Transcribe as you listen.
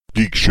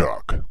Geek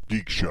Shock.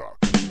 Geek Shock.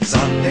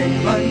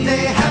 Sunday,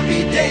 Monday,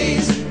 happy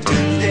days.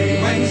 Tuesday,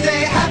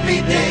 Wednesday,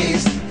 happy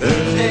days.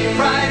 Thursday,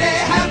 Friday,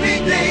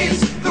 happy days.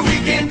 The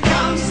weekend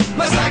comes,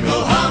 my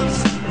cycle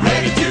hums,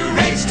 ready to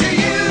race to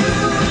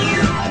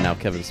you. And now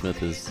Kevin Smith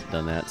has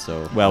done that.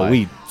 So Well,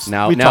 we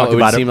now talked it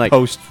would about seem it like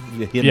post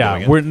him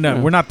doing it. we're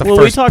not the well,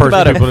 first we talked person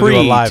about it able to do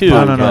a live too.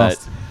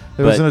 podcast. No.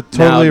 It was but a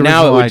totally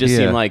now it original would just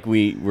idea. seem like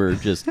we were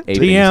just aping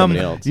TM. somebody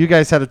else. You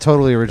guys had a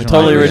totally original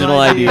totally idea. original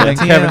idea. And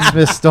Kevin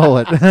Smith stole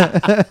it.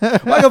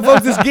 Welcome,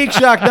 folks. This is Geek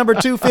Shock number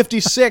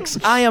 256.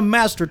 I am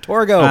Master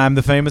Torgo. I'm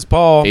the famous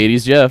Paul.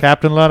 80s Jeff.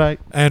 Captain Luddite.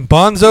 And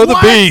Bonzo the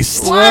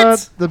Beast.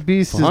 What? The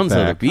Beast Bonzo is the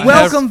back. Beast.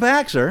 Welcome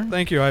back, sir.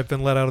 Thank you. I've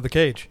been let out of the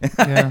cage.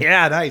 Yeah.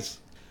 Yeah, nice.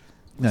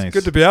 Nice.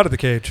 Good to be out of the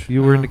cage.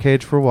 You were in the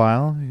cage for a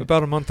while.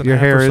 About a month and Your a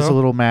half hair or is so. a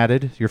little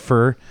matted, your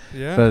fur,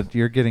 Yeah. but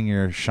you're getting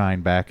your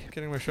shine back.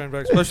 Getting my shine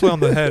back, especially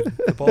on the head,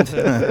 the bald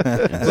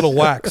head. Little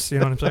wax, you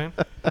know what I'm saying?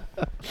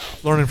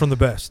 Learning from the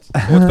best.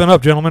 What's been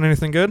up, gentlemen?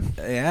 Anything good?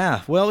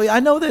 Yeah. Well, I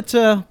know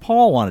that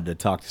Paul wanted to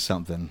talk to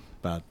something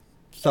about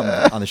something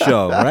on the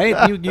show,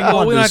 right? You Well,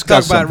 wanted we to don't have to talk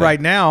discuss about it something.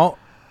 right now,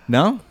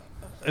 No?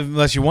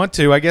 unless you want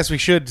to. I guess we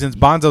should, since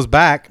Bonzo's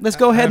back. Let's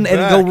go ahead I'm and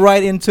go back.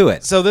 right into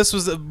it. So this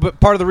was but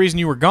part of the reason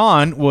you were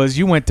gone was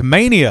you went to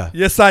Mania.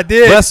 Yes, I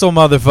did. Wrestle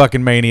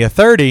motherfucking Mania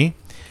 30.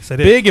 Yes, I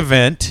did. Big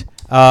event.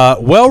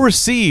 Well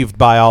received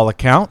by all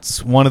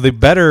accounts. One of the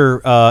better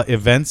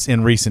events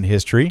in recent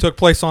history. Took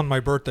place on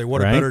my birthday.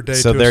 What Right. a better day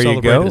So to there have you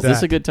celebrated go. Is this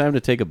that. a good time to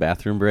take a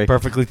bathroom break?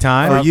 Perfectly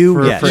timed. For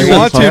you, yes. You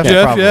want to, Yeah,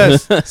 Jeff? probably.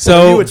 Yes.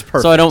 So For you, it's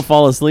perfect. So I don't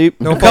fall asleep?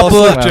 Don't a fall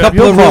couple asleep, of, Jeff. couple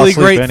You'll of fall really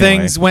asleep great anyway.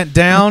 things went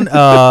down.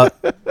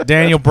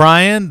 Daniel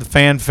Bryan, the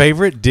fan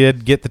favorite,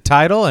 did get the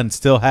title and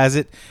still has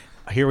it.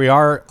 Here we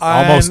are,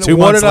 almost And 2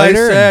 months What later.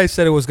 did I say? and I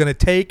said it was going to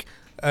take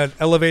an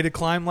elevated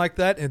climb like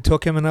that. It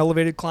took him an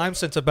elevated climb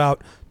since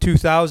about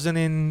 2000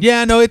 and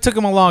Yeah, no, it took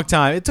him a long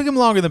time. It took him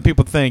longer than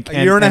people think.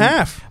 a year and a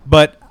half.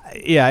 But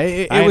yeah,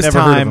 it I ain't was never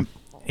heard of time. him.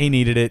 He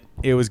needed it.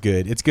 It was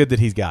good. It's good that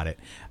he's got it.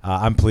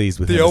 I'm pleased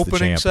with The him as the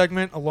opening champ.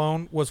 segment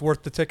alone was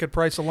worth the ticket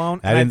price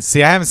alone. I didn't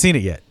see. I haven't seen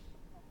it yet.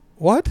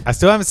 What? I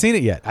still haven't seen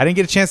it yet. I didn't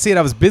get a chance to see it.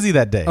 I was busy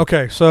that day.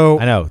 Okay, so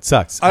I know it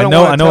sucks. I I don't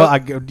know. wanna I know.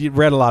 tell- I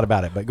read a lot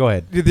about it, but go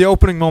ahead. the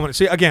opening moment.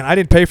 See, again, I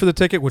didn't pay for the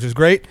ticket, which is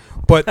great.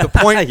 But the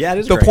point, Yeah, it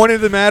is the great. point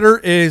of the matter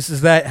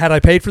is that had I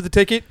paid for the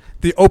ticket,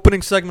 the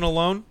opening segment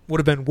alone would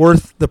have been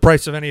worth the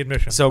price of any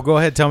admission. So go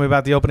ahead. Tell me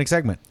about the opening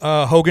segment.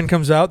 Hogan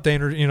comes out,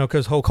 Dana,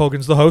 because Hulk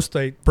Hogan's the host.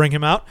 They bring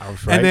him out,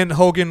 was right. and then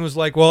Hogan was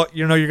like, "Well,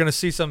 you're going to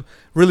see some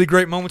really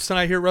great moments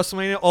tonight here at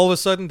WrestleMania." All of a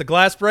sudden, the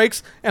glass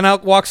breaks, and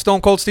out walks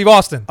Stone Cold Steve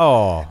Austin.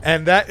 Oh,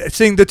 And that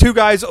seeing the two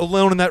guys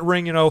alone in that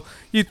ring,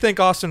 you'd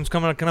think Austin's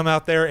coming to come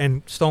out there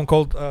and Stone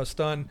Cold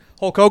stun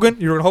Hulk Hogan.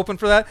 You were hoping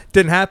for that.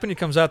 Didn't happen. He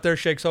comes out there,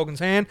 shakes Hogan's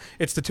hand.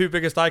 It's the two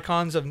biggest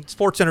icons of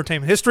sports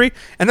entertainment history.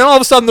 And then all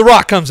of a sudden, The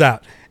Rock comes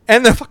out,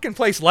 and the fucking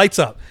place lights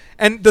up.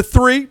 And the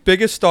three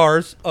biggest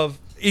stars of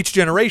each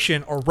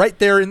generation are right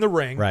there in the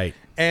ring. Right.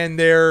 And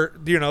they're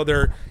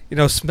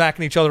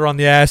smacking each other on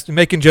the ass and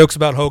making jokes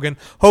about Hogan.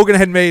 Hogan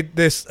had made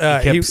this. he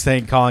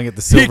kept calling it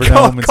the He Silver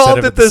Dome instead called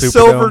of it the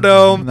Silver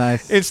Dome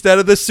Nice. instead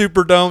of the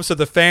Superdome, so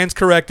the fans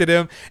corrected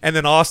him. And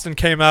then Austin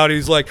came out.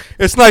 He's like,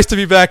 "It's nice to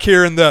be back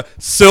here in the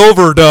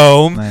Silver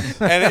Dome,"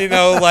 Nice. and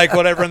like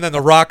whatever. And then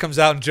The Rock comes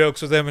out and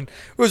jokes with him, and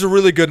it was a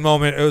really good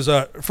moment. It was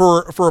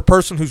for a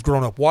person who's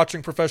grown up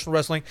watching professional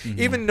wrestling,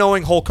 even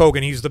knowing Hulk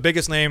Hogan, he's the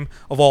biggest name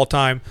of all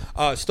time.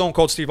 Stone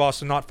Cold Steve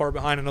Austin not far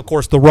behind, and of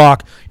course The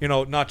Rock,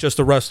 not just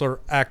a wrestler,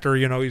 actor.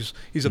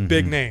 He's a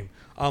big name.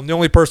 The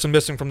only person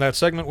missing from that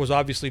segment was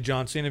obviously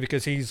John Cena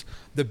because he's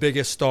the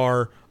biggest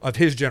star of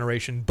his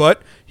generation.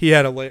 But he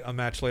had a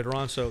match later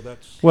on, so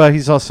that's. Well,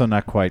 he's also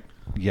not quite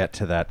yet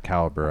to that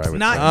caliber, I would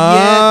Not say.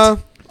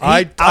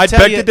 yet. I tell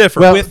beg you- to differ.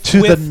 Well, with- to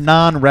the with-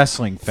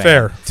 non-wrestling fan.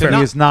 Fair. So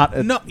he is not.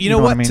 No, you know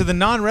what what? I mean? To the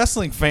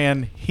non-wrestling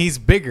fan, he's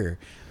bigger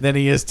than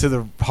he is to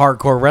the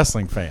hardcore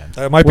wrestling fan.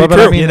 That might Well, be but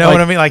I true. mean, You know like-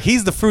 what I mean? Like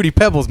he's the Fruity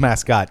Pebbles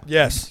mascot.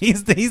 Yes.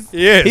 He's the He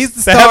is. he's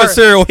the They star. have a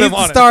cereal with he's him the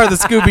on it. star of the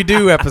Scooby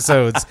Doo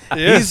episodes.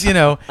 Yes.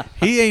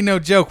 He ain't no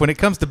joke when it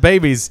comes to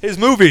babies. His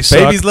movies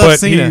Babies suck, love but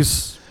Cena.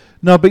 he's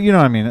No, but you know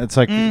what I mean. It's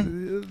like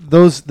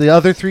the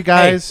other three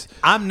guys. Hey,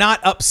 I'm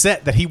not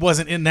upset that he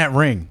wasn't in that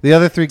ring. The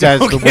other three guys.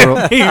 Don't The get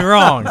world. me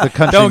wrong. The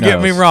country Don't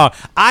get me knows. wrong.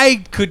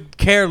 I could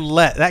care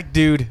less. That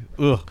dude.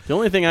 Ugh. The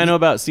only thing I know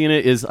about Cena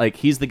is like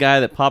he's the guy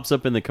that pops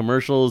up in the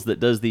commercials that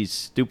does these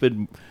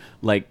stupid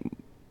like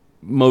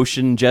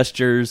motion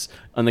gestures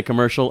on the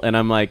commercial, and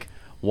I'm like,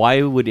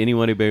 why would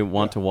anybody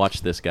want to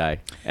watch this guy?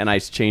 And I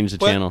changed the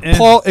But, channel. And-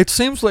 Paul, it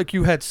seems like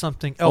you had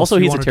something else. Also,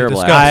 you he's a wanted to terrible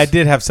discuss. actor. I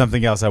did have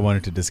something else I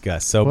wanted to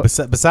discuss. So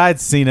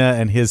besides Cena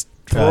and his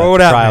Throw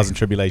it at trials me. and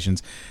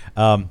tribulations,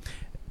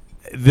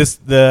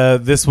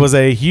 this was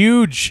a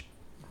huge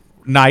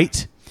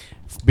night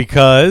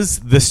because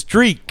the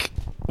streak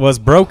was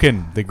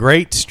broken. The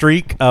great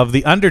streak of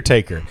The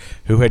Undertaker,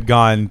 who had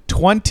gone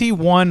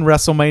 21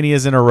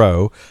 WrestleManias in a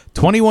row,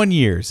 21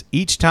 years.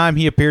 Each time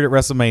he appeared at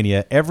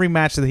WrestleMania, every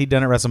match that he'd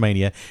done at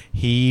WrestleMania,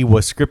 he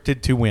was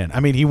scripted to win. I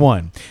mean, he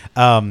won.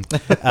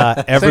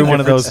 Every one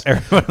of those.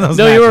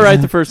 No, you were matches.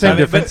 right the first time.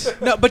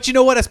 But you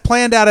know what? As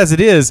planned out as it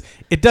is,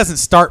 it doesn't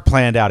start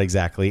planned out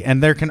exactly,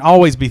 and there can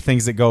always be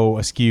things that go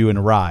askew and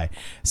awry.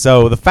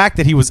 So the fact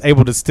that he was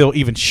able to still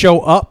even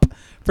show up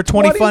for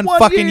 20 fun 21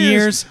 fucking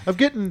years. of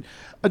getting.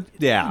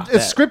 Yeah,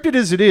 As scripted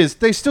as it is,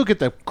 they still get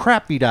the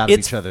crap beat out of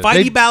It's each other.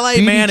 fighty They ballet,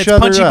 beat man. each It's other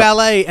punchy up.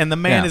 ballet, and the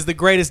man Yeah. is the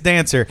greatest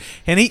dancer.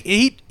 And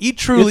he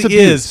truly It's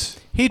is. abuse.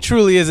 He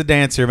truly is a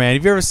dancer, man.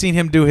 Have you ever seen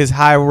him do his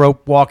high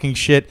rope walking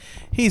shit?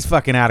 He's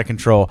fucking out of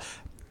control.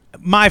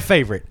 My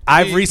favorite.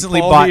 I've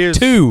recently Paul, bought he is-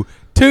 two.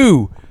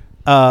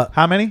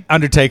 How many?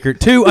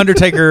 Two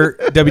Undertaker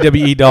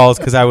WWE dolls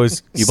because I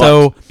was You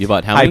so.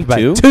 bought how many? hyped about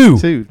it. Two?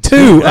 Two That's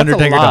a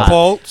Undertaker lot. dolls.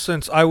 Paul,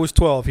 since I was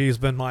 12, he's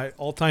been my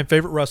all-time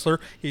favorite wrestler.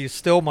 He is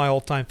still my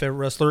all-time favorite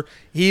wrestler.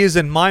 He is,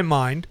 in my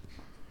mind,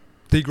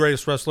 the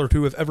greatest wrestler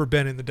to have ever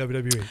been in the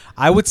WWE.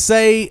 I would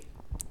say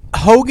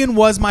Hogan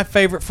was my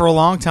favorite for a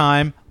long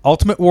time.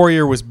 Ultimate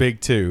Warrior was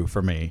big too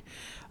for me,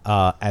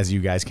 as you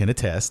guys can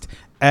attest.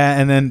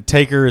 And then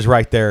Taker is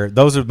right there.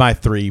 Those are my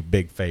three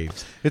big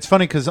faves. It's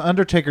funny because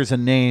Undertaker's a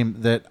name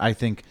that I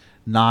think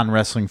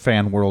non-wrestling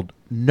fan world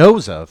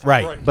knows of.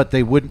 Right. But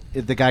they wouldn't.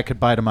 The guy could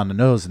bite him on the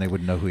nose and they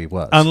wouldn't know who he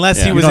was. Unless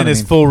Yeah. he You was know in what I his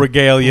mean? full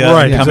regalia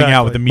Right, and coming out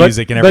exactly. with the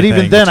music and everything. But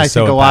even then, which I is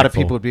think so a lot of impactful.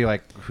 people would be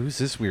like, "Who's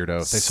this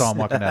weirdo?" If they saw him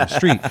walking down the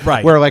street.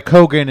 Right. Where like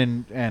Hogan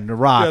and The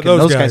Rock Yeah, and those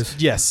those guys.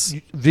 guys,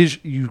 Yes.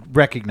 you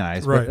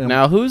recognize. Right. But,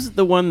 Now, who's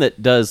the one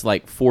that does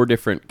like 4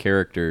 different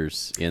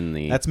characters in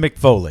the? That's Mick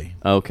Foley.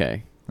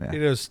 Okay. It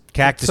is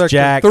Cactus second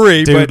Jack,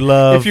 three, Dude but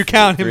Love. if you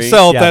count Three.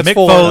 himself, Yeah, that's Mick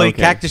four. Foley, Okay.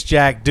 Cactus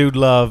Jack, Dude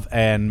Love,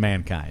 and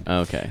Mankind.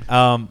 Okay.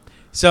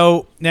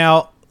 So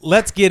now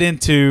let's get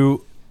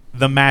into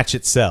the match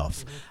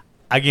itself.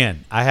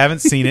 Again, I haven't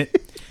seen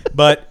it,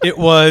 but he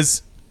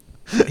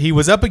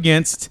was up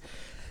against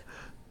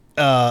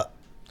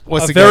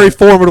what's A the very guy?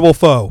 formidable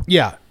foe.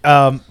 Yeah,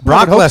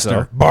 Brock hope Lesnar.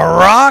 so.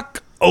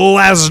 Brock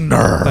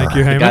Lesnar. Thank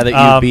you, The Heyman. guy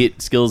that you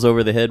beat skills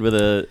over the head with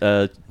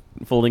a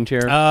folding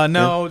chair.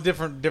 No,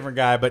 different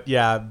guy, but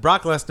yeah,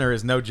 Brock Lesnar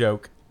is no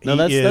joke. No,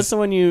 He is- that's the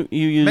one you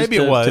used Maybe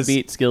it to was.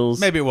 beat skills.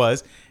 Maybe it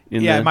was.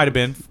 In Yeah, the- it might have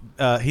been.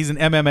 He's an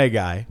MMA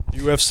guy.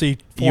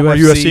 Former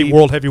UFC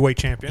World Heavyweight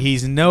Champion.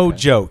 He's no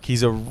joke.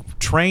 He's a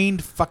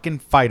trained fucking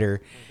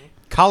fighter.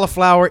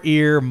 Cauliflower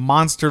ear,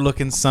 monster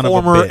looking son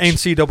Former of a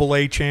bitch.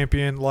 NCAA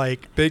champion,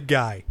 like big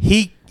guy.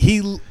 He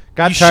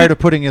got you tired should- of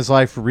putting his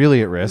life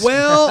really at risk.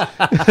 Well,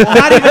 not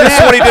even That's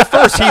that. what he did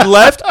first. He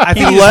left. I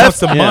think he he just left wants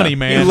the money,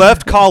 man. He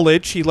left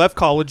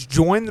college.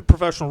 Joined the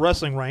professional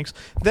wrestling ranks.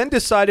 Then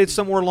decided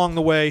somewhere along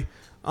the way,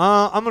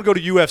 I'm going to go to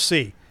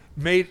UFC.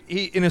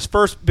 In his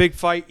first big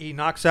fight, he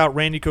knocks out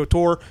Randy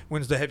Couture,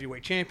 wins the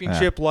heavyweight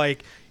championship.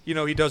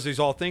 He does these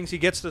all things. He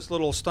gets this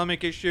little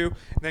stomach issue,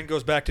 and then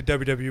goes back to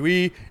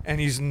WWE, and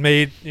he's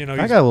made. I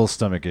got a little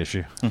stomach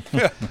issue.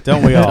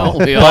 Don't we all?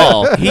 Don't we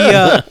all?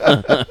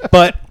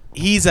 But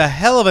he's a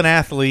hell of an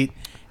athlete,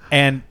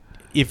 and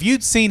if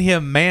you'd seen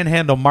him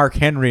manhandle Mark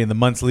Henry in the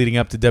months leading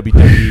up to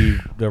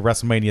WWE the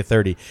WrestleMania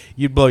 30,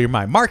 you'd blow your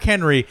mind. Mark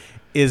Henry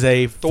is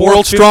the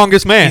world's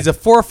strongest man. He's a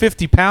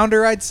 450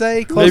 pounder, I'd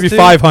say, close Maybe to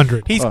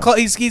 500. He's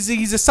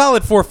a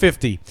solid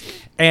 450,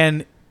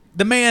 and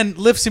the man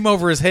lifts him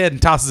over his head and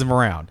tosses him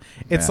around.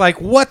 It's like,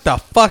 what the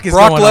fuck is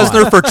Brock going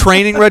Lesnar on? for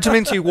training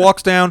regimens. He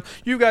walks down.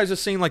 You guys have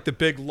seen like the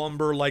big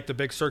lumber, like the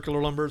big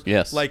circular lumbers.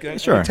 Yes.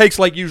 Sure. It takes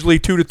like usually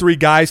 2 to 3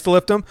 guys to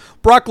lift him.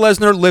 Brock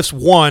Lesnar lifts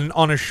one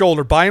on his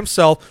shoulder by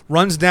himself,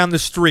 runs down the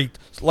street.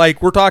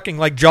 Like we're talking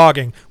like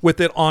jogging with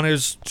it on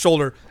his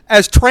shoulder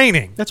as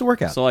training. That's a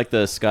workout. So like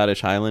the Scottish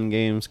Highland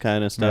Games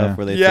kind of stuff Yeah.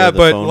 where they Yeah, throw the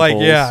but phone like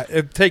poles.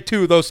 it'd take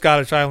 2 of those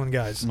Scottish Island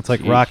guys. It's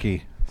like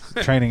Rocky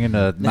training in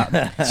the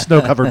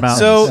snow-covered mountains.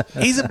 So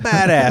he's a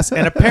badass,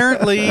 and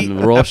apparently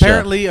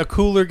Russia. a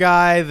cooler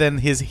guy than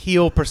his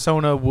heel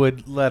persona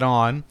would let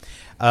on.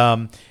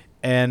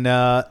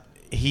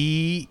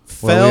 He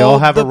fell. we all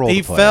have a role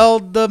to play.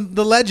 felled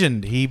the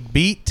legend. He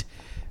beat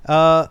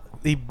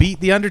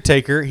the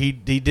Undertaker. He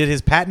did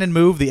his patented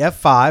move, the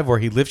F5, where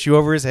he lifts you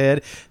over his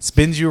head,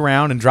 spins you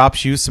around, and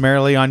drops you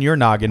summarily on your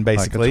noggin,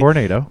 basically. like a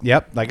tornado.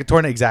 Yep, like a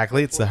tornado.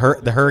 Exactly. It's the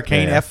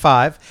Hurricane Yeah.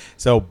 F5.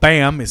 So,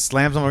 bam, it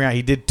slams him around.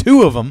 He did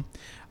 2 of them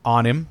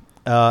on him.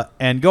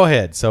 And go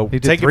ahead. So He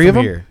did take 3 it of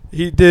from them? here.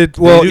 He did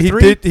well. Did he He do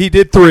 3? did. He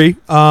did 3.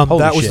 Holy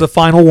That was shit. the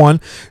final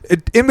one.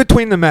 In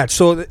between the match.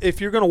 So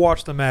if you're going to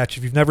watch the match,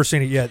 if you've never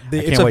seen it yet,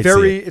 can't wait to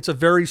see it. it's a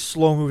very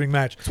slow moving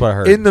match. That's what I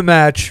heard. In the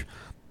match,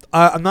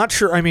 I'm not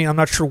sure. I mean, I'm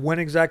not sure when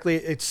exactly.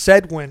 It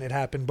said when it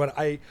happened, but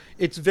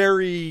it's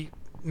very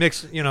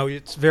mixed.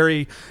 It's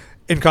very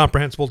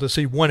incomprehensible to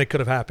see when it could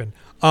have happened.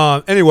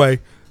 Anyway.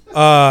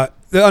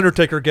 The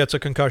Undertaker gets a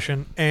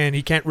concussion, and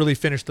he can't really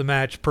finish the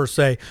match per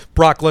se.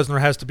 Brock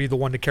Lesnar has to be the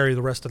one to carry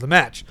the rest of the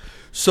match.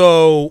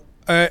 So,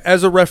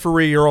 as a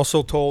referee, you're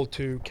also told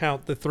to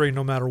count the 3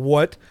 no matter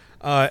what.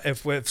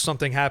 If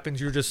something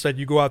happens, you just said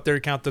you go out there,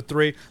 count to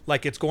 3,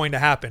 like it's going to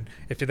happen.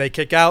 If they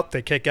kick out,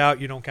 they kick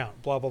out. You don't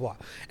count. Blah blah blah.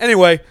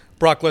 Anyway,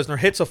 Brock Lesnar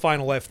hits a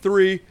final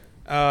F3.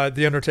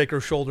 The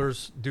Undertaker's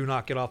shoulders do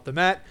not get off the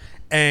mat,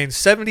 and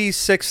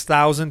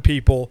 76,000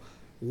 people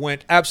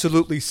went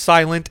absolutely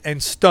silent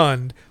and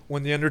stunned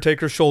when the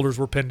Undertaker's shoulders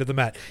were pinned to the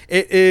mat.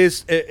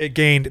 It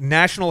gained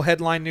national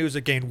headline news.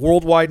 It gained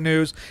worldwide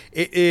news.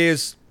 It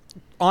is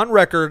on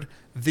record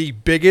the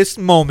biggest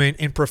moment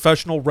in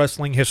professional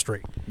wrestling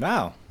history.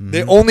 Wow.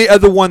 The only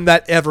other one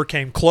that ever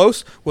came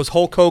close was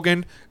Hulk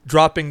Hogan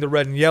dropping the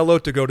red and yellow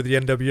to go to the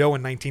NWO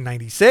in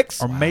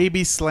 1996. Or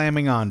maybe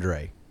slamming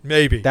Andre.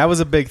 Maybe. That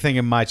was a big thing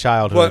in my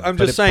childhood. Well, I'm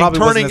just saying,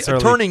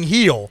 turning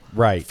heel,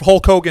 Right.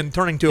 Hulk Hogan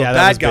turning to Yeah, a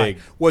that was bad guy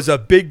big. was a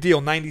big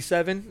deal.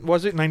 97,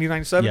 was it?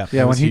 1997? Yeah. Yeah, That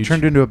when was he huge.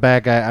 turned into a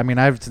bad guy, I mean,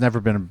 I've never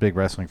been a big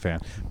wrestling fan,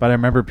 but I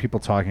remember people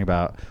talking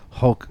about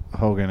Hulk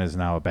Hogan is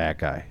now a bad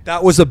guy.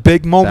 That was a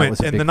big moment was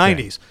a in the big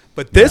thing. 90s.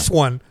 But this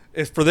one,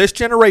 is for this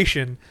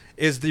generation,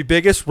 is the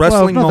biggest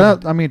wrestling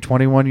moment.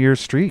 21 year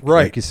streak,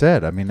 Right. like you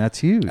said. I mean, that's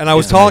huge. And I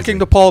was talking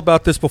to Paul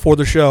about this before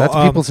the show. That's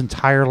people's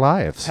entire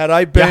lives. Had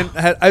I been,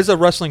 as a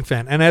wrestling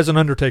fan and as an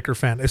Undertaker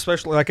fan,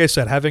 especially, like I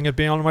said, having it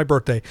be on my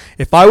birthday,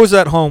 if I was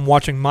at home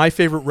watching my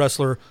favorite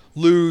wrestler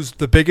lose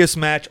the biggest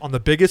match on the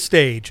biggest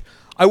stage,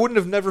 I wouldn't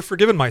have never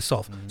forgiven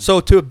myself. So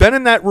to have been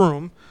in that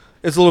room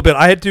is a little bit.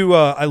 I had to,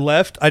 I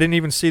left. I didn't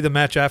even see the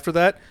match after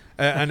that.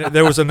 And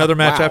there was another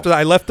match after that.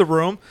 I left the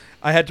room.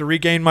 I had to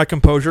regain my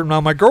composure.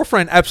 Now, my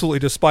girlfriend absolutely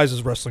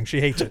despises wrestling.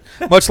 She hates it,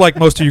 much like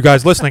most of you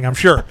guys listening, I'm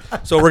sure.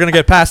 So we're going to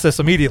get past this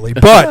immediately.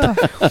 But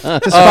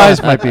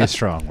Despise might be a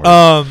strong word.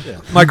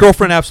 my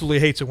girlfriend absolutely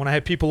hates it. When I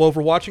have people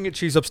over watching it,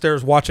 she's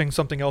upstairs watching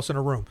something else in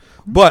her room.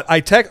 But I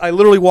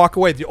literally walk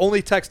away. The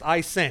only text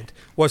I sent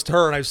was to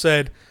her, and I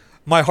said,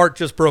 my heart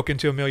just broke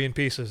into a million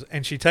pieces.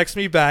 And she texts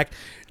me back,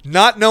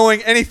 not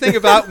knowing anything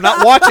about,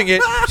 not watching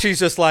it. She's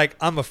just like,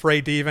 I'm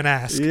afraid to even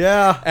ask.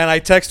 Yeah. And I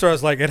text her, I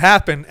was like, it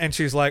happened. And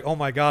she's like, oh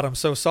my God, I'm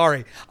so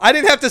sorry. I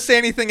didn't have to say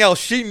anything else.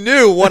 She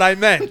knew what I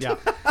meant. Yeah.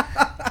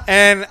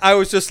 And I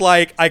was just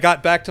like, I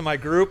got back to my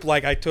group.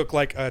 Like, I took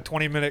like a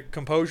 20-minute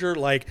composure,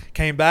 like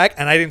came back,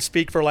 and I didn't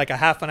speak for like a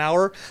half an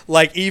hour.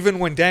 Like, even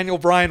when Daniel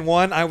Bryan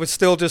won, I was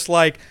still just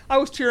like, I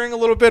was cheering a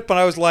little bit, but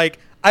I was like,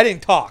 I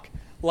didn't talk.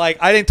 Like,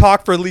 I didn't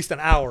talk for at least an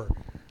hour.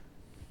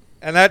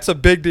 And that's a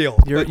big deal.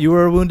 You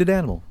were a wounded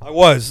animal. I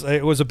was.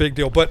 It was a big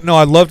deal. But no,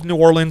 I loved New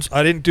Orleans.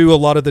 I didn't do a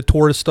lot of the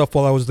tourist stuff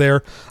while I was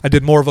there. I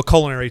did more of a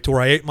culinary tour.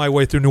 I ate my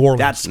way through New Orleans.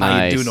 That's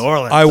how you do Nice. New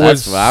Orleans.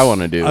 That's what I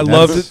want to do. I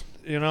loved it.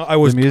 You know, I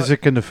was The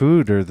music and the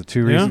food are the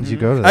two reasons you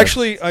go to that.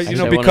 Actually, I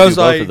wanna because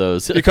do both of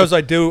those. because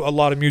I do a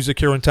lot of music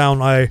here in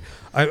town.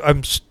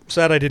 I'm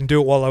sad I didn't do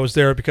it while I was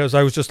there because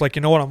I was just like,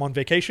 you know what, I'm on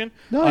vacation.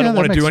 No, I yeah, don't that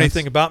want to do makes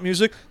anything sense. about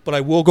music, but I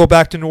will go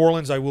back to New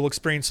Orleans. I will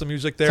experience the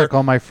music It's there. like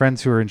all my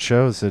friends who are in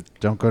shows that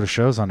don't go to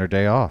shows on their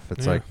day off.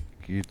 It's Yeah. like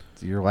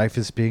your life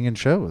is being in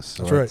shows.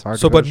 So That's right. It's hard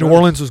So, to go but to New shows.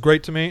 Orleans was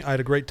great to me. I had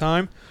a great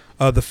time.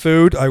 The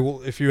food, I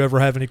will. If you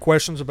ever have any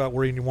questions about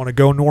where you want to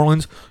go in New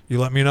Orleans, you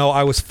let me know.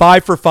 I was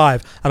 5 for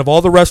 5 out of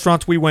all the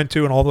restaurants we went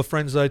to and all the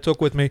friends that I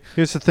took with me.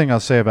 Here's the thing I'll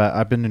say about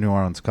I've been to New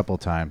Orleans a couple of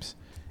times.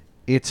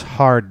 It's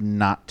hard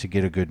not to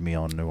get a good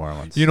meal in New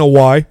Orleans. You know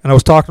why? And I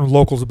was talking with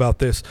locals about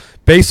this.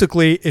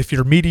 Basically, if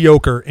you're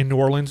mediocre in New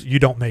Orleans, you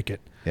don't make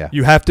it. Yeah.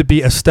 You have to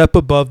be a step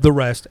above the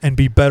rest and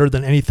be better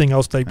than anything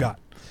else they've got.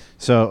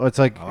 So it's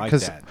like I like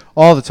because that.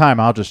 all the time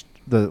I'll just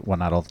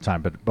not all the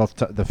time, but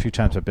the few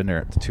times I've been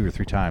there, 2 or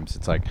 3 times,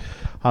 it's like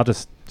I'll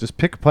just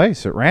pick a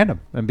place at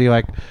random and be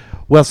like,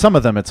 well, some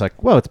of them it's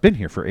like, well, it's been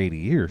here for 80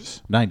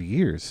 years, 90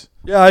 years.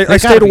 Yeah, I They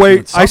stayed gotta be away.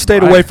 doing I stayed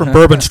something away right. from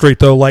Bourbon Street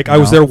though. Like I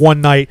was No. there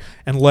one night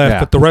and left, Yeah.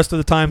 but the rest of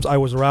the times I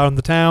was around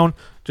the town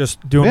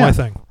just doing Yeah. my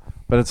thing.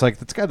 But it's like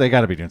they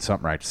got to be doing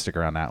something right to stick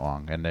around that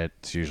long, and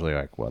it's usually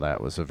like, well,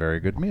 that was a very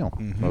good meal.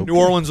 Okay. New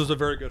Orleans was a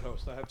very good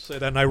host. I have to say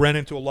that. And I ran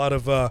into a lot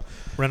of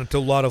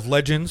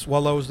legends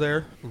while I was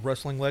there,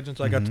 wrestling legends.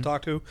 I got to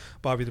talk to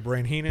Bobby the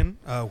Brain Heenan,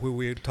 who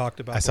we had talked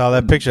about. I saw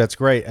that picture. That's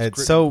great. It's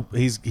great. so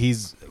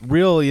he's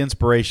really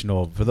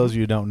inspirational. For those of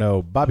you who don't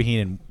know, Bobby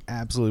Heenan,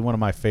 absolutely one of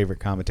my favorite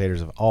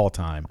commentators of all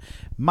time.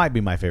 Might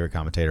be my favorite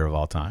commentator of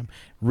all time.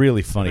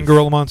 Really funny. And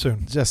Gorilla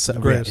Monsoon. Just so,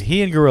 Greatest.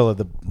 he and Gorilla,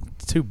 the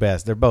two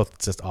best. They're both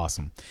just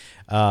awesome.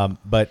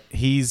 But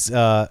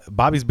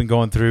Bobby's been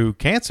going through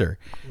cancer,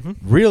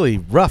 really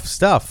rough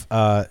stuff.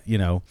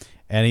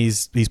 And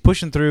he's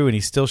pushing through, and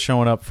he's still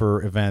showing up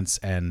for events,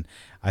 and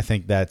I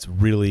think that's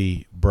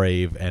really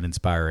brave and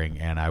inspiring.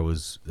 And I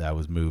was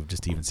moved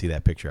just to even see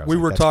that picture. I was We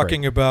like, were "That's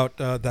talking great." about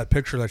that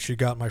picture that she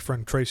got, my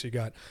friend Tracy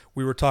got.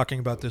 We were talking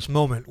about this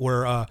moment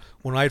where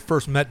when I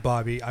first met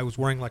Bobby, I was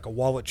wearing like a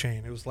wallet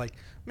chain. It was like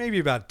maybe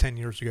about 10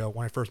 years ago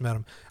when I first met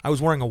him. I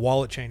was wearing a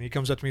wallet chain. He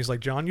comes up to me, he's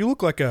like, John, you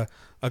look like a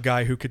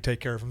guy who could take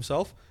care of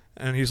himself.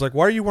 And he's like,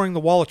 why are you wearing the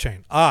wallet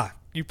chain?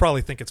 You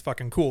probably think it's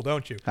fucking cool,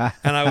 don't you?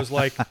 And I was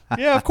like,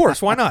 yeah, of course.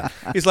 Why not?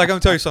 He's like, I'm going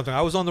to tell you something. When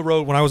I was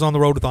on the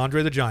road with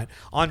Andre the Giant,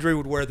 Andre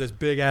would wear this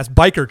big-ass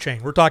biker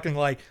chain. We're talking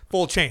like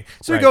full chain.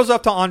 So Right. he goes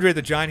up to Andre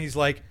the Giant. He's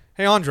like,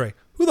 hey, Andre,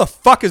 who the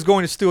fuck is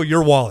going to steal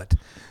your wallet?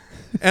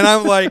 And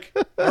I'm like,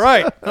 all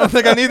right, I don't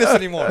think I need this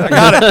anymore. I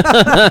got it.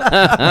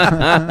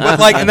 But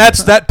like, and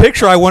that's that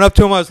picture. I went up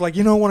to him. I was like,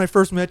 when I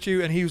first met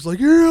you, and he was like,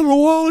 you're in the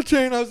wallet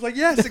chain. I was like,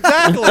 yes,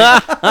 exactly.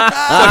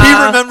 So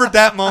he remembered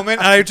that moment.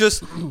 And I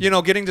just,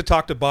 getting to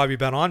talk to Bobby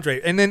about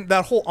Andre, and then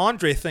that whole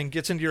Andre thing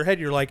gets into your head.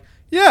 You're like,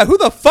 yeah, who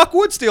the fuck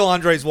would steal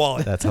Andre's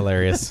wallet? That's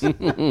hilarious.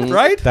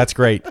 Right? That's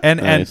great.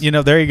 And Nice. and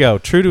there you go.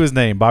 True to his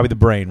name, Bobby the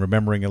Brain,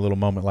 remembering a little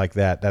moment like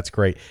that. That's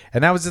great.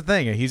 And that was the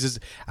thing.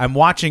 I'm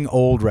watching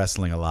old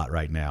wrestling a lot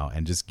right now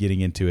and just getting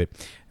into it.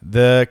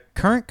 The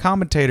current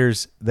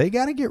commentators, they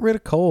got to get rid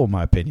of Cole, in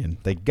my opinion.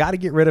 They got to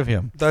get rid of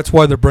him. That's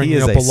why they're He bringing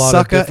is up a a lot of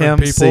sucker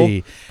different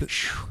MC. people.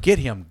 Get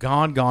him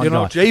gone. JBL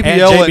and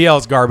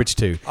JBL's garbage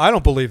too. I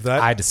don't believe that.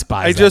 I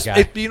despise I that just,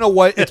 guy. you know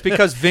what? It's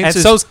because Vince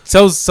And is.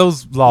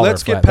 so's Lawler.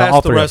 Let's get all past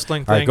the three of them.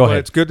 wrestling All right, thing, go but ahead.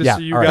 it's good to Yeah,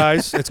 see you all right.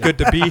 guys. It's good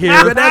to be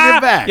here. Good to have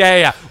you back.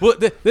 Yeah.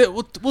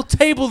 We'll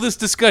table this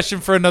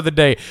discussion for another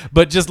day,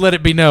 but just let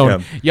it be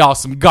known, y'all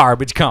some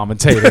garbage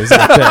commentators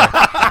out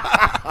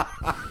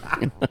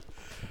there.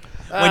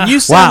 When you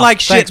sound like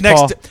shit Thanks, next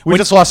Paul. to We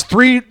just lost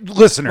 3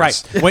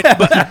 listeners. right,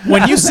 but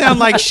when you sound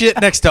like shit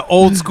next to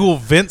old school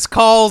Vince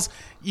calls,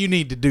 you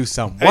need to do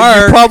some And you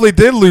work. probably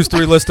did lose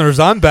 3 listeners.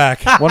 I'm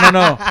back. Well,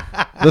 no.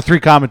 The 3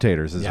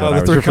 commentators is what the I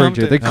was 3 referring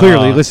to. They commentators.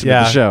 clearly listen to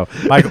the show.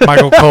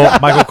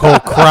 Michael Cole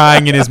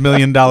crying in his $1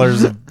 million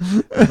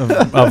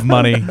of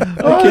money.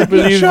 I can't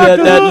believe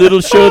that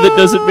little show that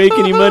doesn't make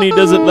any money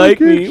doesn't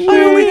like me. I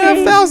only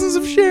have thousands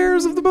of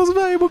shares of the most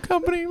valuable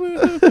company.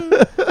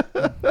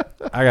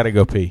 I gotta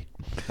go pee.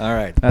 All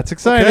right. That's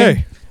exciting.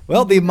 Okay.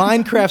 Well, the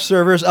Minecraft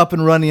server's up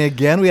and running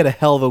again. We had a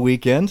hell of a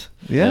weekend.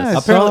 Yeah, I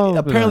Apparently, saw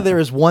apparently that. there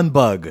is one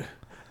bug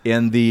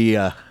in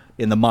the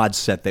mod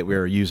set that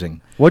we're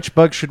using. Which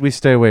bug should we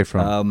stay away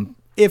from?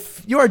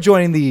 If you are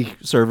joining the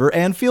server,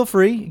 and feel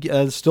free,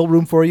 there's still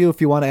room for you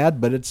if you want to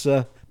add, but it's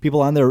people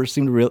on there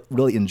seem to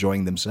really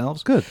enjoying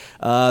themselves. Good.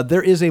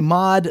 There is a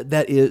mod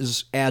that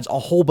adds a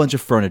whole bunch of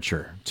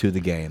furniture to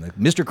the game. Like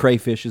Mr.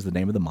 Crayfish is the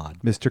name of the mod.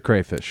 Mr.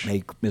 Crayfish.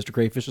 Mr.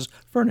 Crayfish's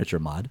furniture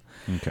mod.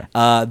 Okay.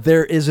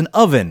 There is an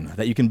oven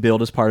that you can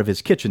build as part of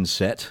his kitchen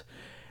set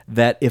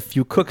that if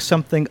you cook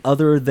something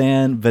other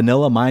than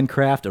vanilla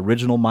Minecraft,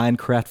 original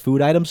Minecraft food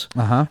items,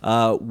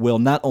 will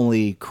not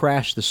only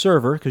crash the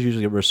server, because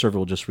usually a server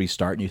will just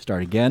restart and you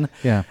start again.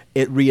 Yeah.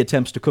 It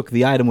reattempts to cook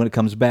the item when it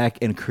comes back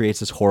and creates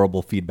this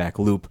horrible feedback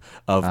loop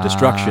of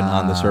destruction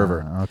on the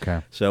server.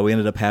 Okay. So we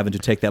ended up having to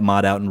take that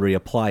mod out and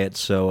reapply it.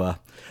 So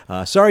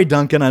sorry,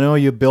 Duncan. I know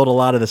you built a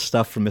lot of this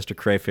stuff from Mr.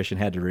 Crayfish and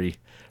had to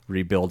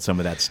rebuild some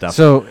of that stuff.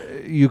 So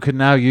you can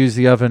now use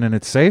the oven and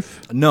it's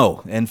safe?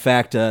 No. In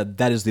fact,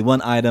 that is the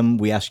one item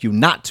we ask you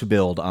not to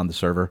build on the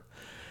server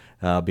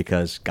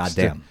because,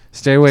 goddamn.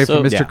 Stay away So-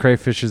 from Mr. Yeah.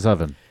 Crayfish's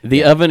oven.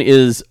 The oven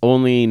is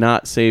only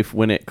not safe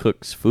when it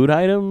cooks food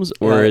items,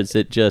 or is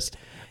it just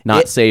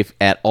not safe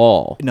at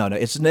all? No,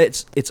 it's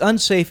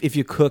unsafe if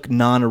you cook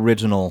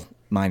non-original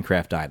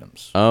Minecraft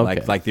items.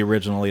 Okay. Like the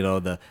original,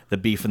 the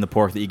beef and the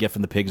pork that you get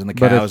from the pigs and the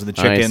But cows and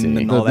the I chicken see.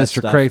 and The all that Mr.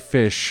 stuff.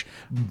 Crayfish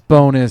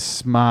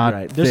bonus mod.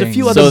 Right. There's a things.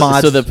 few other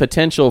mods. So the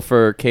potential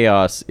for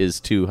chaos is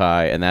too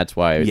high, and that's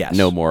why Yes.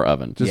 no more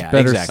oven. Just Yeah,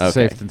 better exactly.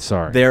 safe Okay. than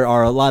sorry. There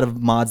are a lot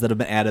of mods that have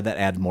been added that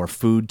add more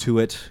food to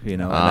it.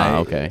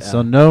 Okay.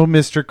 So no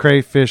Mr.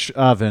 Crayfish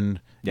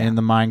oven Yeah. in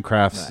the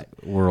Minecraft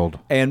world.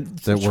 And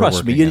that we're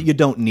trust me, working in. you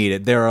don't need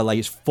it. There are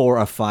like 4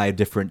 or 5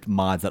 different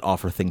mods that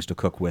offer things to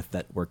cook with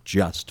that work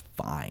just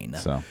fine.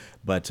 So.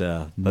 But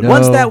No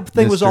once that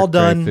thing was Mr. all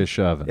done, Crayfish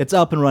oven. it's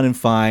up and running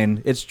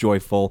fine. It's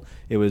joyful.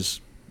 It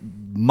was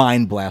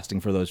mind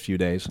blasting for those few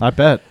days. I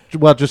bet.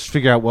 Well, just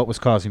figure out what was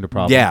causing the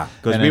problem. Yeah,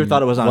 because And we then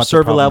thought it was on a what the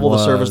server problem level. The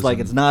was server's like,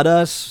 and- it's not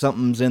us.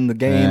 Something's in the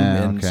game,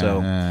 Yeah, and okay.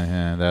 so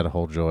yeah, that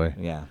whole joy.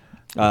 yeah.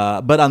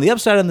 But on the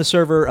upside on the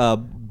server,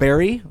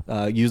 Barry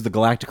used the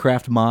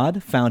Galacticraft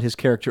mod, found his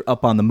character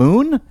up on the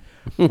moon,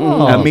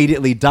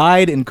 immediately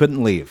died and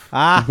couldn't leave.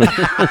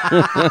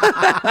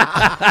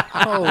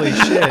 Holy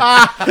shit!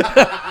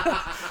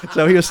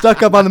 So he was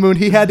stuck up on the moon.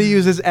 He had to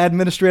use his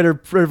administrator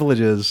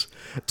privileges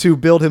to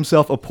build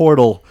himself a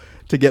portal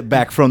to get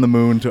back from the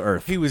moon to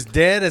Earth. He was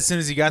dead as soon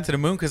as he got to the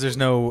moon because there's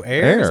no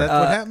air. Is Air. that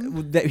what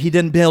happened? That he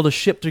didn't build a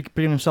ship to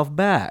bring himself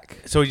back.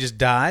 So he just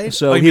died.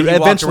 So Oh, you he mean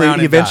walked around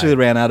and eventually died?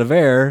 ran out of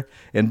air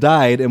and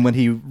died. And when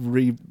he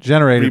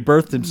Generated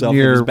rebirthed himself, he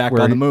near was back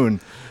where on the he- moon.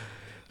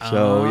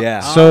 So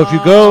yeah. So if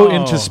you go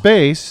into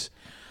space,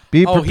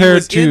 be Oh, he prepared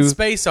was to. in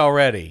space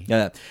already.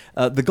 Yeah,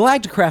 the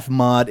Galacticraft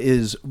mod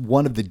is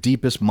one of the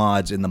deepest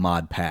mods in the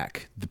mod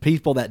pack. The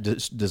people that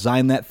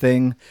designed that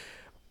thing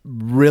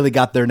really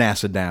got their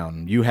NASA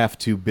down. You have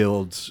to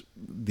build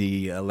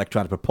the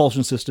electronic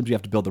propulsion systems. You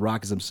have to build the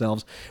rockets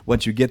themselves.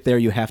 Once you get there,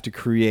 you have to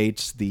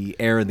create the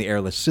air and the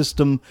airless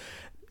system.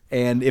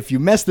 And if you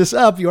mess this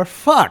up, you're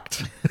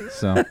fucked.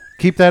 So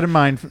keep that in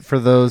mind for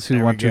those who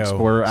There want we to go.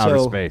 explore outer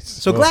space.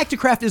 So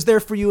Galacticraft is there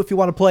for you if you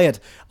want to play it.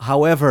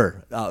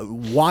 However,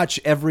 watch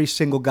every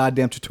single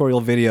goddamn tutorial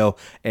video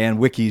and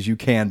wikis you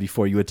can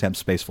before you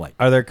attempt spaceflight.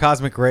 Are there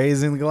cosmic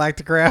rays in the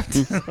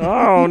Galacticraft?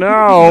 Oh no!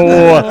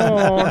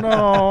 oh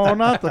no,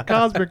 not the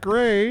cosmic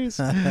rays,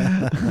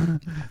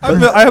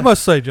 I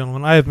must say,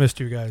 gentlemen, I have missed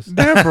you guys.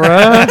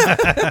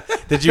 Deborah.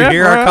 Did you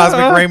hear our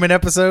Cosmic Raymond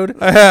episode?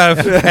 I have.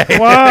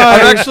 Why?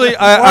 I'm actually.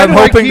 Why I'm do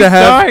I hoping keep to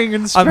have. dying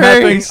in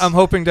I'm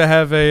hoping to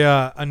have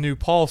a new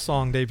Paul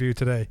song debut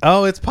today.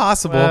 Oh, it's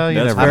possible. Well, you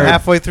I'm never know.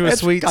 halfway through a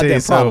That's sweet tea, goddamn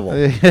so probable.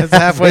 it's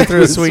halfway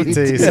through a sweet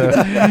tea. So,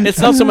 It's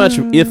not so much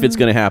if it's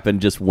going to happen,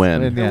 just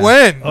when. Yeah.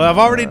 When? well, I've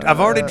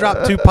already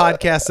dropped 2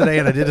 podcasts today,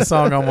 and I did a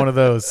song on one of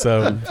those.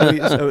 So, So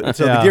Yeah.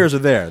 the gears are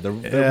there. They're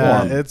yeah,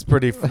 warm. it's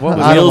pretty. What was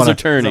I don't Wheels wanna- are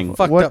turning.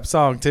 fucked What- up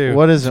song too?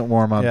 What isn't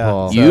warm on Yeah.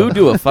 Paul? You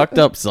do a fucked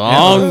up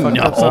song? fucked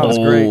No. up song is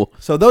great.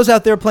 So those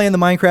out there playing the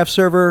Minecraft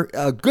server,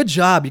 good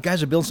job. You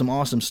guys are building some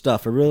awesome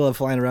stuff. I really love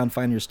flying around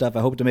finding your stuff.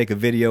 I hope to make a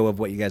video of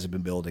what you guys have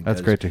been building. That's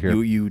 'cause great to hear.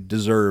 You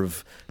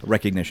deserve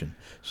recognition.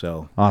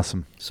 So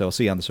Awesome.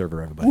 see you on the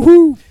server,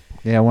 everybody.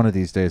 Yeah, one of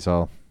these days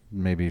I'll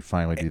maybe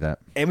finally do that.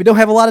 And we don't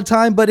have a lot of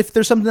time, but if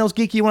there's something else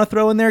geeky you want to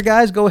throw in there,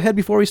 guys, go ahead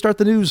before we start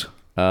the news.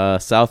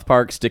 South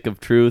Park Stick of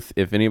Truth.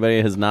 If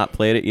anybody has not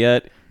played it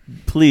yet,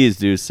 please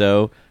do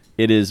so.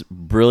 It is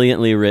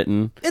brilliantly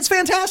written. It's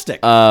fantastic.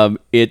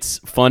 It's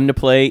fun to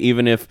play,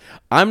 even if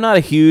I'm not a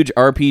huge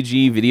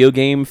RPG video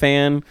game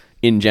fan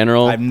in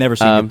general. I've never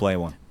seen you play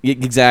one.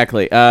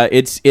 Exactly.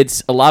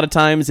 It's a lot of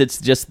times it's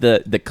just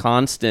the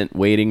constant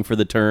waiting for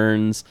the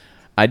turns.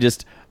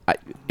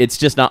 It's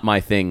just not my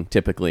thing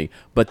typically.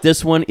 But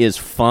this one is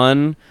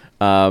fun.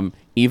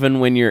 Even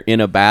when you're in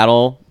a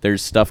battle,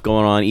 there's stuff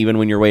going on. Even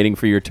when you're waiting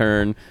for your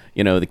turn,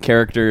 the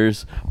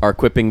characters are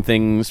quipping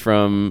things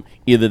from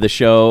either the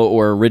show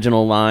or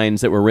original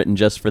lines that were written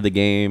just for the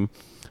game.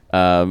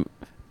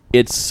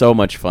 It's so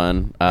much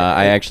fun.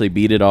 I actually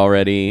beat it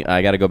already.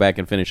 I got to go back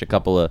and finish a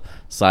couple of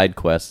side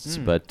quests,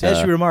 but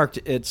As you remarked,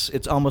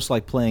 it's almost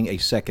like playing a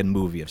second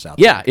movie of South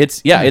Park.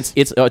 yeah,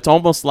 it's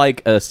almost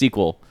like a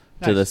sequel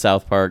to the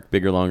South Park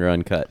Bigger, Longer,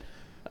 Uncut.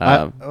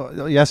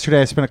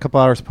 Yesterday I spent a couple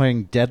hours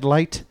playing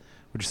Deadlight,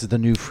 which is the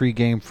new free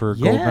game for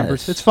gold Yes.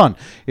 members. It's fun.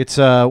 It's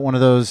one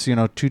of those,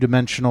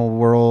 two-dimensional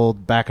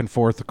world, back and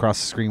forth across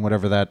the screen,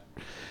 whatever that,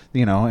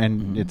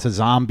 and it's a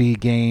zombie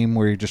game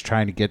where you're just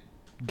trying to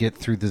get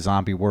through the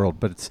zombie world.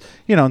 But it's,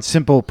 it's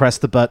simple, press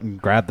the button,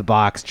 grab the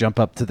box, jump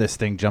up to this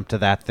thing, jump to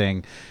that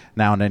thing.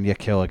 Now and then you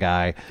kill a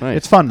guy. Nice.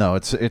 It's fun, though.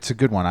 It's a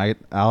good one.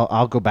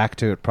 I'll go back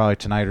to it probably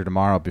tonight or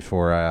tomorrow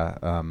before I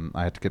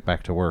have to get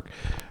back to work.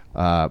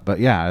 But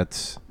yeah,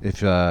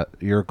 if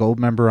you're a gold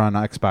member on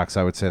Xbox,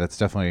 I would say that's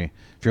definitely,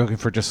 if you're looking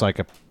for just like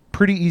a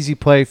pretty easy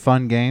play,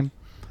 fun game,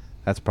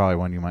 that's probably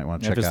one you might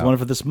want to If check it's out. the one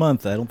for this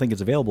month, I don't think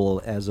it's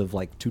available as of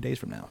like 2 days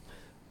from now.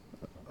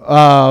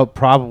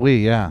 Probably,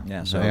 yeah.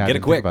 Yeah, so I get it didn't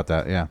think quick. about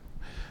that, yeah.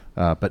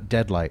 But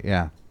Deadlight,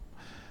 yeah.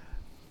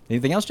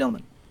 Anything else,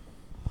 gentlemen?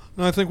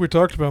 No, I think we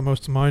talked about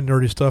most of my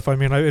nerdy stuff. I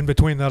mean, in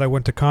between that, I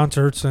went to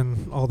concerts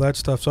and all that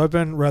stuff, so I've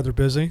been rather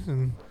busy.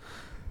 And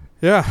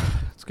yeah,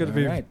 it's good to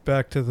be All right.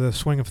 back to the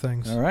swing of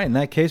things. All right, in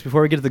that case,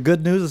 before we get to the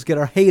good news, let's get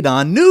our hate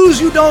on. News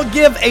you don't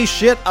give a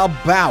shit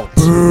about.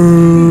 It's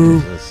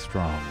a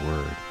strong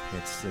word.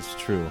 It's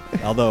true.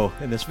 Although,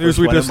 in this News first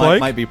we one, it dislike?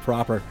 might be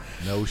proper.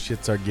 no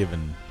shits are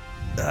given.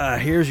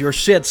 Here's your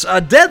shits.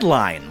 A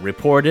Deadline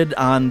reported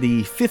on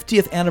the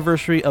 50th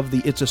anniversary of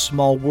the It's a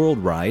Small World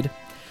ride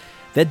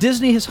that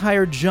Disney has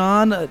hired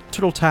John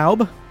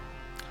Turteltaub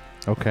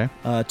Okay.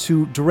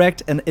 to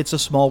direct an It's a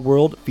Small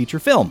World feature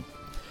film.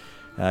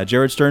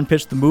 Jared Stern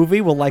pitched the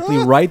movie, will likely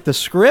write the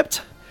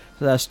script.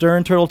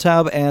 Stern,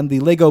 Turteltaub, and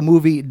the Lego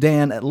Movie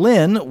Dan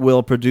Lin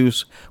will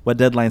produce what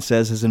Deadline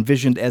says is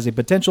envisioned as a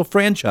potential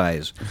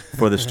franchise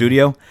for the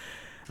studio.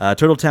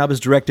 Turteltaub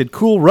has directed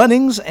Cool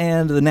Runnings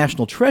and the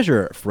National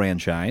Treasure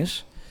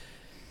franchise.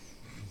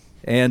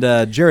 And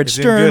Jared He's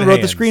in Stern good wrote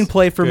the hands.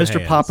 screenplay for Good Mr.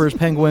 hands. Popper's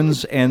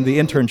Penguins and The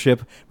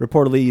Internship.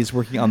 Reportedly, he's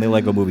working on the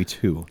Lego Movie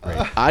 2.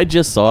 I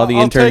just saw the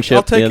I'll take internship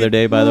it. the other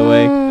day, by the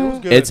way. It was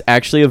good. It's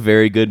actually a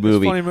very good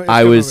movie. funny mo- it's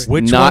I a good was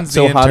movie. Which not one's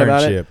so the hot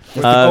about it. internship?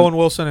 With Owen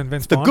Wilson and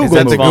Vince Vaughn. Google Is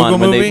that the Vaughn, Google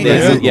when movie?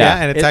 they- yeah,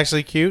 and it's It-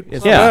 actually cute.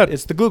 It's Yeah.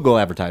 it's the Google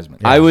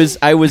advertisement. I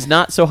was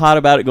not so hot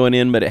about it going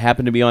in, but it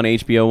happened to be on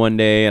HBO one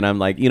day, and I'm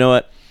like, you know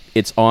what?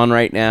 It's on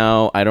right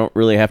now. I don't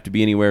really have to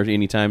be anywhere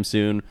anytime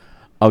soon.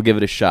 I'll give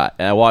it a shot.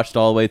 And I watched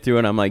all the way through,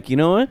 and I'm like, you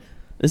know what?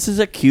 This is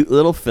a cute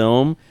little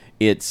film.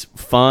 It's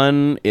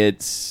fun.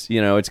 It's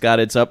it's got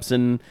its ups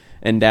and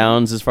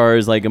downs as far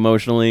as like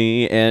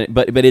emotionally, and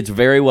but it's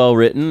very well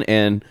written,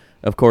 and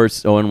of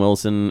course Owen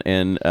Wilson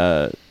and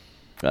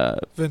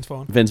Vince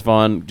Vaughn. Vince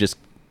Vaughn just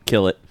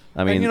kill it.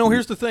 I mean, And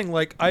here's the thing: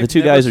 like, I've two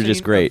never guys are just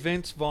seen great. A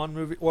Vince Vaughn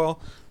movie. Well,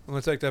 I'm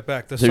gonna take that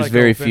back. The There's Psycho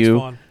very Vince few.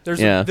 Vaughn. There's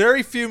Yeah.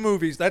 very few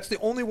movies. That's the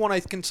only one I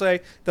can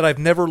say that I've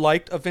never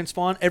liked of Vince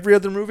Vaughn. Every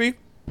other movie,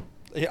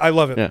 I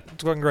love it. Yeah.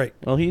 It's fucking great.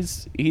 well,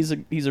 he's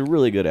a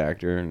really good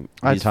actor, and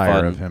I he's tire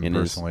fun of him in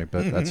his- personally,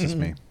 but that's just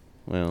me.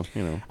 well,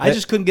 I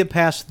just couldn't get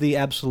past the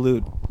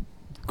absolute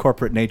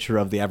corporate nature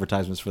of the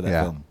advertisements for that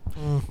Yeah. film.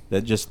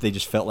 They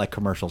just felt like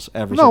commercials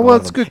every No, single well, one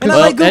of it's them. good And I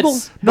 'cause- like Well, Google.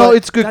 that's- No, but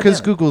it's good because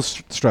goddamn.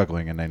 Google's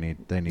struggling and they need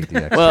the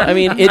extra. Well, I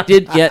mean, it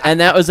did. Yeah, and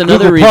that was another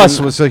Google reason. Plus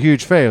was a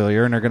huge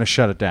failure, and they're going to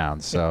shut it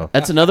down. So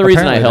That's another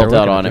reason I Apparently helped they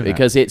were out gonna on it do that.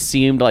 because it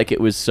seemed like it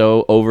was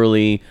so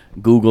overly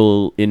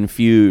Google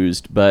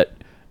infused, but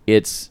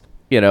it's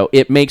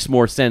it makes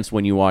more sense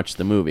when you watch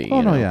the movie. Oh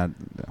you no, know? yeah.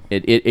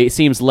 It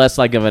seems less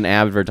like of an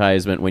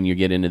advertisement when you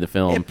get into the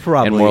film, It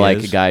probably and more like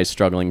is. a guy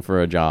struggling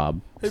for a job.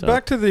 Hey, So-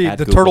 back to the at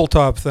Google. turtle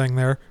top thing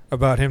there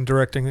about him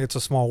directing It's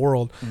a Small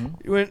World.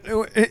 Mm-hmm.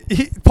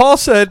 When Paul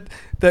said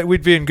that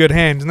we'd be in good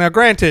hands. Now,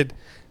 granted,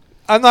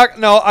 I'm not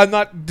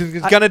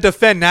going to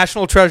defend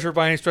National Treasure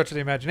by any stretch of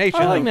the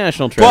imagination. I like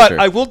National Treasure. But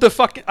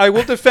I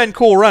will defend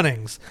Cool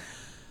Runnings.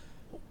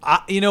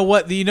 You know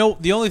what? The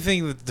only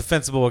thing that's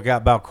defensible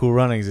about Cool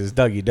Runnings is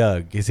Dougie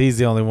Doug, because he's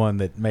the only one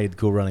that made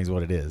Cool Runnings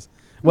what it is.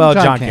 Well,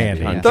 John John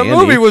Candy, Candy. yeah. The Andy.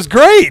 movie was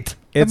great.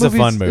 It's a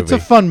fun movie. It's a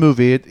fun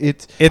movie. It's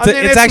It's I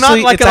mean, it's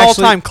actually not like it's an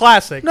actually- all-time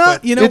classic. No,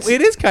 but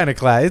it is kind of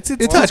class. It's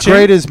as touching.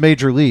 great as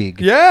Major League.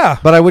 yeah.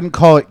 But I wouldn't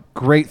call it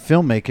great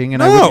filmmaking,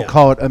 and I No. wouldn't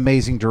call it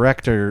amazing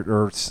director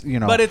or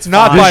But it's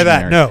Not fine. by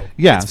that, visionary. no.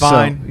 Yeah, It's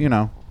fine.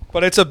 So,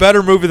 But it's a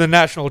better movie than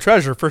National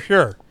Treasure for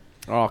sure.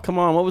 Oh, come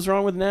on! What was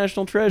wrong with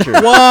National Treasure?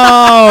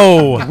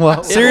 Whoa!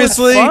 well,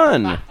 Seriously? It was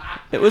fun.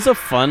 It was a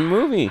fun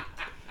movie.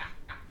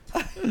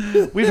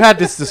 we've had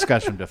this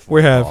discussion before.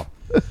 We have. Paul.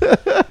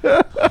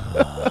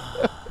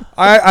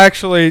 I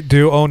actually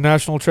do own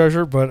National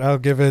Treasure, but I'll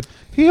give it.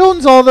 He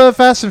owns all the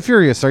Fast and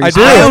Furious. Are you I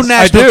do. I serious? own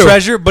National I do.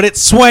 Treasure, but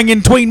it's swinging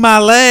between my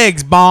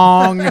legs.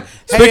 Bong.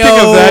 Speaking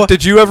Heyo. of that,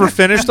 did you ever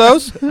finish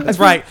those? That's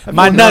right.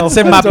 My don't know. nuts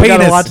and my Still gotta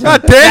penis. watch it.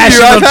 God damn you!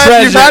 National You've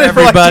Treasure, had it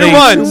for like everybody. 2 2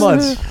 months.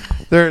 months.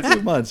 They're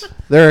 2 months.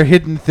 they're a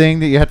hidden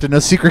thing that you have to know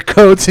secret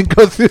codes and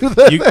go through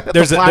the.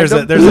 There's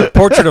a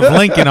portrait of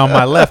Lincoln on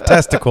my left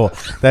testicle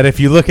that, if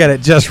you look at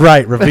it just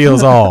right,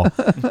 reveals all.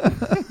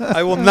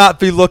 I will not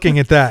be looking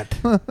at that.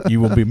 You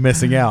will be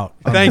missing out.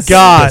 on Thank the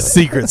God.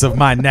 secrets of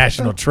my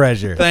national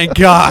treasure. Thank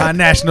My God.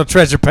 national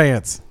treasure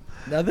pants.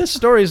 Now this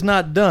story is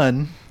not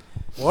done.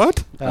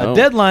 What? Oh.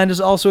 Deadline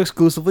is also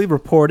exclusively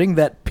reporting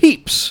that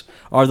Peeps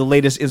are the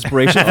latest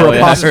inspiration for Oh, a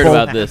yeah, I heard possible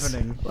about this.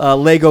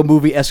 Lego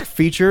movie-esque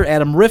feature.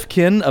 Adam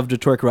Rifkin of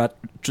Detroit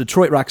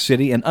Rock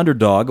City and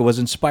Underdog was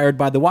inspired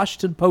by the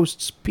Washington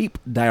Post's Peep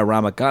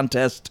Diorama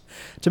contest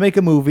to make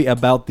a movie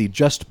about the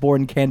Just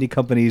Born Candy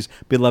Company's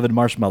beloved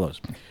marshmallows.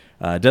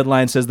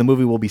 Deadline says the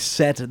movie will be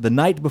set the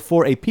night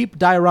before a Peep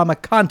Diorama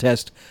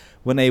contest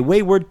when a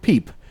wayward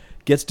Peep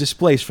gets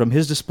displaced from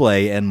his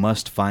display and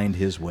must find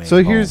his way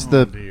So here's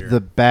home.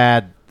 the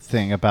bad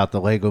thing about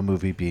the Lego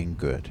movie being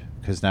good,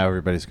 because now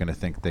everybody's going to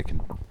think they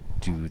can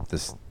do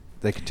this.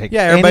 They can take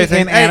Yeah, everybody any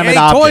thinks inanimate hey,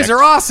 object, toys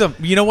are awesome.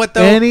 You know what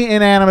though? any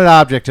inanimate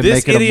object, and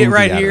This make it a idiot movie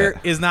right out of here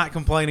it. is not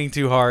complaining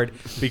too hard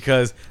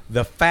because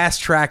the fast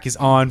track is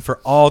on for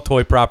all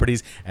toy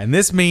properties, and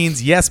this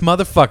means, yes,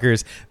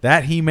 motherfuckers,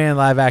 that He-Man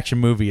live-action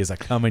movie is a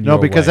coming No,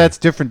 your because way. that's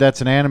different. That's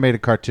an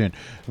animated cartoon.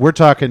 We're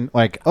talking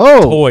like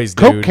Toys,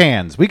 Coke dude.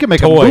 cans. We can make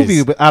Toys. a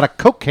movie out of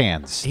Coke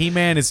cans.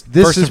 He-Man is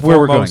This first is and where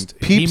we're going. foremost,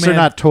 Peeps are He-Man-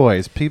 not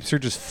toys. Peeps are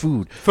just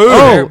food. Food.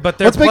 Oh, But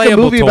they're let's make a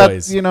playable movie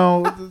toys.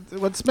 about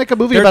let's make a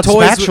movie They're about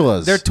toys spatulas.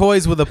 With, they're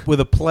toys with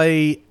a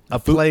play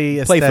play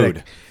aesthetic.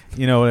 food.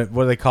 You know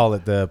what do they call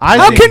it?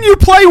 How can you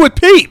play with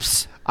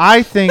Peeps?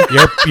 I think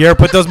You ever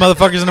put those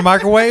motherfuckers in the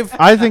microwave?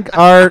 I think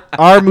our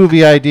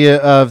movie idea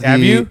of Have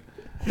the you?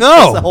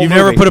 No. whole You've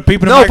never movie. put a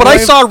peep in a No, but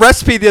microwave? I saw a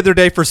recipe the other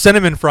day for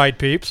cinnamon fried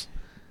Peeps.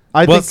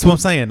 I Well, think that's what I'm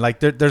saying. Like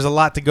there's a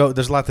lot to go.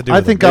 There's a lot to do. I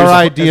with think them. our There's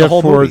a- idea a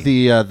whole for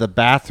movie. the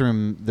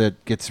bathroom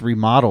that gets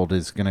remodeled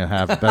is going to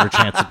have a better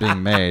chance of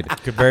being made.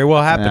 could very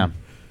well happen. Yeah.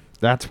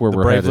 That's where The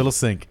we're brave headed. little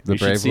sink. The You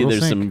should brave see little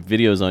there's sink. some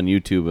videos on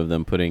YouTube of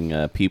them putting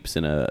Peeps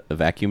in a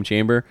vacuum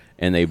chamber,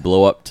 and they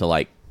blow up to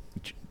like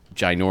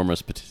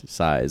ginormous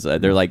size.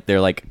 They're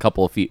like a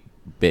couple of feet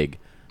big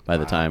by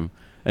the time,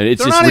 and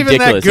it's They're just not even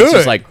that ridiculous. It's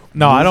just good. like,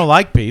 No, I don't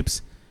like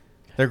Peeps.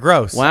 They're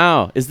gross.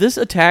 wow, is this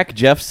attack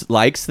Jeff's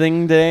likes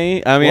thing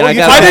today? I mean, Well, I you-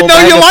 got. I a didn't whole know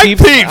bag you of liked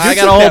Peeps. Peeps. I You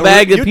got took a whole that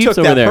bag re- of you Peeps took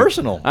over that there.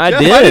 personal. I Jeff,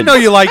 did. I didn't know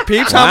you liked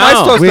Peeps. How am I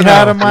Wow. supposed We to had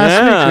know? them last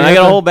Yeah, week. I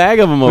got a whole bag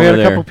of them We over had a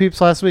there. couple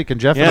peeps last week,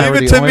 and Jeff Yeah. and I Leave were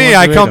it the to only me. ones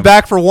I who ate come them.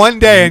 back for one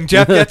day and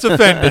Jeff gets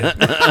offended.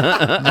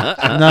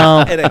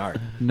 No, It ain't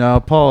hard. no.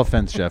 Paul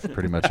offends Jeff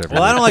pretty much every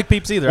Well, I week. don't like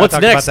Peeps either. What's I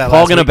talked next? About that Paul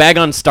last gonna week. bag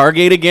on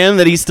Stargate again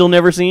that he's still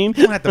never seen?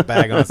 You don't have to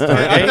bag on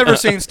Stargate. I've never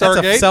seen That's a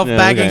Stargate.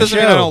 self-bagging Yeah, okay. Doesn't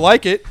mean I show. don't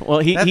like it.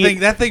 Well,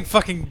 That thing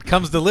fucking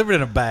comes delivered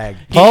in a bag.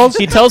 Paul's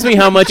he tells me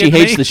how much he Kidding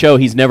hates me? the show.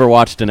 He's never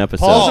watched an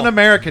episode. Paul's an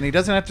American. He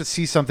doesn't have to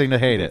see something to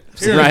hate it.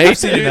 Here, Right? I've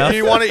seen enough.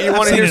 You want to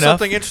I've seen hear enough.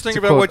 something interesting To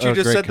about quote what you a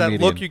just great said? That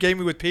comedian. look you gave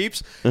me with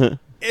Peeps.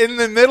 In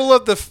the middle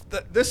of this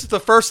is the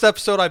first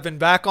episode I've been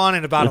back on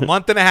in about a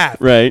month and a half.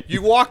 Right.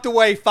 You walked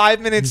away 5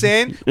 minutes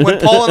in when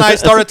Paul and I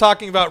started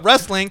talking about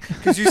wrestling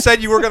because you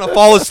said you were going to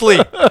fall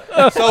asleep.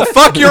 So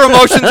fuck your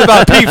emotions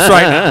about Peeps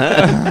right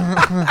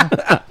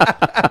now.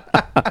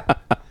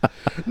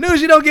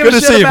 News you don't give Good a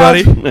to shit see you,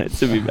 about. buddy. Nice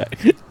to be back.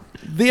 The Nice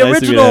to be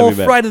original having you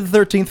back. Friday the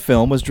 13th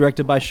film was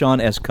directed by Sean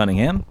S.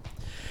 Cunningham.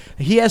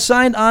 He has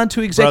signed on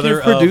to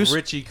executive Brother produce. of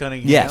Richie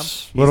Cunningham.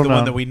 Yes. He's Little the one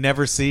known. that we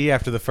never see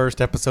after the first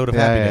episode of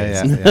Happy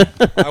Yeah, Days. yeah,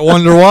 yeah. I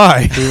wonder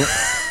why.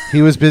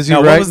 He was busy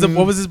Now, writing.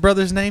 what was his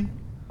brother's name?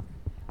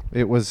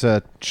 It was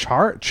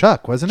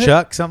Chuck, wasn't it?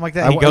 Chuck, something like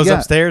that. He goes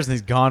upstairs and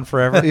he's gone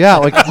forever. Yeah,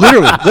 like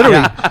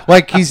literally,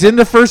 like he's in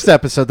the first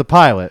episode, the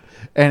pilot,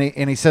 and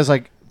he says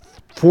like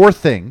 4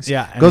 things.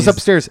 Yeah, and goes he's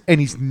upstairs and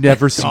he's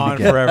never seen gone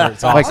again. forever.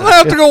 It's Like, awesome. I'm gonna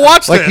have to go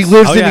watch like this. he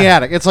lives Oh, in yeah. the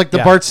attic. It's like the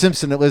Yeah. Bart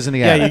Simpson that lives in the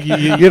Yeah, attic.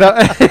 you know.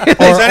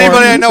 Is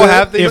anybody I know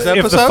have these if the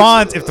episodes?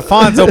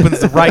 Fonz opens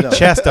the right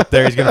chest up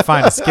there, he's going to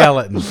find a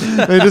skeleton.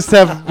 They just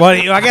have Well,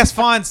 I guess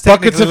Fonz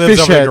Buckets technically of lives fish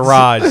over the heads.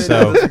 garage,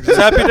 so Is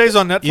Happy Days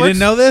on Netflix? you didn't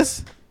know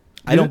this?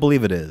 I don't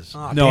believe it is.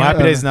 No,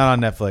 Happy Days is not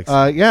on Netflix.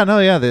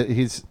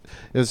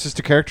 It was just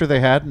a character they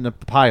had in the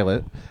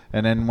pilot,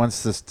 and then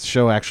once this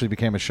show actually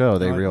became a show,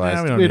 they Oh,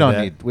 realized yeah, we don't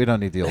that.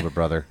 need the older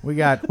brother. we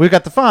got We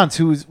got the Fonz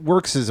who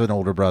works as an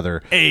older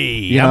brother. Hey,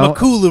 You I'm know? a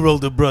cooler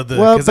older brother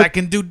Well, because but- I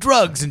can do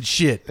drugs and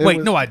shit. It Wait,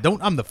 was- no, I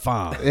don't. I'm the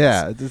Fonz.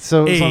 Yeah,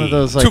 so it's one of Hey,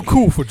 those like Too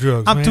cool for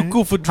drugs. I'm too man.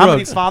 cool for How many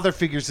drugs. father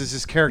figures does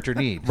this character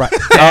need? Right.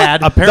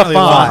 Dad, Apparently the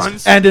Fonz,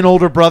 lots. and an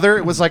older brother.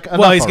 It was like Well,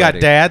 enough he's got already.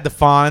 Dad, the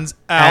Fonz,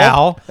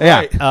 Al.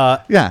 Al. Yeah,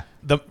 yeah.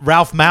 The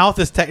Ralph Mouth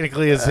is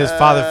technically his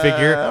father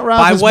figure Ralph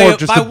by is way more of,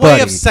 just by a way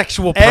buddy. of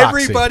sexual proxy.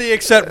 Everybody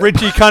except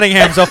Richie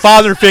Cunningham's a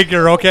father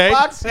figure, okay?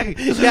 Proxy.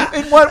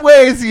 In what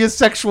way is he a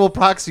sexual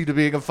proxy to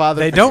being a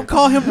father? They don't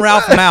call him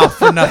Ralph Mouth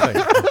for nothing.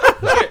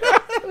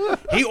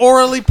 He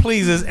orally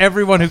pleases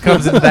everyone who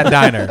comes into that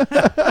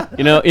diner.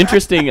 You know,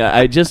 interesting.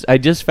 I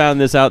just found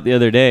this out the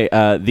other day.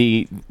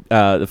 The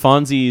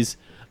Fonzie's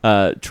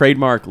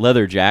trademark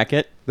leather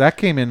jacket. That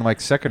came in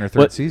like second or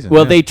third season.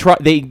 Well, yeah.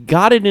 they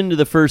got it into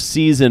the first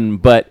season,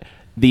 but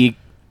the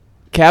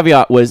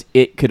caveat was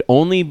it could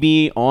only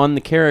be on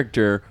the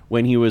character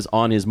when he was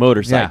on his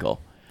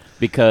motorcycle,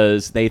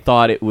 because they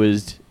thought it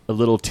was a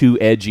little too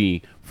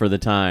edgy for the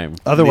time.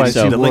 Otherwise,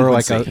 so, he wore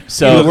like a.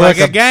 So- You look like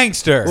like a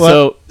gangster.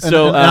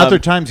 And other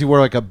times he wore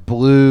like a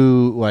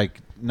blue, like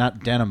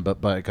not denim,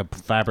 but like a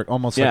fabric,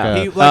 almost Yeah.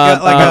 He-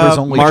 like like a Members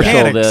Only Marshall,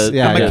 mechanics, the-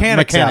 yeah, a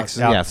mechanics, mechanics,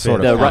 out- yeah, outfit.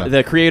 sort of.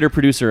 the creator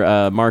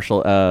producer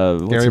Marshall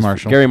Gary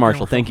Marshall. Gary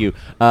Marshall, thank you,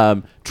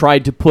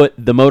 tried to put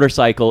the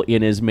motorcycle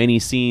in as many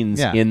scenes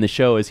Yeah. in the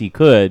show as he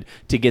could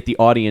to get the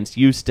audience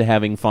used to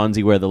having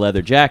Fonzie wear the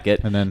leather jacket.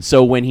 And then-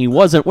 so when he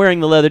wasn't wearing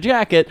the leather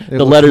jacket, the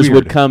looked letters weird.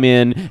 would come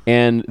in,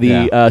 and the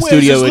Yeah.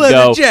 studio his would leather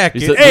go. jacket?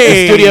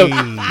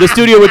 The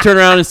studio would turn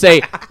around and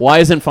say, "Why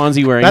isn't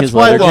Fonzie wearing That's his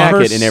why leather the jacket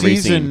first in every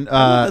season,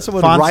 scene?"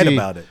 Someone would write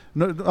about it.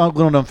 No, a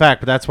little known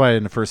fact, but that's why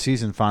in the first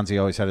season, Fonzie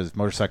always had his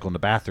motorcycle in the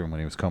bathroom when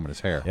he was combing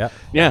his hair. Yep.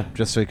 Yeah.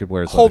 Just so he could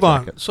wear his Hold leather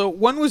on. jacket. So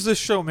when was this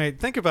show made?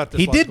 Think about this.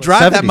 He Leslie. did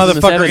drive that 70s.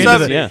 motherfucker In the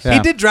into the. 70s, yeah. He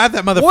did drive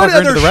that motherfucker What into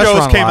other the shows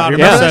restaurant. came lot. out in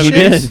Remember the that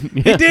 70s? shit? He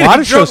did. He did. A lot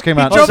He of drove- shows came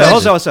he out. drove in the that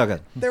 70s. So so good.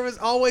 There was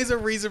always a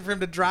reason for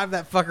him to drive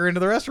that fucker into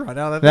the restaurant.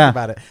 Now that I think Yeah.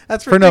 about it,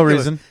 that's For no ridiculous.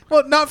 reason.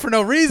 Well, not for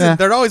no reason. Yeah.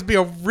 There'd always be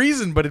a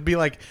reason, but it'd be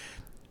like,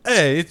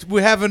 "Hey,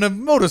 we're having a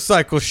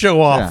motorcycle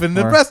show off Yeah, in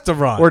the or-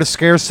 restaurant," or to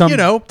scare some you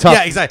know, tough,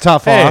 yeah, exactly.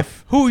 tough Hey,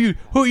 off. Who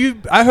you?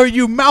 I heard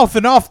you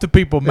mouthing off to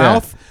people.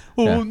 Mouth.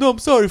 Oh Yeah. no, I'm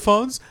sorry,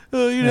 Fonz. You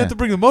didn't have to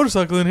bring the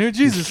motorcycle in here.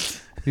 Jesus,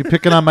 You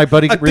picking on my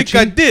buddy I Richie?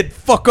 think I did.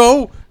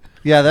 Fucko.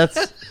 Yeah,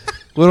 that's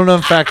little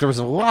known fact. There was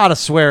a lot of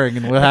swearing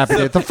in what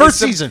happened. The first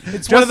season.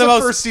 It's Just one of the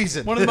most first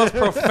season. one of the most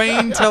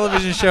profane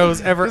television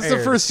shows ever. This is the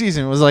aired. first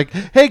season. It was like,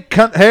 "Hey,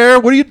 cunt hair,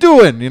 what are you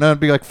doing?" You know, and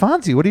be like,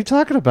 "Fonzie, what are you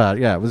talking about?"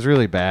 Yeah, it was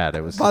really bad.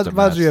 It was. such a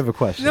mess. Boz, you have a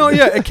question? No,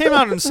 yeah, it came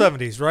out in the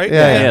 70s, right?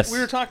 Yeah, Yes. We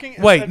were talking.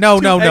 Wait, no.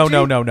 too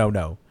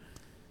edgy?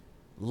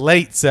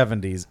 Late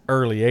 70s,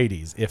 early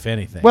 80s, if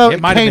anything. Well, it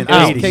it might have came been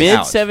out. 80s. Came Mid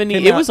out. 70s.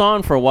 Came It out. was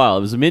on for a while. It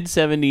was mid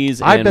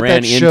 70s I and bet ran that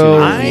into show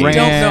the I ran-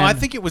 don't know. I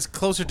think it was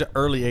closer to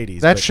early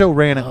 80s. That but- show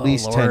ran at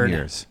least Lord. 10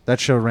 years. That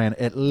show ran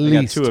at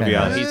least two of 10 you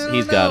on years. it.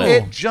 He's got It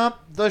it. jumped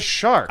the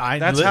shark. I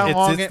That's li- how it's-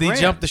 long it's it the ran.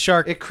 jump the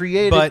shark, It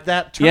created but-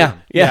 that term. Yeah,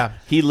 Yeah.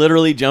 He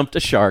literally jumped a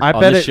shark I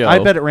on bet the it. show. I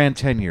bet it ran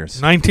 10 years.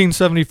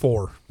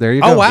 1974. There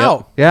you go. Oh,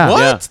 wow. Yeah. What?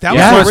 Yeah. That Yeah. was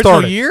the original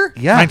Started. year?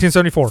 Yeah.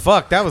 1974.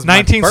 Fuck, that was my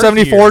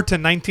 1974 birth to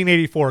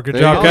 1984. Good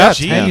There you job, go. guys.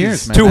 Yeah, 10 Jeez.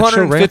 years, man. That show ran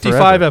 255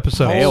 forever.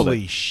 episodes. year.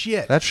 Holy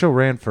shit. That show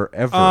ran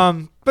forever.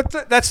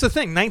 But that's the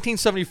thing.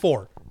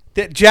 1974.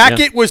 That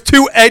jacket was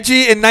too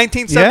edgy in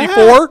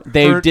 1974. Yeah.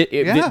 They Or- did.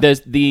 yeah.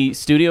 The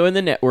studio and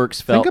the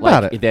networks felt Think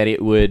about like it. that it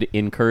would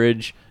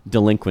encourage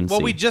delinquency.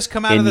 well, we just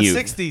come out in of the youth.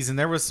 60s, and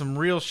there was some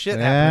real shit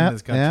Yeah, happening in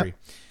this yeah. country.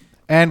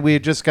 and we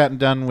had just gotten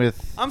done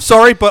with. I'm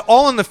sorry, but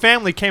All in the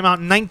Family came out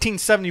in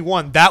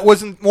 1971. That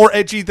wasn't more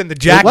edgy than the It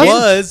jacket.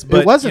 was, but,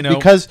 it wasn't you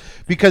know-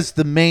 because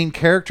the main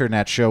character in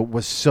that show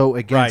was so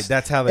against Right,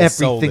 that's how they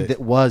sold everything it.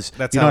 that was.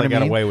 That's you how know they what I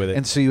got mean? away with it.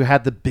 And so you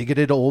had the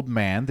bigoted old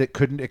man that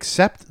couldn't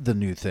accept the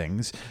new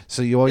things.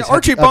 So you always Yeah, had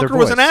Archie the other Bunker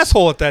was an voice.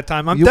 asshole at that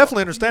time. I'm You-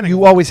 definitely understanding.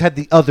 You always had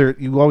the other.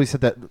 You always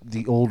had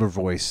the older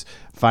voice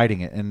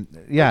fighting it, and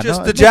yeah, Just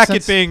no, the it makes jacket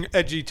sense. being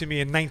edgy to me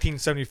in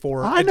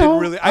 1974. I I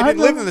know, didn't I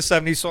live know. in the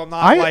 70s, so I'm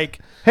not I- like,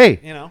 Hey,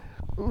 you know.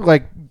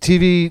 like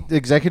TV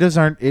executives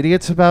aren't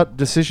idiots about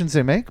decisions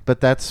they make,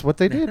 but that's what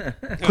they did.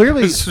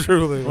 Clearly, It's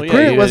truly. Well, yeah,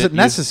 clearly it you- wasn't you-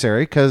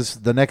 necessary because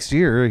the next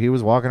year he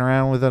was walking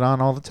around with it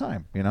on all the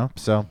time.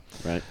 So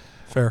Right.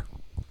 Fair.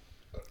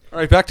 All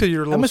right, back to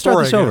your little I'm gonna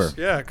story. start this I over. guess.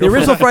 Yeah, The go for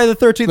original it. Friday the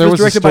 13th There was was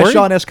a directed by story?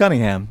 Sean S.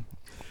 Cunningham.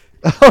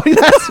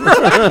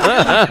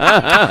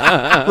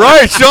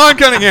 Right, Sean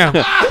Cunningham.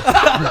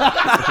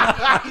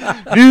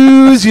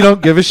 news you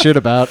don't give a shit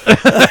about.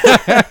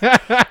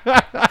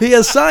 He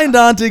has signed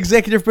on to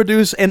executive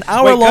produce an Wait,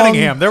 hour-long.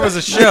 Cunningham, there was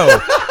a show.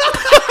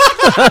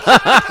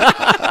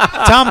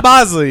 Tom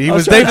Bosley. He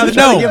was trying- David I the was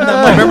trying to Gnome. give him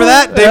that Remember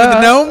that? David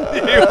the Gnome?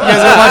 You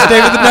guys ever watch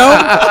David the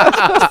Gnome?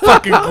 It's a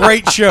fucking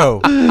great show.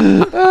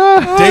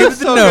 David the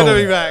so Gnome. good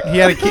to be back. He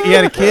had a he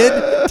had a kid.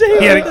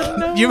 He had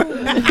a you, He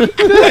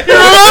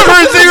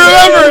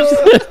remembers.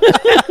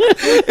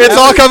 It's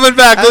all coming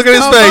back. Look at his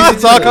Tom face. Bosley.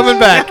 It's all coming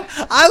back.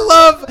 I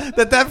love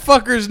that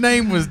fucker's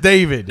name was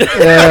David.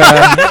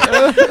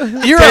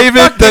 You're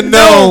David a fucking the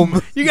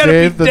Gnome. You gotta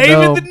Dave be the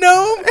David Gnome. the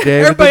Gnome. David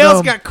Everybody the else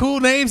Gnome. got cool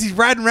names. He's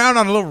riding around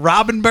on a little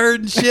robin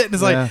bird and shit. And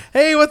it's like, Yeah.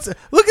 hey, look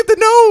at the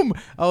gnome.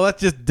 Oh,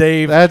 that's just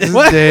Dave. That's just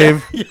What?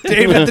 Dave.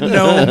 David the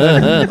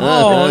Gnome.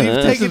 Oh,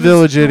 you've taken a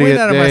village the wind idiot,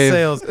 out of Dave. my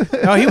sails.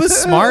 No, he was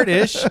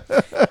smart-ish.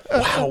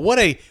 Wow, what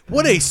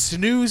a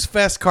snooze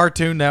fest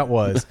cartoon that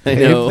was. I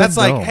know. That's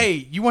like, Gnome.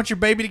 hey, you want your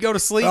baby to go to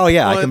sleep? Oh,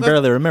 yeah, I can let's-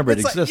 barely remember it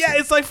it's like- existed. Yeah,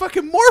 it's like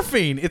fucking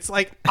morphine. It's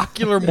like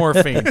ocular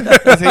morphine.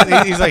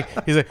 he's like,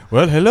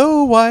 well,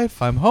 hello,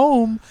 wife. I'm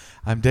home.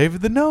 I'm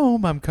David the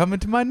Gnome. I'm coming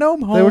to my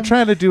gnome home. They were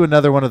trying to do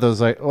another one of those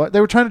they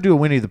were trying to do a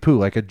Winnie the Pooh,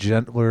 like a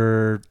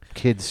gentler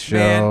kids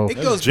show. Man,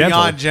 it goes gentle.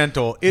 beyond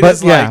gentle. It but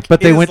is like,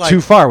 but it they is went like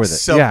too far with it.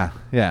 sub-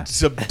 yeah.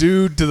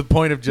 subdued to the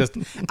point of just.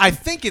 I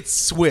think it's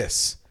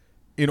Swiss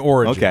in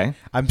origin. Okay.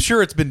 I'm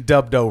sure it's been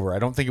dubbed over. I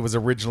don't think it was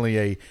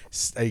originally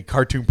a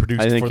cartoon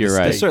produced. I think for you're the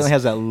right. It States. certainly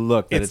has that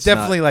look. That It's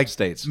definitely not like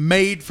States.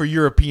 made for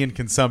European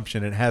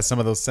consumption. It has some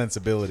of those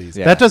sensibilities.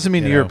 Yeah. That doesn't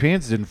mean You the know.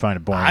 Europeans didn't find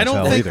it boring I as don't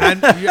hell think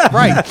either. yeah,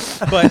 right,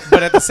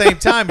 but at the same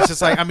time, it's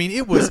just like I mean,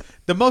 it was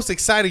the most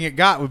exciting it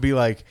got would be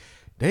like,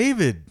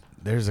 David,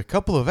 there's a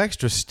couple of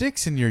extra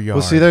sticks in your yard.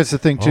 Well, see, there's the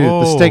thing too.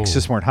 The stakes Oh.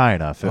 just weren't high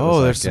enough.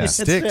 Oh, there's some yeah.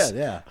 sticks. fit,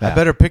 yeah. I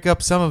better pick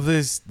up some of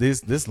this.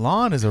 This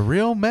lawn is a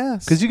real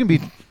mess. Because you can be,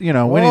 Winnie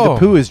the Whoa.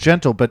 Pooh is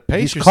gentle, but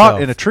Pace he's caught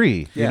yourself. in a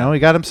tree. Yeah. He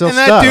got himself And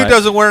that stuck. dude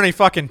doesn't wear any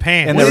fucking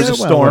pants. And there was a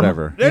Well, storm.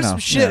 Whatever. There's you know. some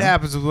shit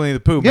happens with Winnie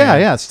the Pooh. Yeah,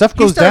 man. yeah, stuff He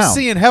goes starts down.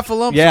 seeing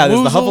heffalumps. Yeah, and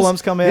there's the woozles.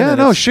 Huffalumps come in. Yeah, and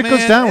no, it's- shit Man,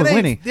 goes down it with ain't-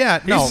 Winnie. Yeah,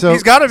 no.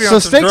 He's gotta be so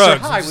on some stakes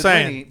drugs, are high I'm with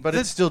saying. Winnie, but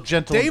it's still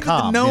gentle David and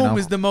calm. the Gnome you know?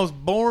 is the most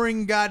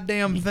boring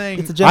goddamn thing.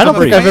 It's a gentle I don't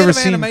think breed. I've Fan ever of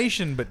seen animation,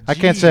 but I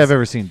can't say geez. I've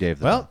ever seen Dave.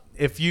 the Well,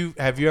 have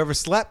you ever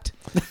slept?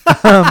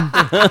 Gnome.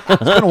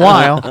 It's been a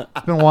while.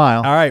 It's been a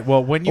while. All right.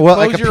 Well, when you Well,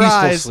 close like a your peaceful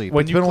eyes, sleep.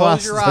 when It's you been a while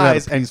close your since I've had a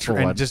eyes and, peaceful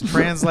and one. just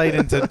translate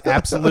into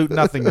absolute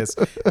nothingness,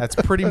 that's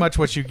pretty much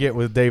what you get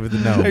with David the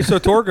Gnome. Hey, so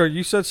Torgo,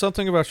 you said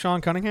something about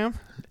Sean Cunningham?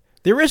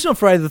 The original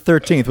Friday the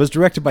 13th was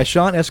directed by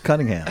Sean S.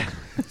 Cunningham.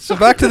 So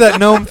back to that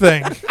gnome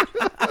thing.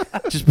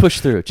 Just push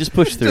through. Just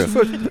push through.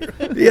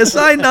 He has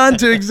signed on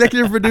to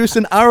executive produce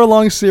an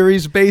hour-long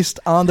series based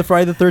on the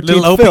Friday the 13th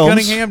Little Opie films.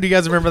 Cunningham. Do you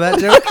guys remember that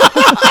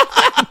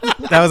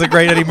joke? That was a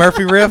great Eddie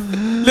Murphy riff.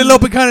 Little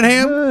Opie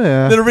Cunningham.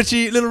 Yeah. Little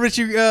Richie.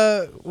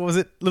 What was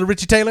it? Little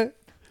Richie Taylor.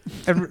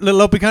 And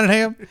Little Opie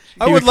Cunningham.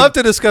 I would love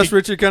to discuss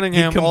Richard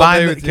Cunningham all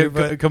day with you,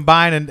 but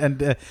combine and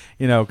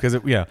because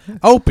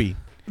Opie.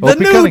 The Opie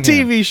new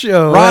Cunningham. TV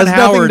show Ron has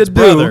nothing Howard's to do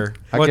brother.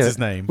 I What's get his it.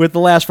 name? with the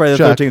last Friday the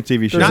Chuck. 13th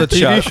TV show. There's Not a TV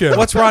Chuck. show.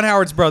 What's Ron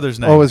Howard's brother's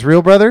name? Oh, his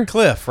real brother?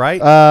 Cliff, right?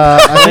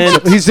 I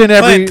think he's in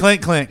every.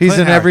 Clint He's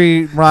in Howard.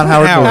 every Ron Clint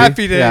Howard Howard. movie.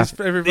 Happy days Yeah.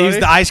 for everybody. He's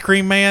the ice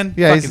cream man.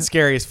 Yeah, Fucking he's-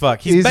 scary as fuck.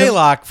 He's he's a-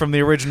 Baylock from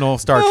the original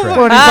Star Trek.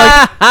 Well, and he's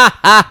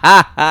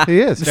like, he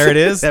is. There it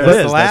is. There That's it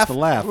the is. laugh. That's the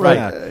laugh. Right.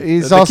 Yeah.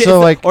 He's The also kid-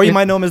 like, or you in-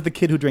 might know him as the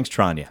kid who drinks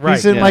Tranya. Right.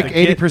 he's in yeah. like The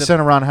kid- 80%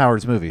 of Ron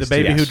Howard's movies. The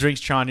baby too. who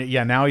drinks Chanya.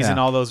 Yeah, now he's Yeah. in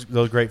all those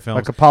great films.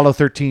 Like Apollo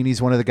 13,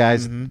 he's one of the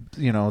guys.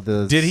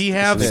 The Did he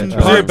have Yeah. some Is he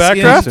a parts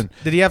Backdraft? in?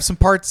 Did he have some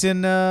parts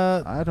in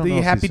I don't know the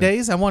if Happy he's in-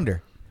 Days? I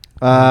wonder.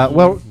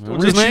 Well,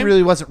 What's his Richie name?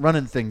 really wasn't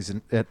running things.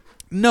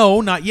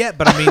 No, not yet.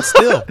 But I mean,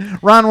 still,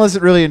 Ron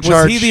wasn't really in was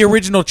charge. he the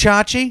original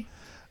Chachi?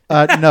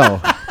 No.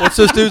 What's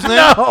this dude's name?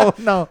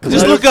 No.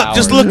 Just look up.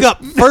 Just look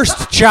up first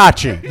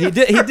Chachi.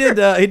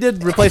 He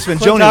did replacement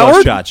Clint Joni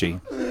Howard?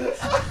 Chachi.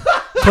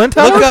 Clint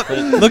Look Howard? up.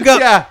 Look up.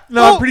 Yeah.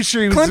 No, I'm pretty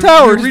sure he was Clint the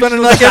Howard. He's original been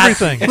in like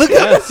Chachi. everything.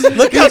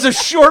 Look He up. was a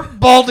short,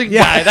 balding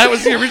Yeah. guy. That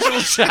was the original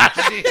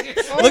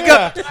Chachi. Look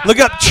up. Look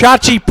up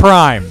Chachi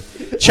Prime.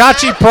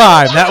 Chachi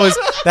Prime. That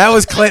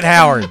was Clint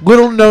Howard.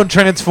 Little known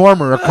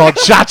Transformer called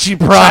Chachi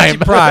Prime.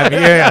 Chachi Prime.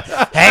 Yeah.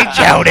 Hey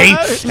Jody.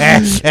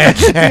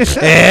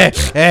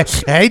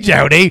 Hey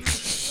Jody.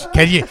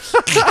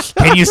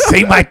 Can you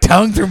see my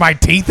tongue through my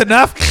teeth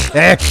enough?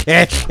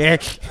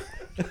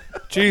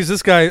 Jeez,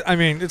 this guy, I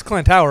mean, it's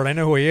Clint Howard. I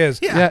know who he is.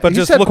 Yeah, But he's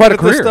just had looking quite a at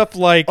this career. stuff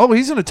like, Oh,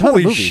 he's in a ton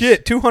holy of movies.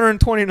 shit,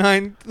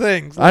 229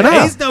 things. I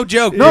know. He's no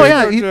joke. No,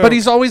 dude. yeah, but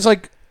he's always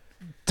like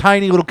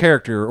tiny little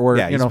character or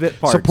Yeah, he's bit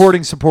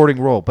parts. supporting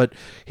role. But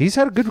he's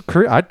had a good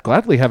career. I'd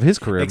gladly have his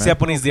career. Except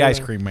man. when he's the ice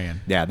cream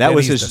man. Yeah, that Then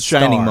was he's his the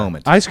shining star.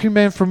 moment. Ice Cream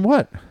Man from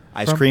what?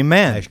 Ice Cream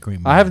Man. Ice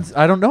cream man.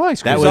 I don't know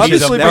Ice Cream. That Man. was He's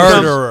his obviously that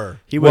was- murderer.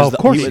 He was Well, of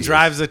course he He was-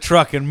 drives a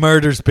truck and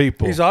murders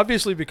people. He's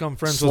obviously become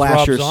friends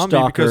Slasher, with Rob Zombie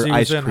stalker, because he was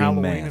ice in cream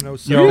Halloween man. in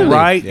 07. You're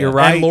right. Yeah. You're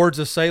right. And Lords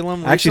of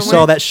Salem. I actually recently.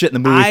 saw that shit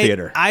in the movie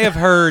theater. I have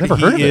heard Never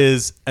he heard of it.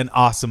 is an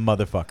awesome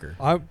motherfucker.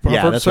 I've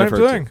Yeah, heard that's the what I've same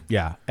heard, thing. too.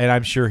 Yeah, and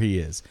I'm sure he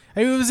is.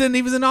 And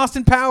he was in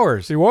Austin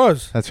Powers. He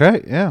was. That's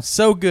right. Yeah.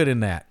 So good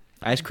in that.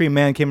 Ice Cream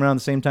Man came around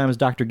the same time as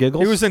Dr.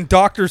 Giggles. He was in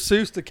Dr.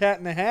 Seuss, The Cat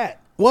in the Hat.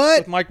 What?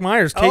 With Mike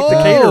Myers, Kate the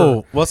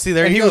Caterer. Well, see,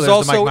 there And you he go. was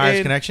There's the also Mike Myers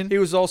in, connection. He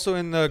was also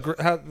in How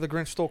the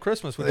Grinch Stole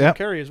Christmas with Yep.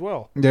 Jim Carrey as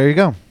well. There you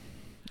go.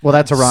 Well,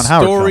 that's a Ron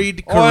Howard film.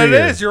 Storied career. Oh, it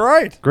is. You're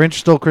right. Grinch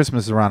Stole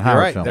Christmas is a Ron You're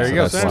Howard right. film. There you so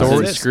go. that's why.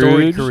 Storied, it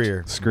storied Scrooged?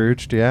 career.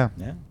 Scrooged, yeah.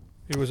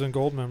 He was in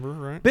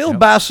Goldmember, right? Bill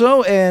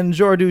Basso and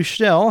Jordu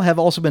Schnell have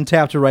also been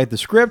tapped to write the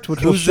script,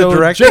 which will Who's the show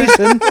director?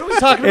 Jason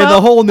in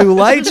a whole new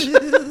light.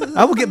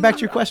 I will get back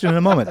to your question in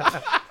a moment.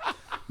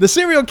 The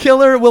serial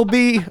killer will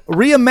be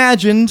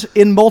reimagined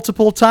in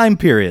multiple time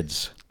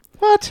periods,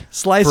 What?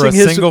 slicing For a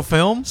his single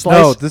film?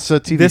 No, this is a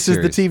TV This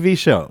series. is the TV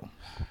show,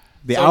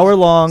 the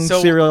hour-long so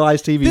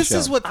serialized TV This show.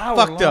 is what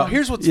fucked up.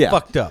 Here's what's Yeah.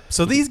 fucked up.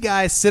 So these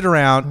guys sit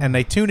around and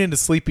they tune into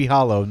Sleepy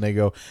Hollow and they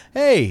go,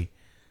 "Hey,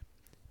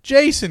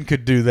 Jason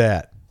could do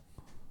that.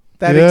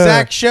 That Yeah.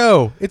 exact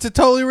show. It's a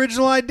totally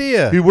original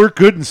idea." He worked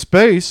good in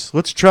space.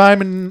 Let's try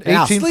him in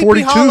Yeah. Sleepy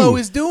 1842. Hollow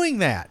is doing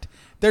that.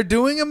 They're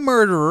doing a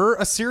murderer,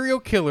 a serial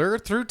killer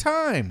through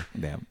time.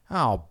 Damn.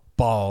 Oh,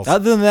 balls.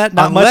 Other than that,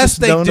 not much unless is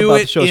they known do about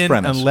the it show's in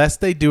premise. unless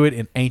they do it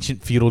in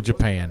ancient feudal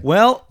Japan.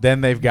 Well,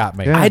 Then they've got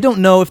me. Yeah. I don't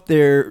know if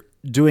they're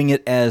doing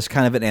it as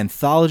kind of an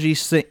anthology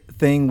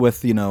thing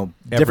with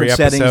different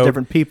settings, episode.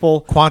 different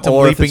people. Quantum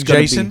or if Leaping it's gonna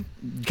Jason?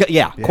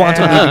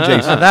 Quantum Leaping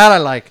Jason. That I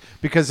like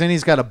because then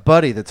he's got a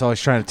buddy that's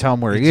always trying to tell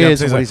him where he jumps,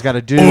 is and he's what like, he's got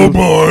to do. Oh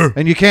boy.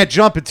 And you can't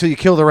jump until you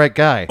kill the right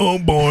guy. Oh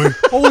boy.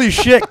 Holy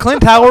shit.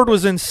 Clint Howard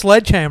was in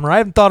Sledgehammer. I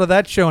haven't thought of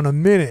that show in a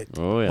minute.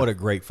 Oh yeah. What a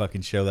great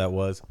fucking show that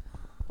was.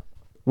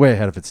 Way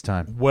ahead of its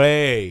time.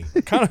 Way.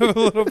 Kind of a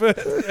little bit.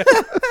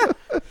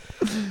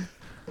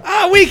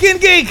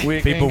 Weekend Geek.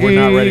 People were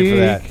not ready for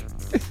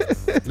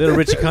that. Little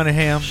Richie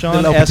Cunningham. Sean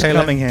little S. Taylor.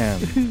 Cunningham.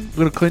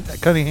 Little Clint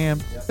Cunningham.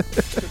 He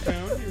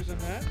was in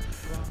that.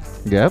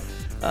 Yep.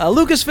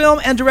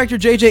 Lucasfilm and director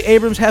J.J.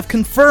 Abrams have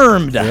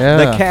confirmed Yeah.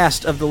 the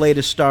cast of the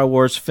latest Star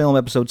Wars film,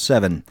 Episode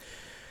 7.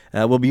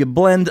 Will be a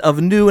blend of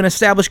new and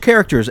established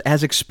characters.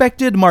 As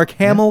expected, Mark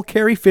Hamill,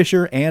 Carrie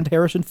Fisher, and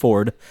Harrison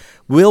Ford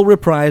will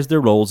reprise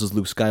their roles as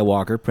Luke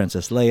Skywalker,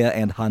 Princess Leia,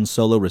 and Han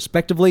Solo,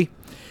 respectively.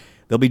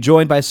 They'll be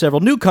joined by several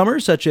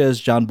newcomers, such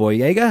as John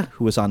Boyega,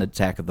 who was on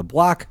Attack of the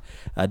Block,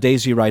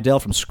 Daisy Rydell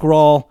from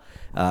Skrull,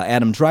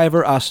 Adam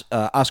Driver,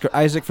 Oscar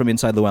Isaac from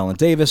Inside Llewellyn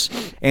Davis,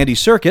 Andy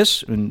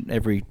Serkis in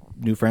every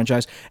new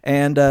franchise,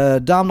 and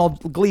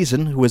Donald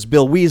Gleason, who was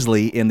Bill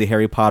Weasley in the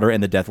Harry Potter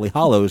and the Deathly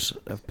Hallows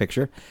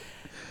picture,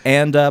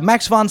 and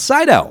Max von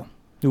Sydow,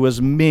 who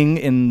was Ming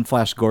in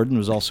Flash Gordon,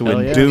 was also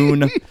in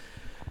Dune.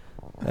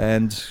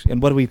 And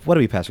what are we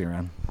passing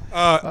around?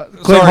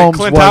 Clint Holmes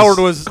Clint was- Howard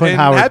was Clint in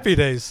Howard- Happy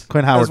Days.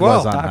 Clint Howard as well.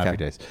 was on Okay. Happy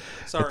Days.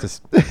 Sorry. It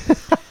just-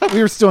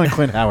 we were still in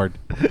Clint Howard.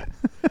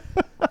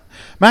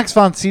 Max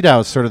von Sydow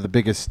is sort of the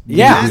biggest.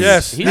 Yeah. news.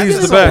 Yes, He's he's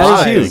been the so best.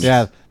 wise. huge.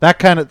 Yeah, that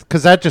kind of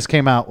because that just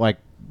came out like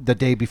the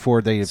day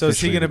before they. So is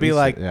he officially going to be released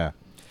like it. Yeah.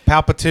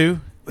 Palpatine?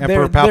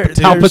 Emperor There- Palpatine?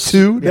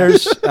 Palpatine?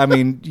 There's, I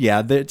mean,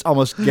 yeah, it's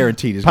almost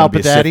guaranteed. It's going to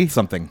be a Palpadaddy? Sith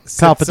something.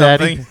 Palpa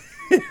Daddy,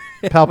 Something.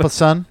 Palpa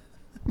Son.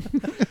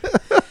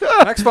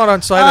 Max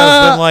von Sydow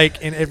has been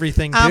like in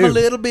everything too. I'm a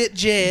little bit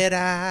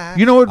Jedi.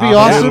 You know what would be I'm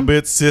a little awesome?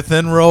 bit Sith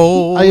and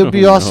roll. It would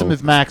be Oh, awesome no.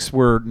 if Max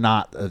were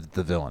not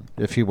the villain.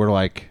 If he were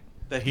like,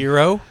 the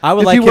hero. I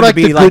would if like he him were to like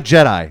be the like good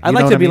Jedi. I'd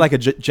like to be like a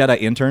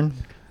Jedi intern.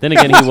 Then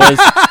again, he was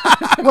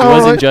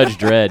in Judge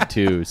Dredd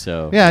too.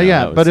 So Yeah, no,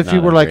 yeah. that But was if he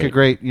not were like a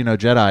great,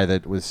 Jedi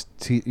that was,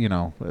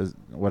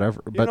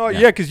 whatever. You But know,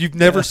 yeah, because you've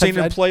never Yeah, seen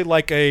him I'd- play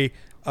like a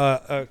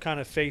kind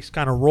of face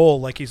kind of role.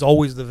 Like he's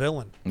always the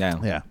villain. No,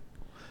 yeah.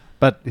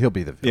 But he'll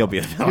be the villain.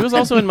 he'll be. He was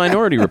also in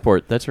Minority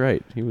Report. That's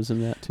right. He was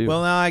in that too.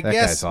 Well, now I That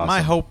guess guy's awesome.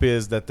 my hope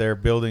is that they're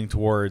building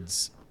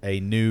towards a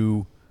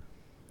new.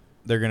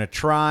 They're going to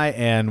try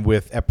and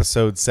with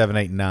episode 7,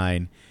 8, and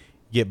 9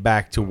 get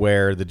back to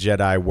where the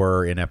Jedi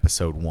were in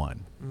episode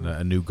 1,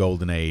 a new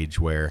golden age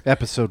where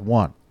Episode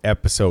 1.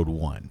 episode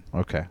 1.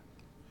 Okay.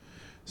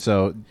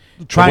 So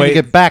trying way- to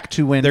get back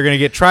to when They're going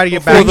to try to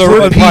get Before back things the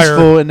were Empire-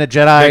 peaceful and the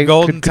Jedi the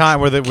golden could time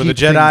where the keep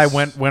Jedi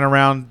things- went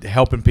around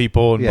helping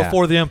people and Yeah.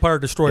 Before the Empire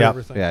destroyed Yep.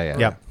 everything. Yeah.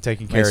 yep,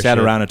 taking They care of sat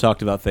shit. around and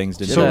talked about things.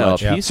 Didn't So, do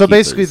much. yeah. So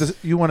basically, Peacekeepers.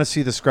 you want to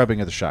see the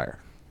scrubbing of the Shire.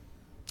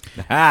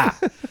 Ah,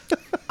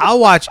 I'll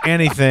watch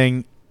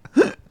anything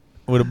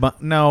with a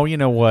no, you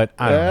know what?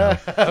 I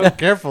don't know.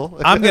 Careful.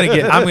 I'm gonna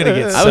get I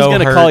was so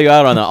gonna hurt. call you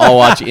out on the I'll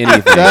watch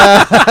anything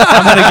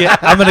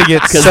I'm gonna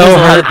get because so there's a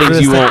lot hurt of for things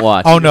this you thing. won't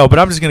watch. Oh no, but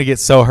I'm just gonna get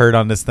so hurt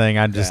on this thing.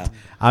 I'm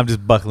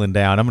just buckling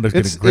down. I'm just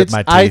gonna grip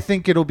my teeth. I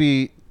think it'll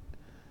be.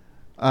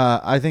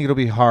 I think it'll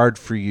be hard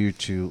for you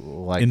to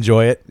like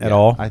Enjoy it at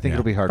all? I think Yeah.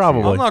 it'll be hard.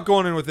 Probably. for you. I'm not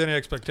going in with any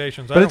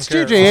expectations. But it's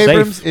J.J.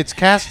 Abrams. It's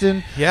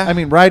Caston. Yeah. I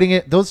mean, writing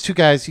it. Those two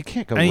guys, you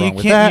can't go And wrong you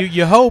with that. can't.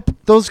 You hope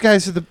Those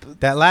guys are the.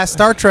 that last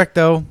Star Trek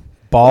though,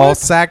 ball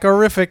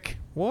sackerific.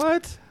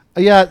 What?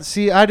 Yeah.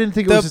 See, I didn't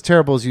think it was The- as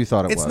terrible as you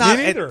thought it It's was. not.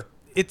 Me neither.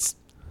 It's.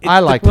 I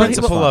like the it. It's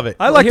principle fun. of it.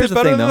 I liked here's it the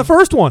better thing, than though. the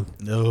first one.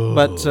 No.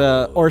 But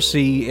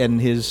Orsi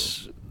and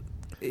his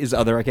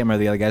other, I can't remember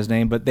the other guy's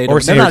name, but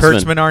Orsi they're and not,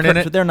 Kurtzman aren't in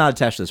it. They're not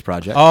attached to this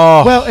project.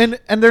 Oh. Well,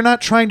 and they're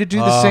not trying to do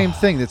the same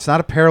thing. It's not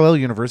a parallel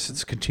universe.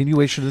 It's a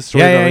continuation of the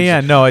story. Yeah.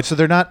 No, it's So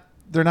they're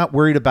not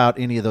worried about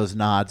any of those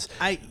nods.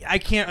 I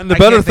can't. And the I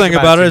better can't think thing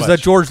about too it is that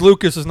much. George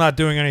Lucas is not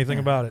doing anything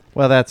about it.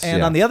 Well, that's and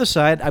yeah. on the other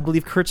side, I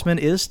believe Kurtzman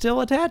is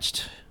still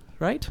attached,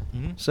 right?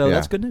 So Yeah.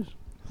 that's good news.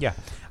 Yeah,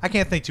 I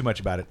can't think too much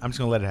about it. I'm just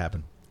gonna let it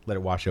happen. Let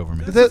it wash over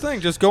me. That's the thing.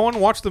 Just go and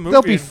watch the movie.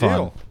 They'll be and fun.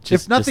 deal.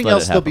 Just If nothing let it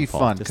else, they'll happen, be Paul.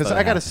 fun. Just Because let it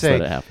I got to happen. Just let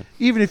say, it happen.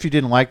 even if you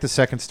didn't like the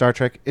second Star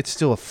Trek, it's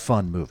still a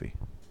fun movie.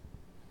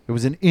 It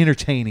was an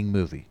entertaining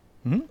movie.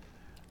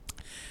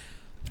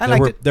 I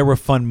liked it. There were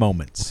fun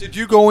moments. Did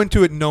you go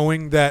into it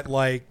knowing that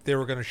like they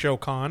were going to show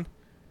Khan?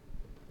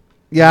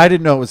 Yeah, I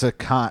didn't know it was a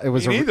con. It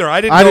was Me a, neither.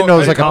 I didn't know know it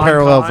was like a Con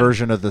parallel Con.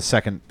 version of the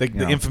second, The you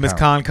know, infamous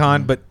Con.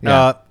 Con, but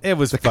Yeah. it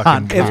was The fucking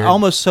Con-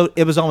 weird.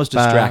 It was almost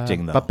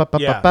distracting though.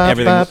 Yeah.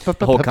 Everything,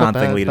 the whole con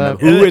thing leading up.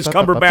 Who is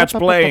Cumberbatch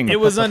playing? It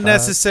was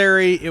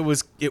unnecessary. It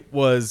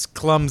was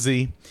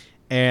clumsy,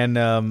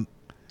 and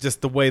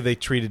just the way they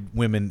treated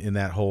women in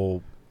that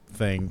whole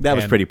thing. That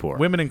was And pretty poor.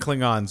 Women and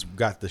Klingons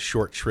got the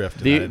short shrift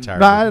in The- that entire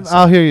No, movie, so.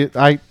 I'll hear you.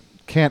 I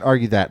can't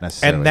argue that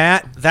necessarily.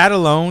 And that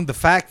alone, the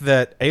fact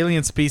that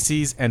alien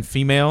species and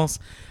females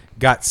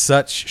got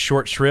such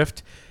short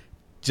shrift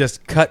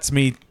just cuts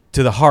me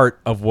to the heart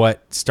of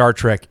what Star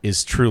Trek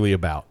is truly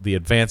about: the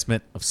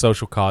advancement of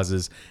social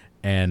causes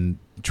and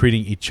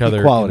treating each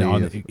other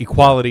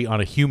equality on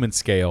a human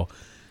scale.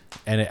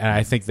 And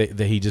I think that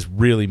he just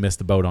really missed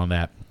the boat on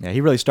that. Yeah,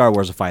 he really Star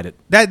Warsified it.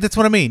 That's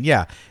what I mean.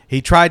 Yeah,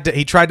 he tried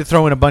to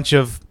throw in a bunch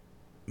of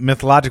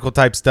mythological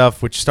type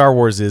stuff, which Star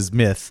Wars is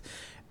myth,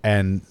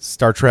 and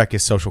Star Trek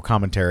is social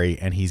commentary.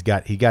 And he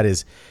got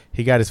his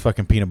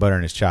fucking peanut butter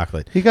and his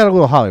chocolate. he got a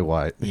little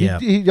Hollywood. Yeah.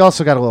 He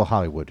also got a little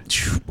Hollywood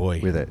Boy,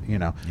 with it, you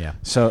know. Yeah.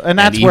 So, and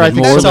that's And where I even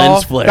think more that's all.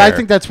 lens flare. I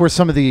think that's where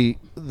some of the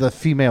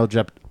female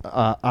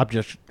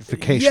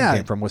objectification Yeah.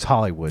 came from was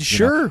Hollywood. you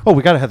Sure. know? Oh,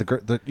 we got to have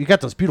you got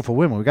those beautiful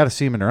women. We got to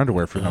see them in their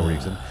underwear for no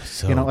reason.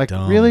 so you know, like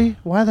dumb. really?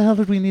 Why the hell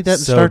did we need that in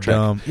so Star Trek?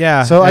 dumb.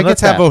 Yeah. So and I get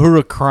let's that. have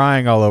Uhura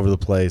crying all over the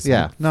place.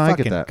 Yeah. No, I get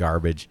Fucking that.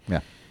 garbage. Yeah.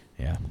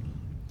 Yeah.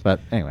 But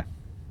anyway.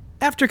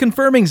 After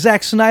confirming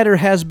Zack Snyder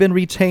has been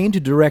retained to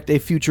direct a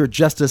future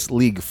Justice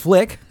League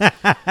flick,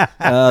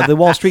 the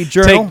Wall Street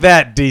Journal. Take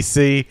that,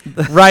 DC,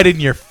 right in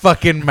your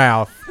fucking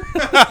mouth.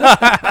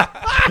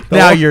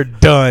 Now you're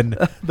done.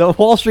 The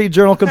Wall Street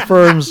Journal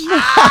confirms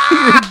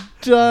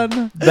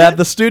Done. that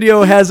the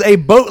studio has a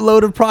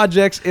boatload of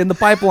projects in the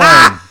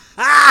pipeline.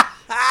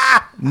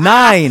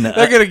 9.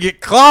 They're gonna get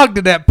clogged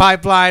in that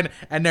pipeline,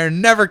 and they're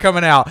never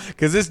coming out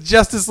because this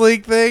Justice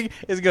League thing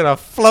is gonna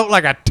float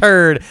like a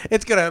turd.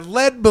 It's gonna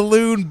lead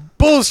balloon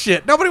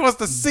bullshit. Nobody wants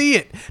to see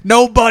it.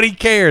 Nobody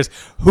cares.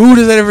 Who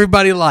does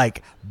everybody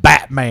like?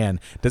 Batman.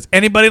 Does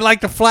anybody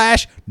like the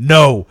Flash?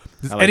 No.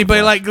 Does I like the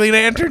anybody Flash. like Green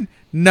Lantern?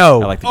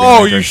 No. I like the Green Oh,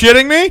 Lantern. you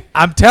shitting me?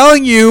 I'm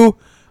telling you,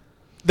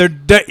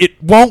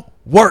 it won't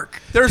work.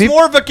 There's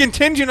more of a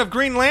contingent of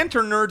Green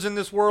Lantern nerds in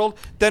this world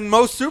than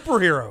most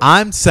superheroes.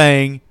 I'm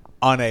saying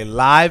on a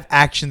live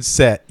action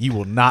set, you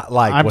will not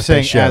like I'm what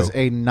saying they show. as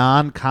a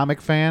non-comic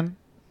fan,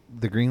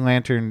 the Green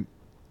Lantern,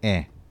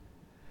 The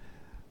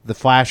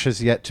Flash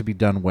has yet to be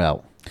done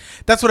well.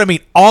 That's what I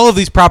mean. All of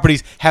these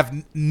properties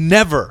have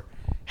never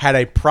had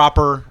a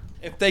proper.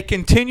 If they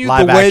continue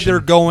Live the way action. they're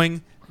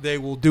going, they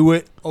will do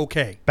it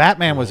okay.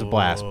 Batman was a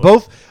blast.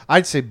 Oh.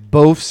 I'd say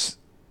both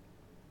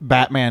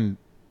Batman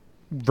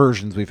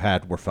versions we've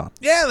had were fun.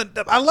 Yeah,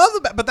 I love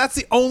the but that's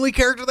the only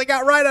character they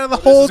got right out of the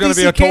This whole is going DC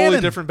to be a canon.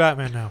 totally different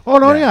Batman now. Oh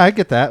no, yeah, I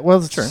get that.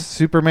 Well, it's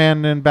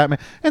Superman and Batman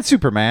and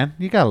Superman.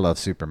 You gotta love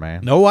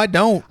Superman. No, I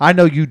don't. I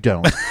know you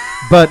don't,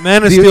 but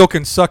Man of the, Steel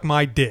can suck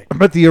my dick.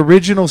 But the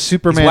original whack.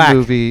 Superman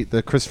movie,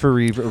 the Christopher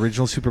Reeve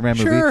original Superman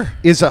movie, Sure.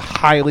 is a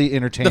highly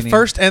entertaining. The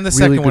first and the really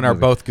second good one are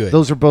movie. both good.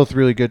 Those are both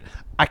really good.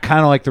 I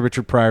kind of like the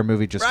Richard Pryor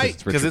movie just Right,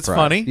 because 'cause it's Pryor.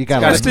 funny. You It's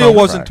gotta Man like of Steel Richard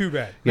wasn't Pryor. too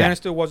bad. Yeah. Man of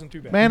Steel wasn't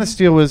too bad. Man of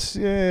Steel was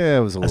it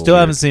was a I little. still weird.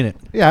 haven't seen it.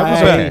 Yeah, it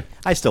was okay.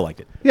 I still liked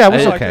it. Yeah, it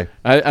was I- okay.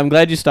 I'm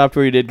glad you stopped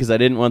where you did because I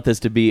didn't want this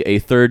to be a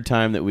third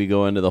time that we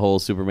go into the whole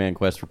Superman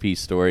Quest for Peace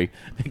story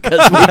because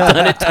we've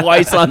done it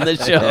twice on the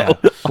show.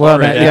 Well,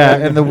 already. yeah,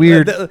 and the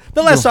weird. The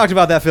less talked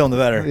about that film, the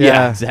better.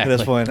 Yeah, exactly. At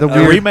this point. The They're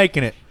weird-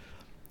 remaking it.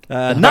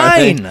 9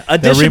 They're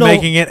additional.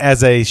 remaking it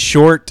as a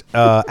short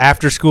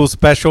after-school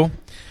special,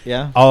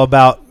 Yeah. all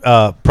about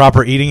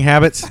proper eating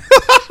habits.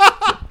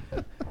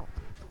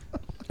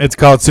 It's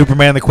called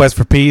Superman: The Quest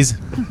for Peas.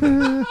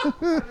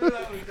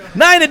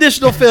 9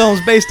 additional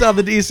films based on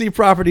the DC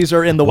properties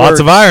are in the Lots works.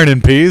 of iron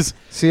in peas.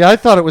 See, I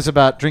thought it was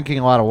about drinking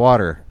a lot of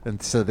water,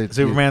 and so they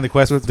Superman: The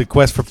Quest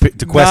for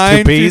to quest 9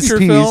 to peas. feature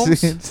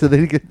films? so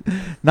they get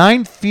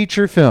 9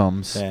 feature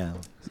films. Yeah.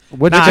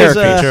 What Nine did Which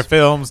is, feature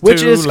films,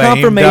 Which 2 is lame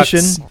confirmation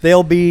ducks.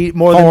 they'll be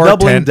more than 4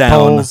 doubling tent down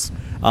poles.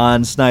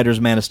 on Snyder's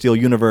Man of Steel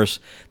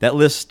universe. That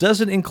list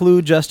doesn't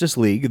include Justice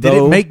League, Did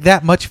though it make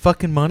that much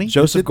fucking money?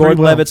 Joseph did pretty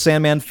Gordon-Levitt's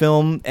Sandman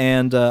film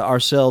and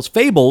ourselves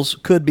Fables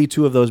could be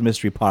 2 of those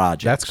mystery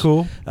projects. That's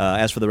cool.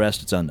 As for the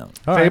rest, it's unknown.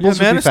 All right. Fables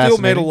Yeah, Man would of be Steel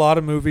made a fascinating. lot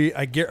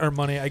of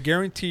money. I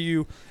guarantee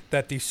you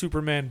that the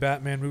Superman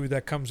Batman movie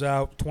that comes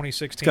out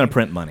 2016 It's going to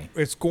print money.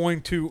 It's going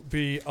to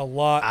be a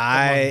lot. of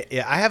I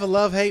money. I have a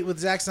love-hate with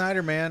Zack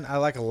Snyder, man. I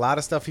like a lot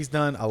of stuff he's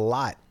done, a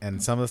lot,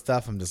 and some of the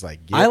stuff I'm just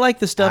like, get I like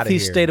the stuff outta he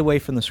here. stayed away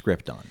from the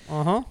script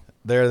on.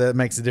 There, that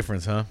makes a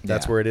difference, huh?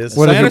 That's Yeah. where it is.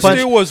 What Man is of it?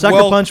 Steel was Sucker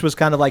well. Punch was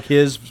kind of like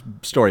his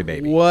story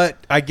baby. What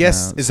I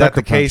guess is that Sucker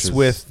the case Punch is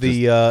with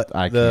the just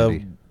eye the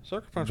candy.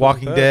 Sucker Punch wasn't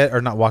Walking bad. Dead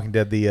or not Walking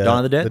Dead, the Dawn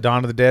of the Dead? the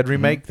Dawn of the Dead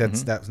remake.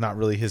 That's not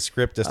really his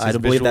script. That's I his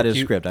don't believe visual that is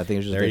cue. script. I think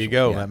it's just There you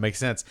visual, go. yeah. That makes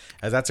sense.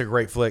 As that's a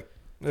great flick.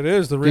 It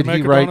is the Did remake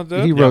he of write? Dawn of the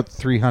Dead. He wrote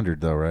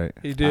 300 though, right?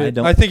 He did.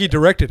 don't- I think he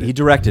directed it. He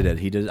directed it.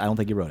 He did. I don't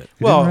think he wrote it.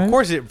 Well, didn't write of it?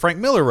 course, Frank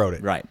Miller wrote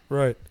it. Right.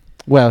 right.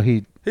 Well,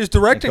 he. His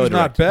directing's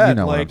not co-directed. bad. You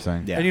know what like, I'm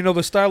saying. Yeah. And you know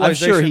the stylization. I'm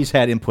sure he's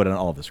had input on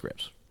all the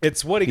scripts.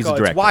 It's what he He's a calls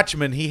it's director.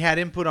 Watchmen. He had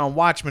input on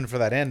Watchmen for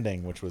that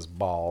ending, which was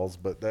balls.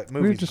 But that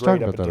were movie's just great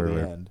talking up about that until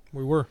the earlier. end.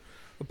 We were.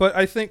 But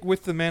I think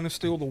with the Man of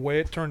Steel, the way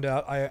it turned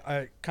out,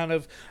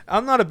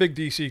 I'm not a big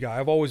DC guy.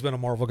 I've always been a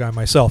Marvel guy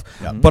myself.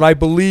 But I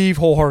believe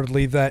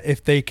wholeheartedly that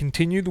if they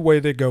continue the way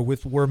they go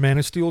with where Man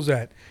of Steel's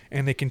at,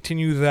 and they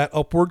continue that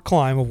upward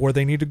climb of where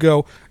they need to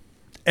go,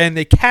 and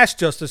they cast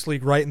Justice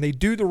League right, and they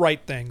do the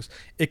right things,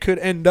 it could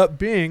end up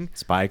being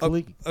Spike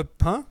League.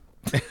 huh?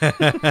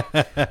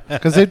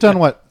 Because they've done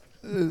what?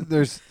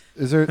 There's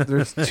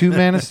 2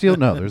 Man of Steel?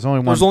 No, there's only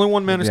one. There's only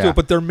one Man of Yeah. Steel,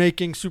 but they're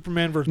making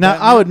Superman versus Now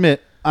Batman. I'll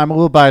admit I'm a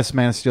little biased to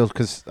Man of Steel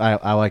because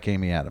I like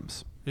Amy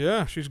Adams.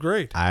 Yeah, she's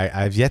great.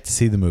 I've yet to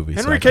see the movie.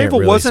 so Henry I can't Cavill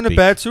really wasn't speak.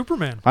 a bad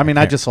Superman. I mean,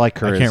 I can't- just like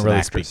her. I as can't an really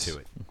actress. speak to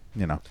it.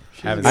 You know,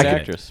 Haven't Good seen it.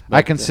 actress.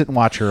 I can sit and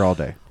watch her all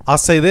day. I'll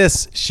say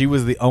this: she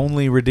was the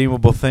only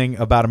redeemable thing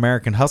about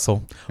American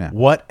Hustle. Yeah.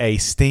 What a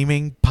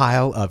steaming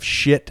pile of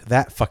shit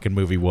that fucking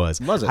movie was!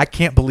 Was it? I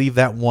can't believe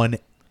that won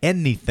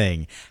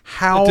anything.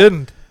 How It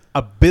didn't.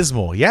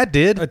 abysmal? Yeah, it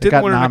did. It It didn't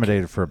got win an-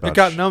 nominated for a bunch. It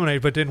got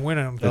nominated, but didn't win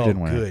it. It didn't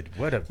win. good.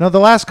 What a No, the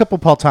last couple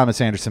Paul Thomas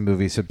Anderson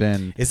movies have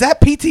been. is that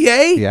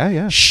PTA? Yeah,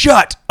 yeah.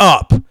 Shut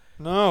up!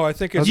 No, I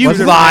think it's You two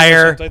different liar.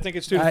 Andersons. I think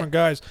it's two different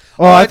guys.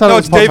 Oh, I thought no, it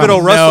was it's Paul David O.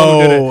 Thomas. Russell who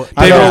did No, it.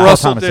 I David thought it O. was Paul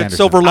Russell Thomas did Anderson.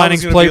 Silver I was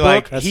Linings gonna be Playbook.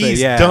 like, That's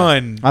he's yeah.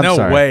 done. I'm no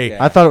sorry. way.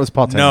 I thought it was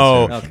Paul Thomas.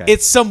 No, Anderson. Okay.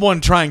 it's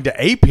someone trying to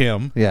ape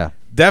him. Yeah.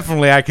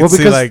 Definitely, I can Well, see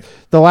because like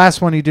the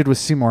last one he did with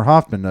Seymour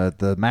Hoffman,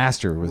 the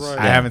Master was. Right.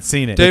 I haven't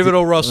seen it. David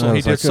O. Russell. I He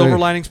was did like, Silver "Ugh."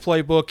 Linings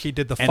Playbook. He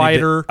did The And he did-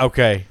 Fighter.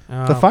 okay.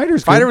 The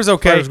Fighter's good. Fighter was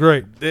okay. Fighter's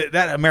great.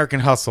 That American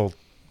Hustle,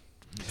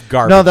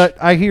 garbage. No, that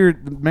I hear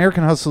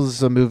American Hustle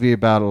is a movie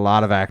about a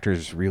lot of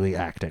actors really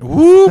acting.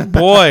 Woo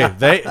boy,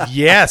 they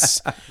yes.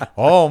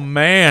 Oh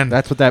man,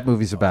 That's what that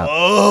movie's about.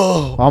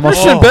 oh.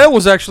 Almost. Christian Bale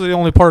was actually the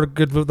only part of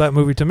good of that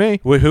movie to me.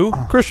 Wait, who?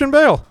 Christian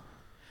Bale.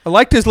 I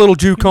liked his little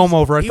Jew comb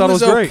over. I He thought it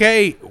was great.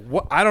 okay.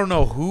 What, I don't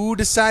know who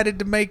decided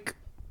to make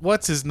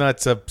what's his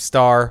nuts a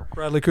star.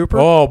 Bradley Cooper.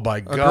 Oh my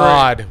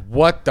god,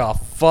 what the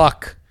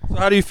fuck? So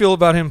how do you feel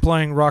about him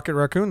playing Rocket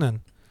Raccoon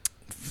then?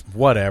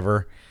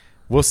 Whatever.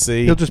 We'll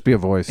see. He'll just be a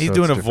voice. He's so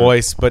doing it's a different.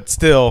 voice, but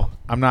still,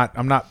 I'm not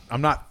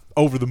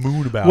over the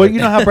moon about Well, it. you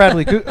know how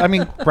Bradley.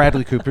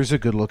 Bradley Cooper's a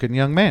good-looking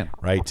young man.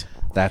 right?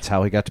 That's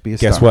how he got to be a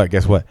Guess star. what?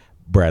 Guess what?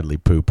 Bradley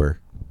Pooper,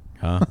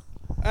 huh?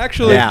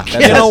 Actually, Yeah, you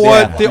know that's-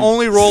 what? yeah. The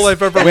only role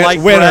I've ever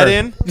liked winner. Brad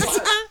in,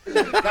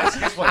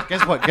 Guess what?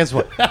 Guess what? Guess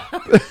what?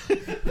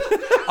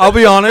 I'll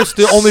be honest,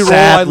 the only role I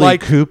Sadly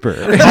liked... Cooper.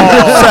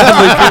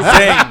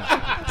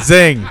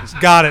 Zing.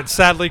 Got it,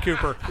 Sadly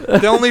Cooper.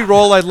 The only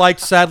role I liked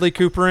Sadly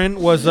Cooper in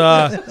was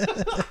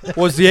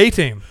the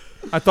A-Team.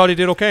 I thought he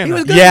did okay in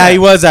that. Yeah, he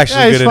was actually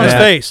Yeah, he's good in fun. His that.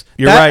 face.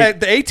 You're That- right.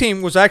 The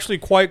A-Team was actually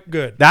quite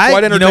good. That,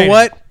 quite you know entertaining.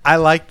 what? I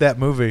liked that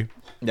movie.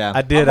 Yeah.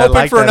 I did. I'm I hoping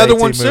liked for that another 18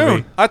 one movie.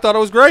 soon. I thought it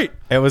was great.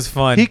 It was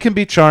fun. He can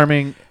be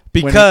charming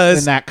because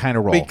in that kind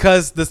of role.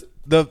 Because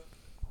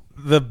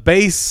the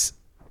base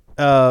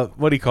what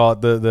do you call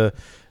it,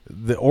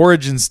 the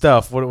origin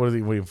stuff, what do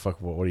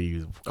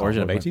you call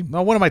Origin it? of A-Team?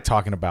 No, what am I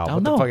talking about? I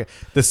What don't the know. fuck?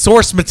 The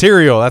source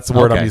material, that's the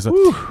word I'm Okay. using.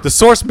 The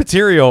source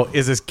material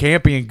is as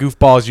campy and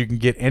goofball as you can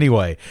get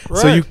anyway, so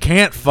Right. you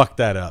can't fuck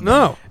that up.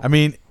 No. I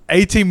mean,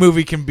 A-Team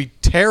movie can be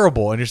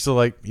terrible and you're still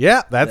like,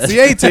 yeah, that's the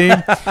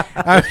A-Team.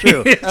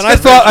 True. And I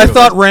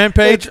thought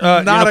Rampage,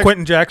 not a-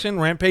 Quentin Jackson,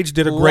 Rampage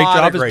did a great Lot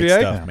job of as great PA.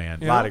 stuff, man.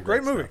 You Lot know, of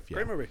great great movie. stuff, yeah.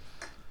 Great movie.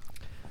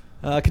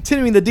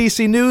 Continuing the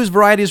DC news,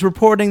 Variety is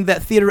reporting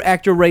that theater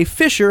actor Ray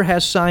Fisher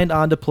has signed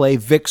on to play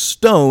Vic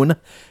Stone,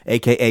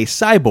 a.k.a.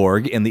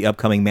 Cyborg, in the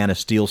upcoming Man of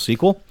Steel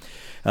sequel.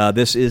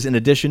 This is in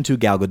addition to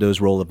Gal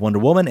Gadot's role of Wonder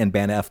Woman and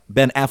Ben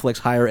Affleck's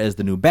hire as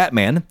the new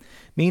Batman,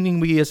 meaning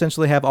we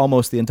essentially have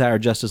almost the entire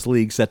Justice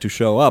League set to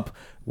show up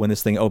when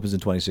this thing opens in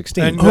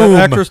 2016. And the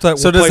actress that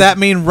So will does play- that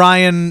mean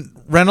Ryan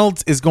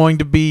Reynolds is going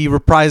to be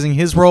reprising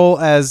his role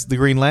as the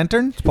Green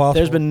Lantern? possible?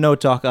 There's been no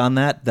talk on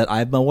that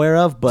I'm aware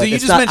of, but So you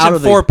it's just not out mentioned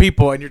of 4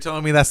 people, and you're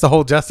telling me that's the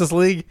whole Justice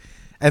League?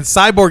 And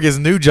Cyborg is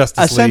new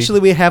Justice Essentially,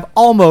 League. we have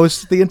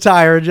almost the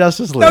entire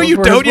Justice League. No, you Those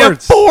were don't. his You have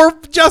words.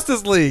 4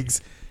 Justice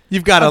Leagues.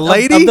 You've got a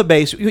lady. of the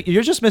base.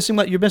 You're just missing.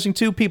 You're missing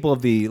 2 people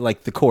of the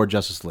core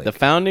Justice League. The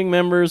founding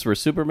members were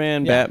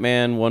Superman, Yeah.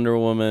 Batman, Wonder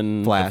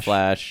Woman, Flash. The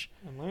Flash,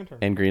 Lantern.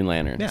 and Green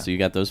Lantern. Yeah. So you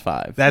got those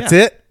 5. That's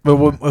it. But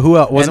who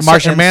else? Was And it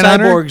Martian and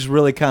Manhunter? Cyborg's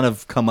really kind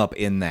of come up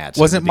in that.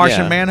 Wasn't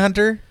Martian Yeah.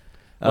 Manhunter?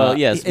 Well,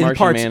 yes, in Martian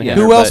parts, Manhunter. yeah.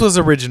 Who else but- was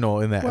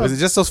original in that? Was it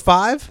just those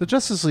 5? The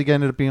Justice League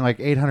ended up being like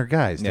 800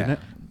 guys, didn't Yeah. it?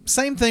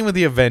 Same thing with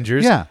the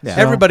Avengers. Yeah.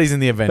 Everybody's in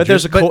the Avengers. But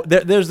there's a core.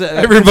 There's a,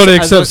 Everybody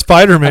except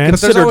Spider-Man.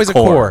 But there's always a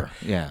core.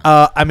 Yeah.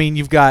 I mean,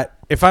 you've got.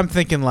 If I'm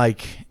thinking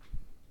like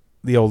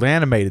the old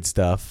animated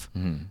stuff,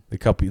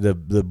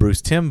 the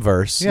Bruce Timm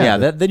verse. Yeah.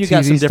 Then you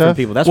got TV some different stuff.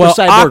 people. That's Well,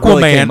 where Cyborg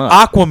really Aquaman. came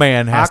up.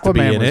 Aquaman has to be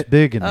Aquaman in was it.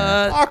 big in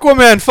that.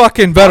 Aquaman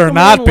fucking better Aquaman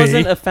not be.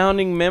 wasn't a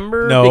founding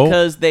member No.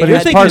 because they But had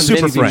it's to part of convince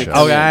Super him to Friends.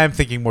 come Okay, in. I'm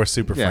thinking more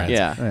Super Yeah. Friends.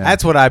 Yeah.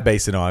 That's what I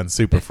base it on.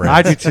 Super Friends.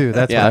 I do too.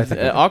 That's Yeah. what I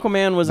think.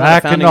 Aquaman was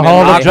Back a in founding the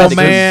Hall member. of They had to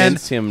Aquaman,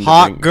 convince him to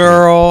Hawk bring-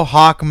 Girl,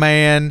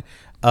 Hawkman,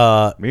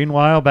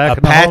 Meanwhile, back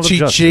in the Hall of Apache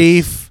Justice.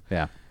 Chief,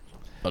 Yeah.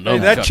 Hey,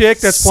 that chick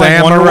that's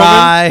playing Wonder Woman.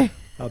 Samurai.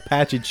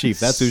 Apache Chief.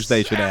 That's who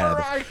they should add.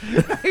 I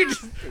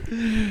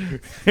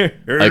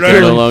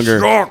can no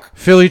longer.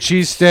 Philly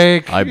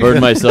cheesesteak. I burned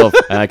myself,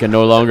 and I can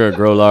no longer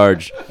grow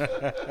large.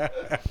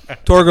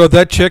 Torgo,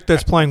 that chick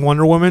that's playing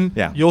Wonder Woman.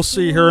 Yeah. You'll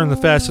see her in the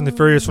Fast and the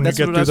Furious when That's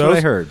you what, get through that's those. what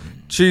I heard.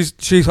 She's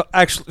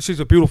actually she's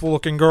a beautiful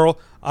looking girl.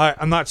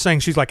 I'm not saying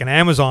she's like an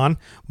Amazon,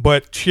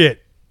 but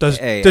shit, does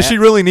Hey, she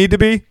really need to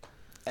be?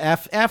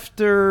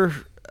 After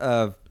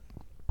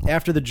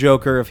the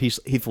Joker of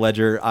Heath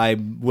Ledger,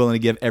 I'm willing to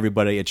give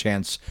everybody a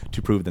chance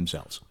to prove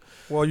themselves.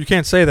 Well, you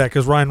can't say that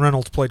because Ryan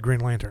Reynolds played Green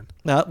Lantern,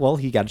 Well,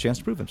 he got a chance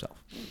to prove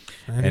himself,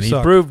 And he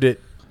sucked. proved it.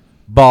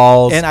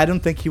 Balls. and I don't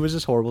think he was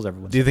as horrible as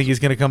everyone. Do you think he's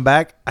going to come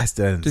back? I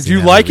still didn't Did see you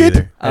that like movie it?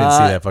 either. I didn't see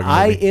that fucking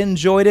I movie.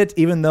 enjoyed it,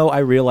 even though I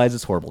realized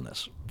its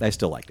horribleness. I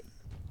still liked it.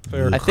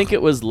 Fair. I think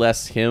it was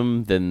less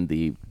him than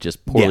the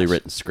just poorly Yes.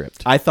 written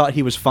script. I thought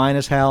he was fine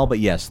as hell, but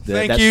yes,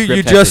 Thank that you. script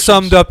You has just issues.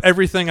 summed up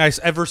everything I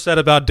ever said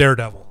about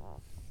Daredevil.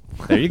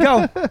 There you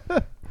go.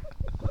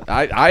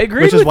 I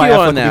agree Which is with why you Affleck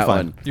on would be that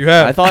fine. one. You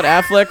have. I thought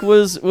Affleck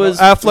was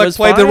Affleck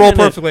played the fine role in it.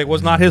 perfectly. It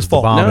was not his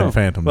fault. Bomb No. and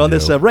Phantom. Well,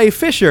 this Joe. Ray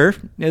Fisher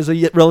is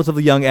a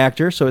relatively young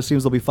actor, so it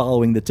seems they'll be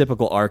following the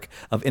typical arc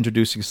of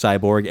introducing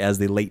Cyborg as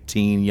the late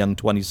teen, young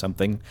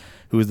 20-something,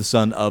 who is the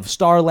son of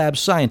Star Lab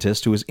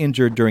scientist who was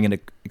injured during an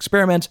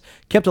experiment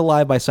kept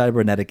alive by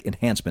cybernetic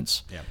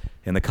enhancements.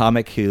 In the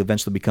comic, he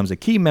eventually becomes a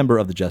key member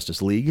of the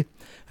Justice League.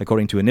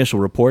 According to initial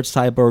reports,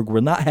 Cyborg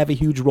will not have a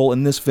huge role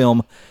in this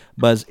film,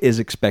 but is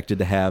expected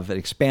to have an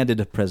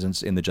expanded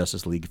presence in the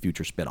Justice League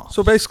future spin-off.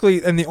 So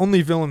basically, and the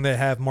only villain they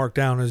have marked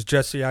down is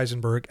Jesse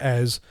Eisenberg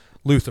as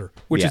Luther,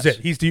 which is Yes.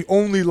 it. He's the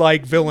only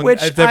like villain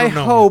Which I've ever I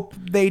known. hope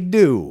they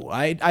do.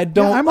 I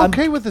don't. Yeah, I'm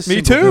okay with this.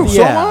 Me single too. villain.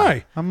 So am Yeah.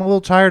 I. I'm a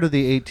little tired of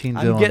the 18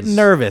 I'm villains. getting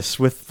nervous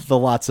with the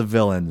lots of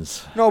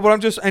villains. No, but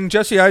I'm just and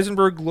Jesse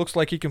Eisenberg looks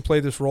like he can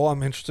play this role.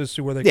 I'm interested to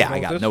see where they Yeah, can go I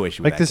with got this. no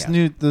issue Like with this that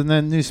cast.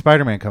 the new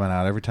Spider-Man coming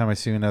out. Every time I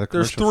see another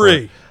There's commercial, for it,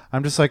 3.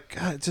 I'm just like,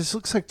 God, it just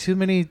looks like too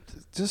many.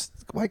 Just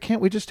why can't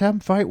we just have him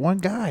fight one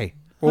guy?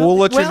 Well, we'll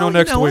let you know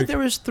next what? week. There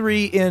was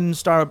 3 in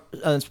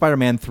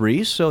Spider-Man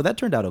 3, so that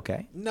turned out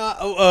okay.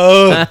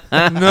 No,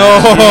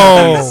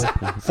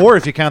 4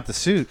 if you count the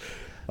suit.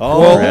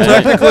 well,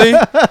 technically,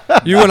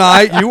 you and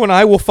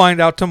I will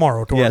find out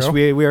tomorrow. Torgo. Yes,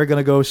 we are going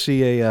to go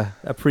see a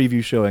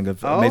preview showing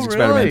of Amazing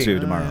Spider-Man 2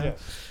 tomorrow.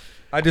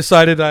 I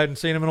decided I hadn't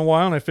seen him in a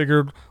while, and I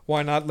figured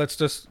why not? Let's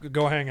just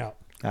go hang out.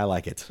 I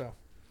like it. So.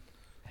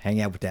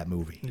 Hang out with that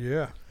movie.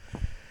 Yeah.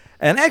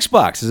 And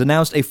Xbox has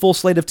announced a full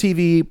slate of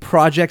TV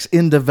projects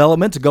in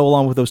development to go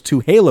along with those 2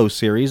 Halo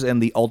series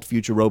and the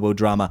alt-future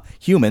robo-drama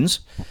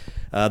Humans.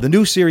 The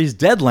new series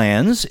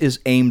Deadlands is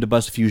aimed to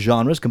bust a few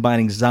genres,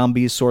 combining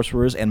zombies,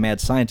 sorcerers, and mad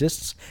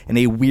scientists in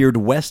a Weird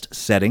West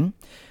setting.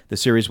 The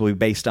series will be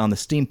based on the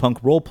steampunk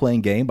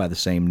role-playing game by the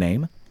same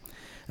name.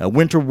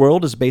 Winter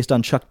World is based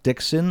on Chuck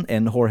Dixon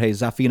and Jorge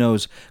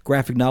Zafino's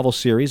graphic novel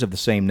series of the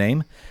same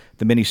name.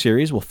 The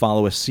miniseries will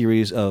follow a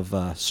series of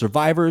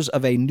survivors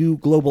of a new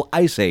global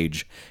ice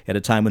age at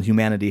a time when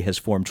humanity has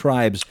formed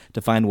tribes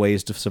to find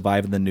ways to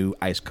survive in the new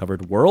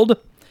ice-covered world.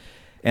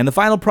 And the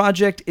final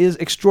project is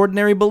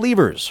Extraordinary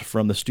Believers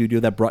from the studio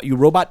that brought you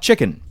Robot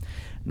Chicken.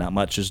 Not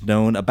much is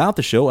known about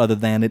the show other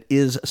than it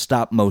is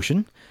stop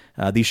motion.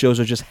 These shows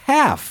are just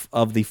half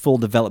of the full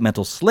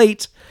developmental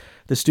slate.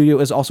 The studio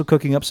is also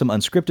cooking up some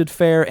unscripted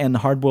fare and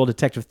hardboiled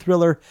detective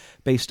thriller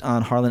based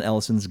on Harlan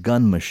Ellison's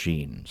Gun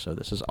Machine. So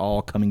this is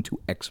all coming to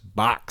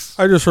Xbox.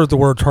 I just heard the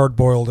words hard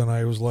boiled, and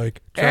I was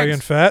like,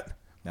 giant fat.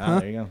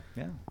 There you go.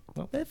 Yeah,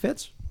 well, it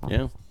fits.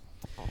 Yeah.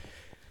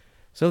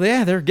 So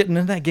yeah, they're getting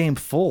in that game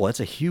full. That's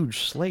a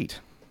huge slate.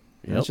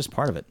 That's just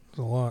part of it. It's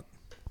a lot.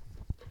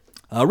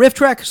 Riff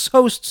Track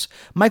hosts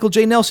Michael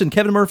J. Nelson,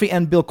 Kevin Murphy,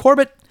 and Bill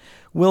Corbett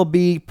will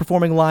be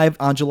performing live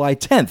on July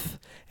 10th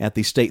at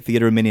the State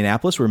Theater in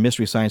Minneapolis, where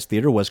Mystery Science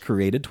Theater was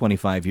created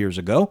 25 years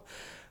ago.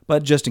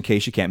 But just in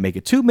case you can't make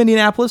it to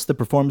Minneapolis, the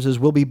performances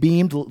will be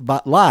beamed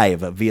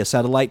live via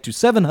satellite to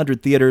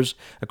 700 theaters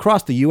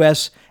across the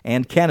U.S.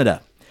 and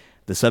Canada.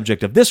 The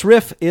subject of this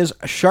riff is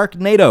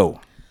Sharknado.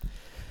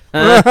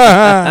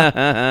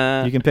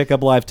 You can pick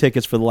up live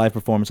tickets for the live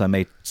performance on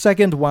May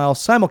 2nd, while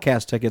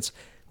simulcast tickets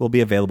will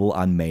be available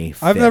on May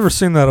 5th. I've never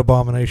seen that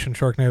abomination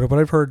Sharknado, but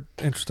I've heard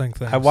interesting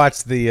things. I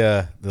watched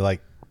the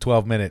like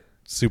 12-minute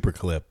super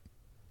clip,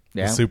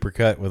 Yeah. the super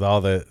cut with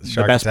all the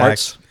shark best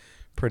attacks. parts?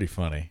 Pretty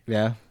funny.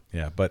 Yeah.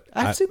 Yeah, but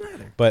I haven't seen that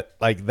either. But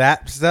like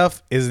that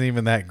stuff isn't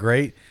even that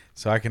great,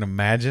 so I can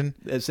imagine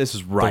This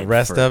is right. the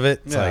rest of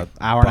it. It's Yeah, like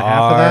hour and a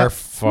half of that?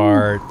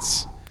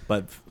 farts.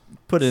 But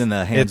put it in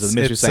the hands of the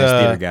Mystery Science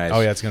Theater guys. Oh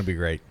yeah, it's gonna be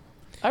great.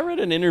 I read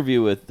an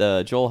interview with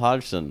Joel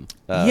Hodgson.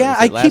 Yeah,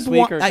 was it last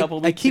week or a couple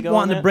I weeks keep ago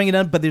wanting on to that? bring it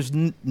up, but there's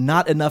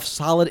not enough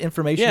solid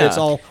information. Yeah. It's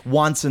all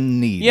wants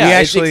and needs. Yeah, we it's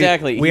actually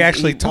exactly. we He-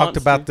 actually he talked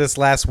wants about to- this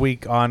last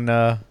week on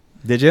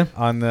Did you?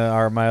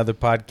 my other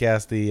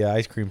podcast, the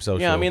Ice Cream Social.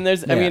 Yeah, I mean,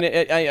 there's. I mean,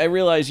 I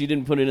realize you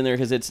didn't put it in there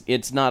because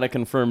it's not a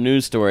confirmed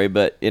news story,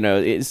 but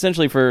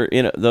essentially for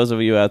those of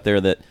you out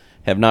there that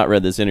have not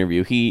read this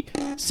interview, he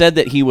said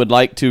that he would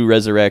like to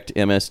resurrect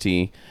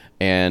MST,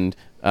 and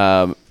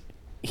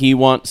he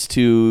wants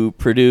to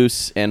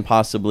produce and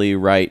possibly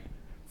write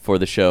for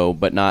the show,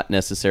 but not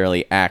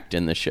necessarily act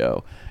in the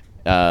show.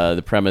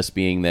 The premise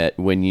being that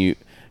when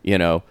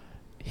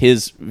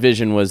his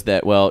vision was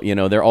that,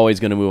 they're always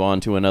going to move on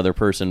to another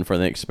person for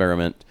the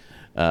experiment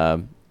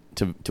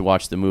to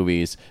watch the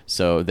movies,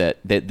 so that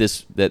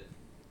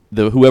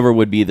whoever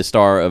would be the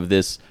star of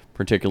this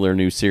particular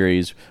new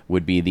series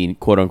would be the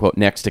quote unquote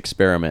next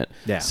experiment.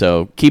 Yeah.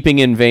 So keeping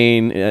in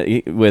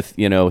vein with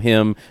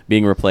him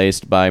being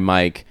replaced by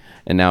Mike,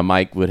 and now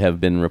Mike would have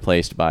been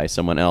replaced by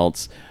someone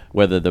else.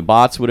 Whether the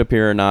bots would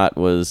appear or not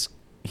was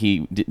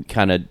he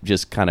kind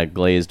of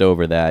glazed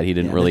over that. He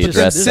didn't really there's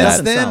address just-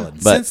 that. nothing solid.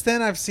 But- Since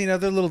then, I've seen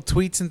other little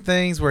tweets and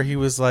things where he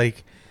was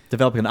like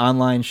Developing an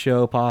online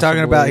show, possibly.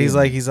 talking about. He's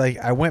like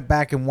I went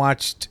back and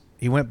watched.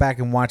 He went back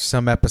and watched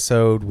some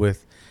episode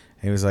with.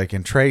 He was like,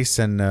 and Trace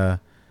and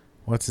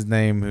what's his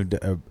name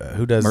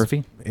who does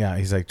Murphy? Yeah,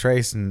 he's like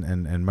Trace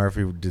and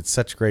Murphy did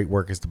such great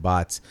work as the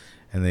bots,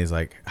 and he's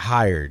like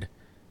hired,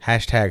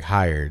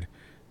 #hired,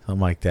 something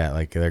like that.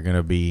 Like they're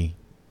gonna be.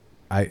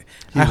 I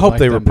would hope like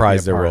they them to be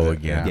reprise a their part of role it,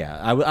 again. Yeah,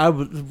 I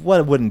would. What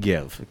it wouldn't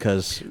give,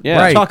 because Yeah.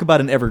 Right. talk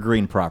about an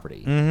evergreen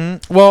property.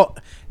 Well,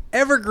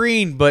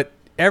 evergreen, but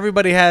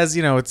everybody has,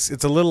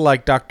 it's a little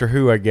like Doctor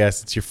Who, I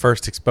guess. It's your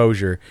first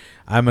exposure.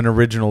 I'm an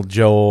original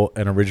Joel,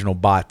 an original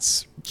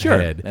Bots Sure.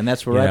 head. And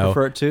that's where I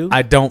prefer it too.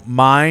 I don't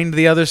mind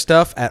the other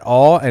stuff at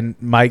all, and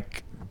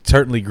Mike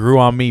certainly grew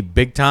on me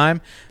big time,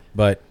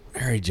 but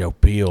Mary Jo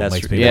Peele That's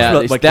makes true. me Yeah,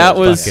 want to like that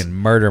those was fucking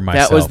murder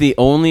myself. That was the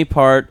only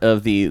part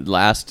of the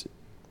last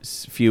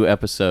few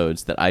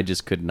episodes that I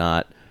just could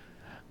not.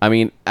 I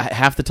mean,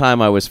 half the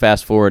time I was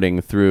fast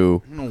forwarding through.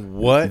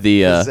 What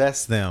the,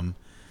 possessed them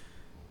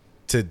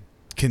to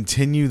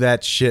continue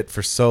that shit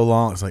for so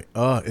long. It's like,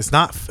 it's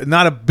not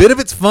a bit of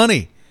it's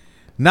funny.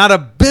 Not a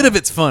bit of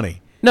it's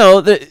funny. No,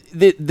 them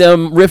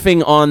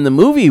riffing on the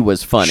movie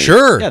was funny.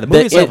 Sure. Yeah, the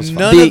movie itself was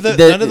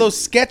None of those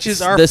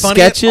sketches are the funny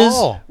sketches at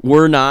all.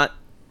 were not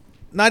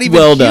Not even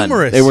well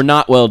humorous. done. They were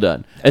not well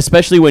done,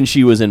 especially when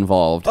she was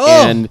involved.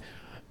 Oh. And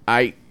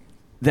I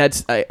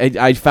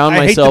found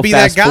I hate to myself be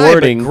that fast guy, but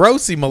forwarding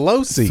Grossy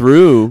Malosi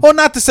through. Well,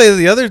 not to say that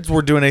the others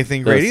were doing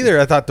anything great Those- either.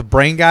 I thought the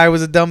Brain Guy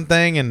was a dumb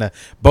thing, and the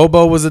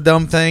Bobo was a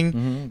dumb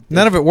thing.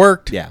 None of it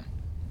worked. Yeah,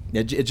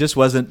 it just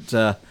wasn't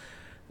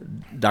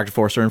Dr.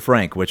 Forster and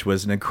Frank, which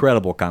was an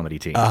incredible comedy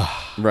team.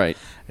 Right.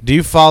 Do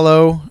you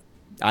follow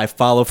I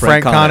follow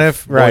Frank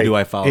Conniff? Boy, Right. do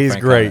I follow He's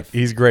Frank great. Conniff.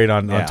 He's great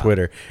on Yeah.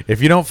 Twitter.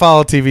 If you don't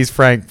follow TV's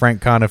Frank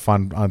Conniff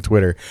on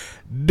Twitter,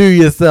 do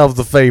yourselves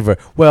a favor.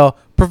 Well,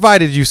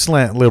 provided you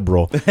slant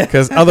liberal,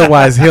 because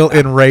otherwise he'll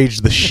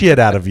enrage the shit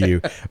out of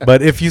you.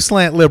 But if you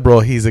slant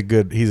liberal, he's a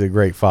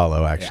great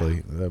follow.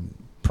 Actually,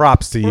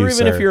 props to you, Or even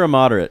sir. if you're a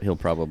moderate, he'll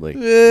probably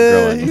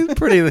grow on you.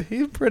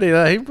 he's pretty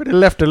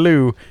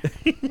left-a-loo.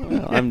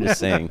 Well, I'm just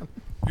saying.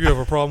 You have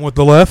a problem with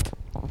the left?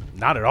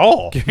 Not at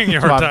all. Giving you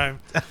a hard time.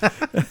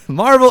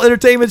 Marvel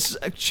Entertainment's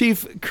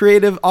Chief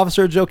Creative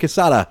Officer Joe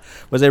Quesada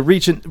was a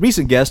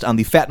recent guest on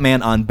the Fat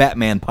Man on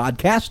Batman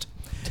podcast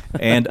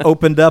and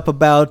opened up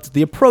about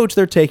the approach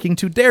they're taking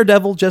to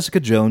Daredevil, Jessica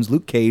Jones,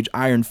 Luke Cage,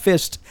 Iron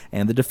Fist,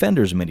 and the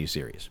Defenders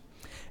miniseries.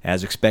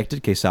 As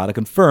expected, Quesada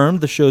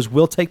confirmed the shows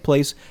will take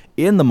place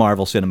in the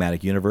Marvel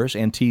Cinematic Universe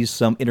and teased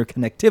some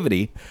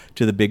interconnectivity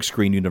to the big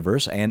screen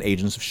universe and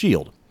Agents of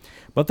S.H.I.E.L.D.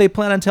 But they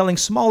plan on telling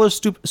smaller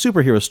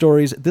superhero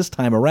stories this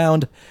time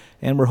around,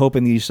 and we're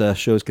hoping these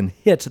shows can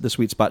hit the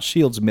sweet spot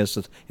S.H.I.E.L.D's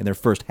missed in their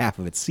first half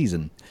of its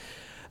season.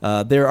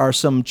 There are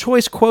some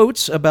choice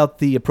quotes about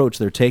the approach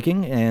they're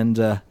taking,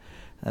 and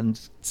And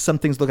some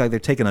things look like they're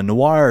taking a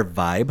noir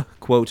vibe.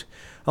 Quote,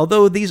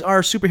 although these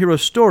are superhero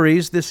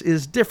stories, this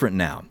is different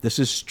now. This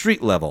is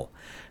street level.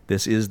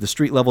 This is the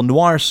street level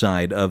noir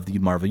side of the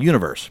Marvel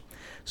Universe.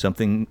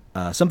 Something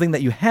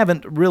that you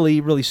haven't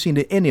really seen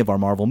in any of our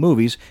Marvel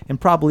movies, and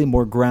probably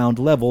more ground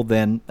level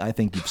than I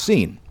think you've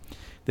seen.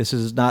 This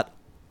is not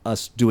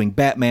us doing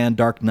Batman,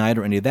 Dark Knight,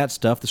 or any of that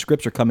stuff. The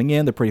scripts are coming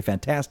in. They're pretty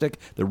fantastic.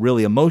 They're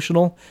really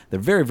emotional. They're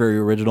very, very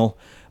original.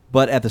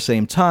 But at the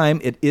same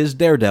time, it is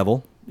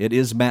Daredevil. It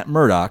is Matt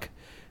Murdock.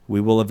 We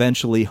will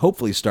eventually,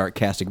 hopefully, start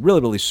casting really,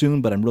 really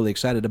soon, but I'm really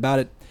excited about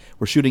it.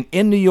 We're shooting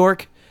in New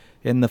York.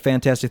 And the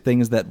fantastic thing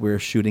is that we're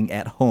shooting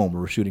at home.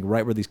 We're shooting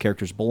right where these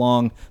characters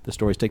belong. The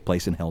stories take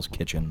place in Hell's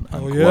Kitchen.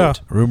 Unquote. yeah.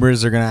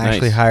 Rumors are going to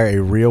actually Nice. hire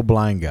a real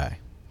blind guy.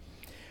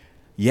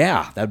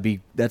 Yeah,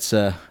 that's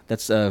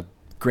a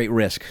great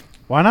risk.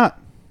 Why not?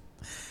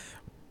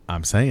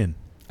 I'm saying.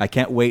 I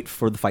can't wait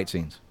for the fight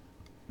scenes.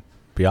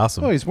 Be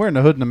awesome. Oh, he's wearing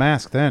a hood and a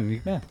mask. Then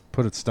you Yeah.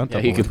 put a stunt Yeah,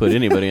 double. you could put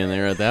anybody in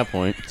there at that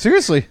point.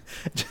 Seriously.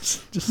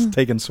 just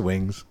taking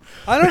swings.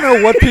 I don't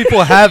know what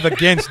people have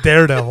against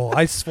Daredevil.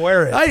 I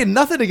swear it. I had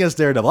nothing against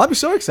Daredevil. I'm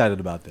so excited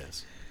about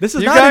this. This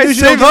is You not a guys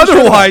usual seem show.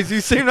 otherwise. You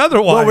seem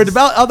otherwise. Well, we're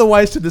about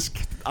otherwise to this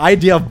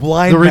idea of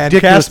blind The man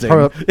ridiculous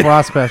casting.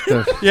 prospect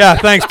of Yeah,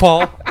 thanks,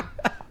 Paul.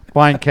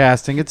 blind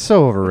casting. It's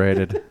so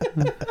overrated.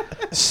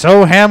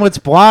 So Hamlet's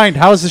blind.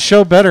 How is the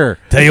show better?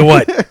 Tell you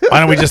what, why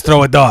don't we just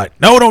throw a dot?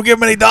 No, don't give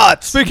him any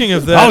dots. Speaking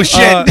of that, Oh,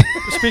 shit.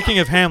 Speaking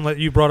of Hamlet,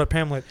 you brought up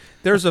Hamlet.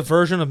 There's a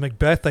version of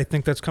Macbeth I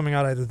think that's coming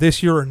out either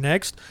this year or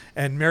next,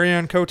 and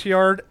Marianne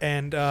Cotillard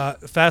and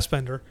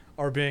Fassbender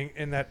are being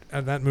in that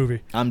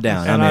movie. I'm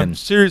down. And I'm I'm in.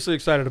 seriously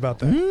excited about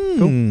that.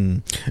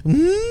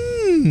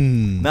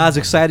 Not as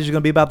excited as you're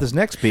going to be about this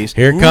next piece.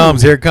 Here it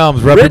comes.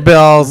 Rub your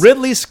bells.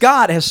 Ridley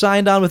Scott has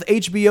signed on with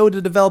HBO to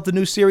develop the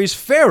new series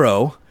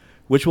Pharaoh,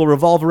 which will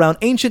revolve around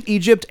ancient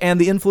Egypt and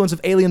the influence of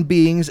alien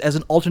beings as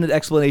an alternate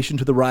explanation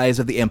to the rise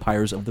of the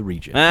empires of the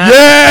region.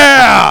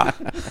 Yeah,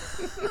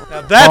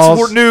 now that's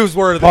Paul's-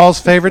 newsworthy. Paul's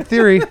favorite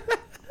theory.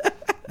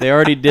 They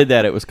already did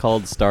that. It was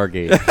called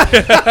Stargate.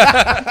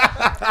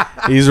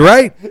 He's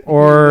right.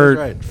 Or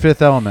right.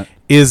 Fifth Element.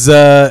 Is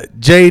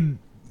Jade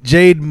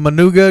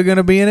Manuga going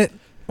to be in it?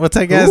 What's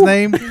that guy's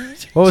name?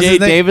 What was Jay his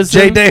name? Davidson?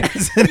 Jay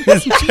Davidson.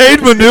 Jade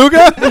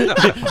Manuga.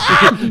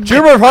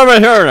 Jimmer Farmer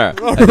Turner.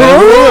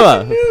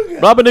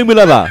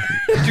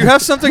 Did you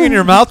have something in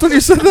your mouth when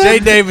you said that? Jay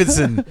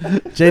Davidson.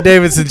 Jay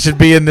Davidson should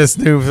be in this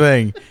new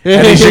thing.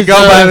 And he should go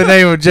by the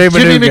name of Jay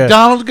Jimmy Manuga.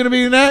 McDonald's going to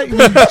be in that? You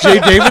mean Jay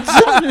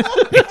Davidson?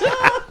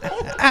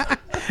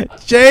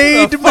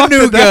 Jade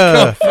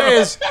Manuga.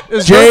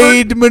 is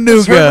Jade Herbert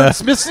Manuga.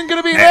 Smithson going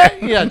to be in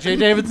that? Yeah, Jay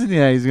Davidson.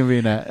 Yeah, he's going to be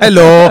in that.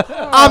 Hello,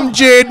 I'm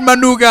Jade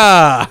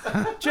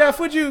Manuga. Jeff,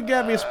 would you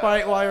get me a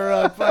Sprite while you're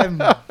up? I'm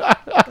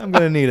going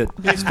to need it.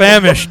 He's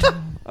famished,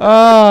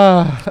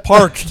 Ah,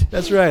 parched.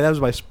 That's right. That was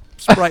my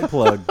Sprite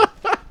plug.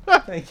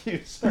 Thank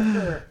you,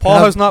 sir. Paul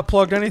has not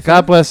plugged anything.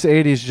 God bless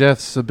 80s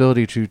Jeff's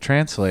ability to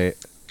translate.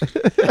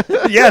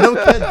 Yeah, no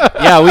kidding.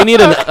 Yeah,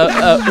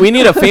 we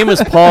need a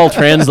famous Paul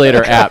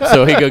translator app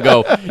so he could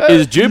go.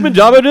 Is Jim and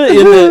Jabba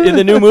in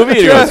the new movie? And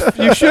he goes, Jeff,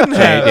 you shouldn't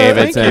Jay have.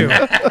 Davidson.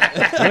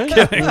 Thank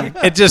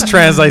you. It just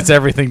translates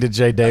everything to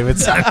Jay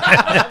Davidson.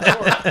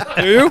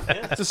 Do you?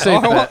 It's a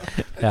safe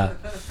bet. Yeah.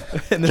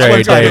 And this Jay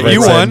one's like, Davidson.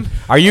 You won.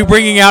 Are you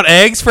bringing out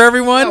eggs for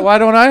everyone? Why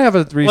don't I have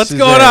a Reese's What's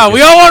going egg? on?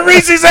 We all want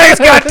Reese's eggs.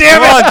 God damn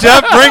it! Come on,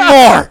 Jeff,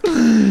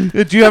 bring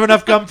more. Do you have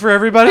enough gum for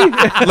everybody?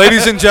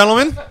 Ladies and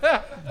gentlemen,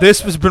 this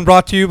has been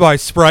brought to you by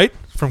Sprite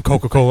from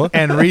Coca-Cola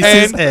And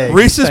Reese's and eggs.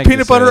 Reese's Thank you,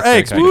 peanut sir. butter That's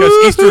eggs very because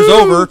Easter's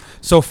over,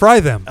 so fry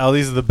them. Oh,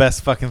 these are the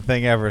best fucking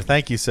thing ever.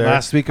 Thank you, sir.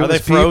 Last week it are they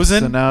was Peeps,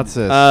 frozen? and now it's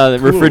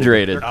this.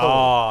 Refrigerated.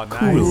 Oh,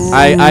 nice.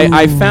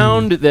 I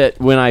found that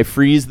when I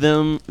freeze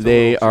them,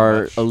 they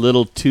are a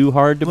little too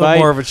hard to A little bite.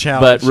 more of a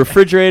challenge. But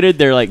refrigerated,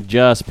 they're like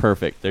just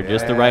perfect. They're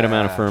just the right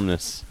amount of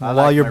firmness. I while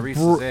like you're my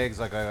Reese's eggs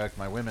like I like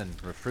my women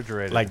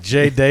refrigerated. Like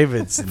Jay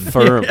Davidson.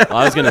 Firm. Well,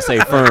 I was gonna say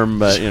firm,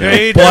 but you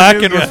know, Black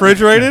and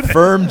refrigerated.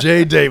 Firm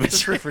J.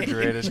 Davidson.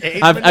 refrigerated.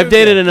 I've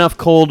dated enough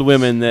cold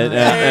women that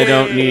I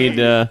don't need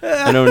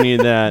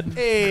that.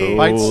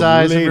 Bite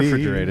size and lady.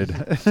 refrigerated.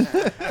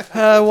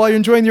 While you're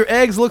enjoying your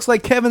eggs, looks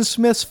like Kevin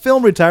Smith's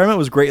film retirement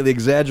was greatly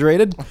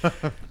exaggerated.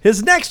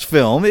 His next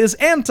film is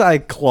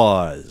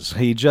Anti-Claus.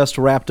 He just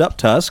wrapped up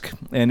Tusk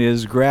and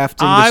is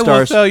grafting the I will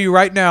stars. tell you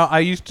right now, I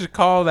used to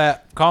call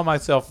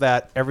myself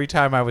that every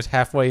time I was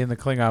halfway in the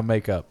Klingon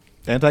makeup.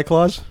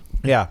 Anti-Claus?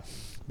 Yeah,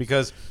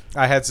 because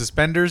I had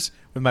suspenders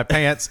with my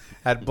pants,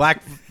 had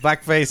black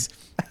face,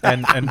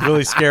 and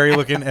really scary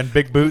looking, and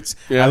big boots.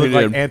 Yeah, I he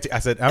looked like did. I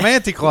said, I'm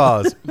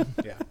Anti-Claus.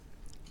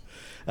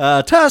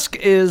 Yeah. Tusk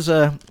is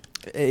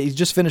he's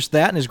just finished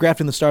that and is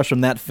grafting the stars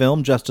from that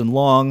film, Justin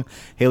Long,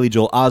 Haley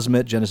Joel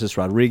Osment, Genesis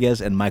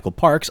Rodriguez, and Michael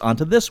Parks,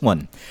 onto this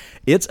one.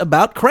 It's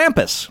about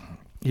Krampus.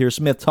 Here's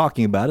Smith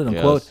talking about it,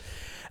 unquote. Yes.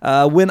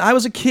 When I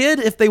was a kid,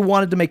 if they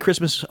wanted to make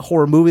Christmas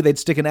horror movie, they'd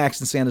stick an axe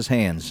in Santa's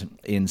hands.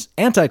 In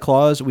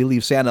Anti-Claus, we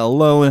leave Santa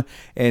alone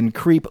and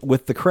creep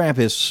with the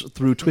Krampus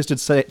through twisted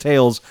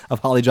tales of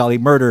holly jolly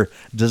murder,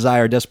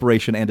 desire,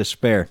 desperation, and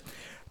despair.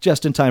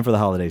 Just in time for the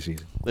holiday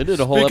season. They did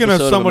a whole Speaking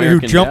episode of somebody who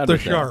American jumped Dad the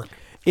with that. shark.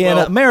 In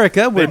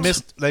America, They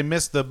we're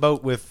missed the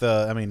boat with.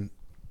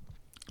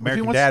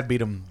 American wants- Dad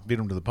beat him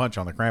to the punch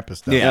on the Krampus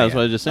stuff. Yeah, that's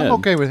what I just said. I'm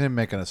okay with him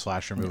making a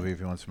slasher movie if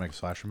he wants to make a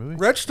slasher movie.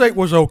 Red State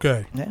was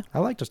okay. Yeah, I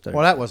like to start.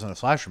 Well, that wasn't a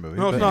slasher movie.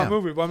 No, it's but not yeah. a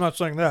movie, but I'm not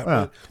saying that.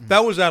 Yeah. But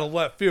that was out of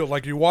left field.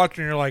 Like you watch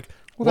and you're like,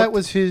 Well, what? that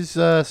was his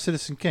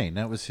Citizen Kane.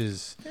 That was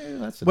his.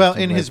 that's a Well,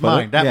 decent in way his to put it.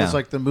 mind, that Yeah. was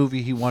like the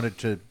movie he wanted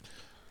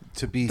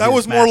to be. That his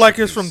was more like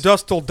it's masterpiece. from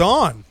Dusk Till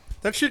Dawn.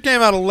 That shit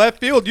came out of left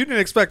field. You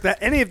didn't expect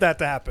any of that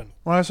to happen.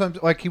 Well,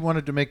 like he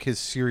wanted to make his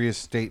serious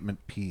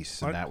statement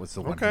piece, and that was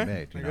the one okay, he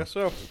made. I You know? guess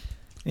so.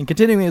 And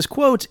continuing his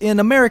quote, in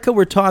America,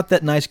 we're taught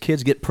that nice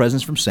kids get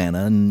presents from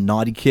Santa and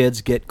naughty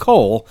kids get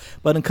coal.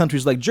 But in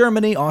countries like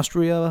Germany,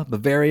 Austria,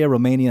 Bavaria,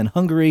 Romania, and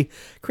Hungary,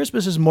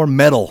 Christmas is more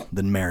metal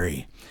than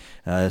merry.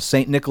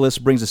 St. Nicholas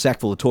brings a sack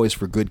full of toys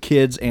for good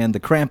kids, and the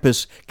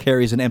Krampus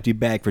carries an empty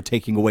bag for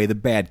taking away the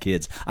bad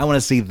kids. I want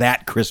to see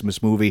that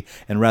Christmas movie,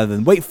 and rather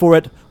than wait for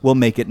it, we'll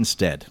make it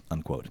instead,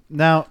 unquote.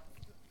 Now,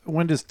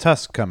 when does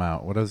Tusk come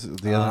out? What is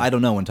the other? I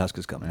don't know when Tusk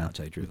is coming out, to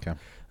tell you the truth. Okay.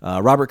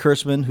 Robert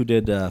Kurtzman, who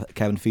did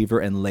Cabin Fever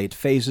and Late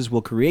Phases,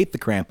 will create the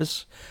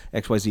Krampus.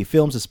 XYZ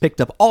Films has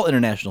picked up all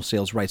international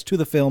sales rights to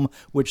the film,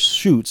 which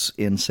shoots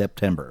in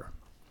September.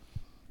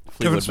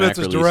 Kevin Fleetwood Smith Mac is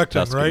released directing,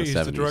 Tusk in right? the He's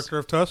the 70s. director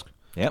of Tusk.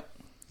 Yep.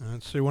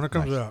 Let's see when it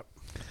comes out.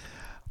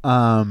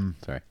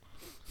 Sorry.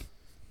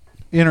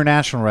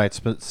 International rights,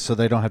 but so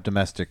they don't have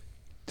domestic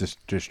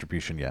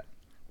distribution yet.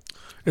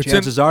 It's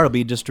Chances are it'll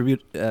be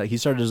distribute. He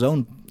started his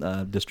own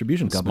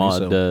distribution company.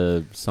 Smod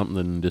So,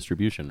 something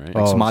distribution, right?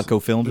 like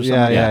Smodco Films or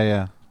something.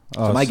 Yeah.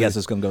 So Oh, my so- guess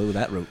is going to go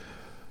that route.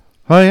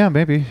 Oh yeah,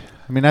 maybe.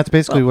 I mean, that's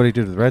basically what he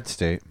did with Red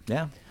State.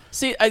 Yeah.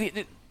 See,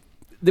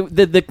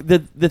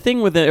 the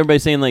thing with everybody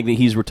saying like that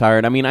he's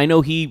retired. I mean, I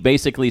know he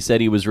basically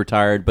said he was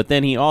retired, but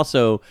then he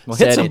also Well,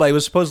 said Hit Somebody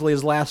was supposedly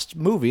his last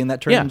movie, and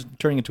that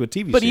turning into a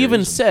TV But series. he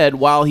even said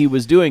while he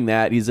was doing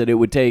that, he said it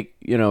would take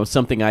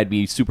something I'd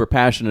be super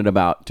passionate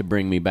about to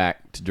bring me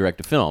back to direct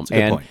a film. a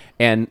good point.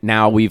 And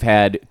now we've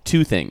had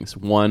two things.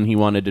 One,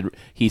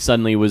 he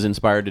suddenly was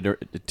inspired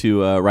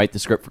to write the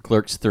script for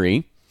Clerks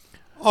 3,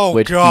 Oh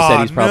which God, he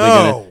said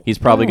he's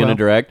probably no. gonna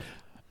direct.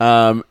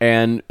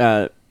 And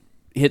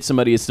Hit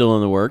Somebody is still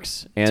in the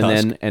works, and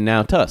Tusk.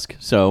 now Tusk.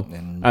 So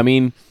And I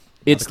mean,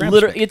 it's Krampus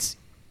literally movie.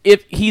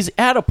 if he's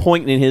at a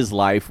point in his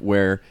life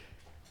where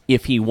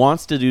if he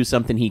wants to do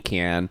something, he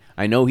can.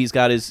 I know he's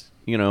got his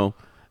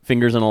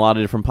fingers in a lot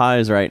of different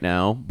pies right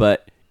now,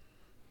 but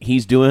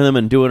he's doing them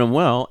and doing them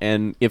well.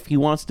 And if he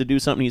wants to do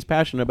something he's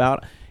passionate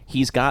about,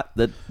 he's got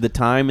the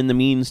time and the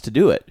means to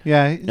do it.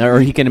 Yeah,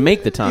 or he can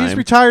make the time. He's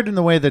retired in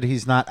the way that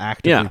he's not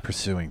actively Yeah.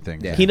 pursuing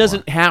things. Yeah. He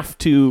doesn't have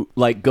to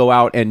go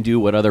out and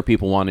do what other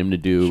people want him to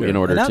do in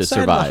order and to outside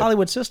of survive. the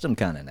Hollywood system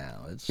kind of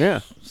now. It's,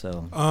 Yeah.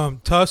 So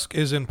Tusk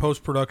is in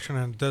post production,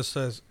 and it does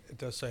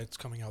say it's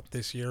coming out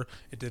this year.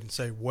 It didn't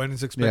say when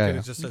it's expected.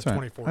 It just says That's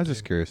right. 2014. I was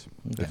just curious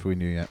if we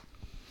knew yet.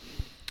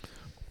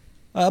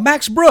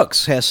 Max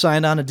Brooks has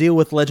signed on a deal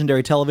with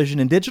Legendary Television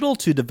and Digital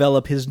to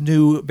develop his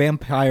new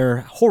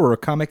vampire horror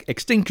comic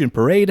Extinction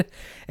Parade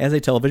as a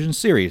television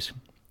series.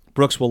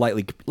 Brooks will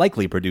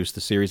likely produce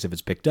the series if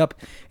it's picked up,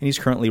 and he's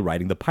currently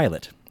writing the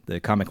pilot. The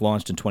comic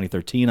launched in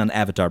 2013 on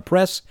Avatar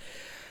Press,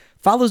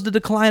 follows the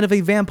decline of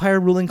a vampire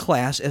ruling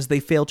class as they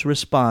fail to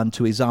respond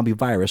to a zombie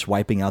virus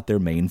wiping out their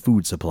main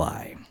food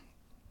supply.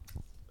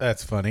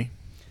 That's funny.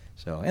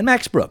 So, and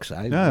Max Brooks,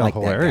 I Yeah, like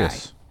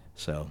hilarious. that guy.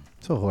 So,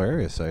 It's a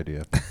hilarious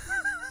idea.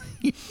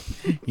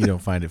 You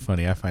don't find it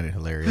funny. I find it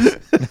hilarious.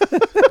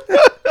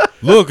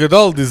 Look at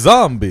all the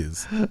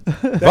zombies.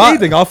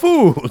 eating our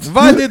food.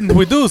 Why didn't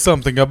we do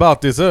something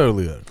about this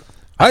earlier?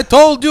 I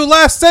told you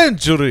last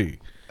century.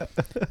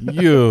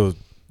 You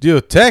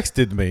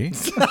texted me.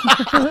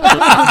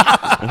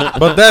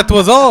 But that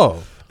was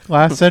all.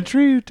 Last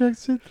century, you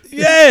texted?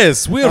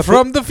 Yes, we're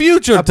from the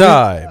future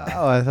time.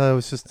 Oh, I thought it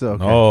was just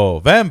okay. No,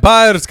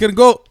 vampires can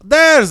go.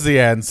 There's the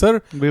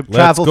answer. We Let's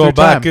travel go through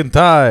back time. in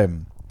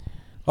time.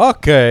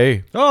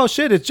 Okay. Oh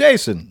shit! It's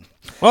Jason.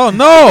 Oh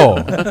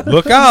no!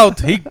 Look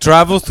out! He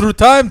travels through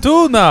time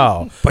too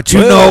now. But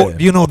Well,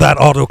 you know that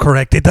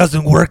autocorrect. It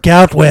doesn't work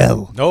out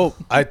well. No,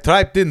 I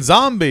typed in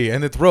zombie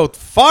and it wrote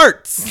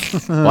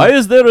farts. Why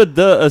is there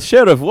a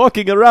sheriff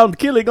walking around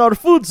killing our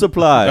food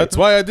supply? That's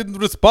why I didn't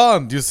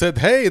respond. You said,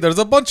 "Hey, there's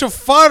a bunch of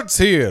farts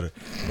here."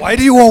 Why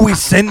do you always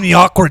send me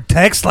awkward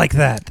texts like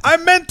that? I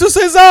meant to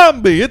say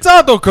zombie. It's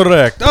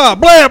autocorrect. Ah,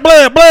 blah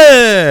blah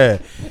blah,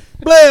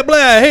 blah blah.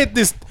 I hate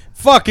this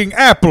fucking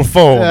Apple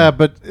phone. Yeah,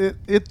 but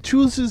it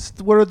chooses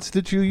the words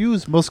that you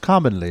use most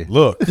commonly.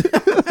 Look,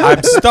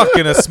 I'm stuck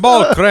in a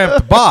small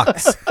cramped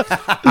box.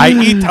 I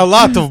eat a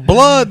lot of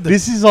blood.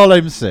 This is all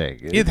I'm saying.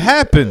 It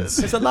happens.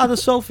 There's a lot of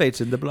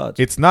sulfates in the blood.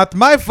 It's not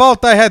my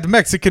fault I had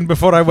Mexican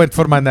before I went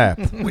for my nap.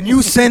 When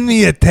you send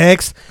me a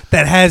text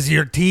that has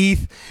your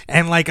teeth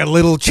and like a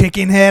little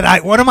chicken head,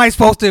 what am I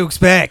supposed to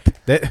expect?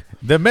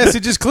 The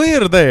message is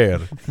clear there.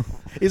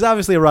 He's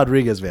obviously a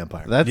Rodriguez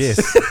vampire. That's Yes.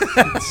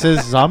 it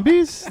says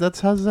zombies.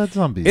 How's that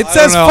zombies? It I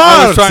says don't know.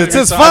 I was farts. trying It to-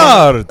 says I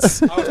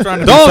farts. I was trying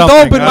to do Don't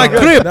something. open my I don't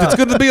know. crypt. It's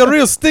going to be a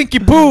real stinky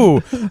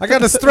poo. I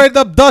got a straight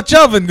up Dutch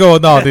oven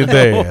going on in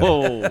there.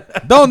 Oh.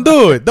 Don't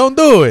do it. Don't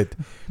do it.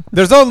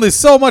 There's only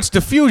so much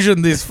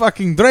diffusion these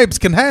fucking drapes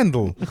can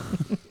handle.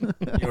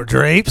 Your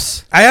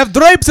drapes? I have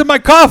drapes in my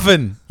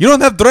coffin. You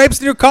don't have drapes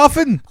in your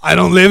coffin? I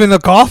don't live in a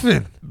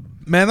coffin.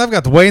 Man, I've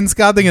got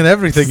wainscoting and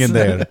everything in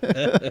there.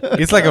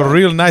 It's like a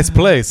real nice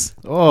place.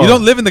 Oh. You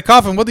don't live in the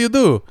coffin. What do you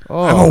do?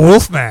 I'm a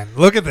wolf man.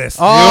 Look at this.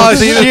 Oh,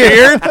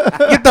 shit.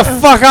 Get the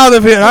fuck out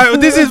of here.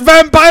 This is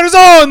vampires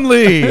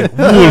only. Wolf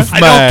I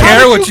don't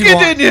care what you get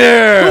want. in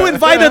here. Who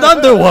invited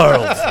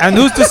Underworld? And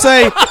who's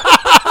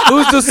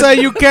to say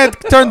you can't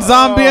turn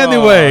zombie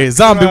anyway?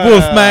 Zombie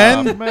wolf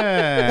man. Oh,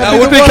 man. That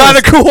would be kind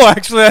of cool,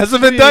 actually. It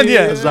hasn't been done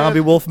yet.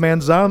 Zombie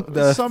Wolfman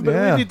zombie. Somebody,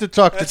 yeah. we need to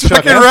talk to That's Chuck.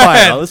 fucking Vampire.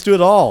 rad. Let's do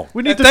it all.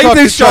 We need to They talk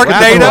did to Chuck. Sharknado.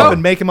 Wrap him Vampire. up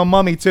and make him a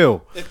mummy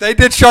too. If they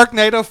did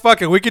Sharknado,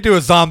 fuck it. We could do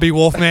a zombie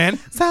wolf man.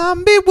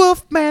 Zombie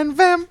wolf man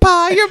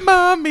vampire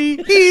mummy.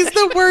 He's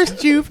the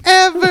worst you've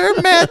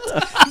ever met.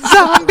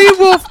 Zombie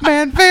wolf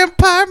man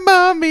vampire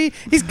mummy.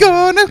 He's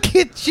gonna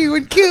get you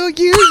and kill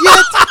you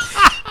yet.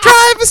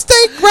 Drive a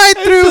stake right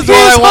through is his what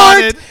I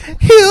heart.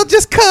 wanted. He'll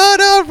just cut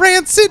a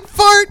rancid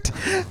fart.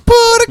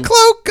 Put a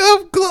cloak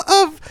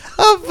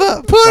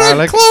put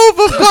Garlic. a clove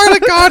of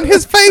garlic on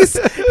his face.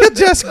 He'll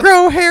just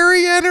grow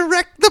hairy and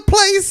erect the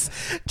place.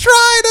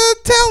 Try to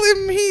tell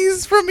him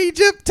he's from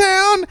Egypt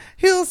town.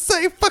 He'll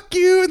say fuck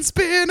you and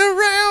spin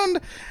around.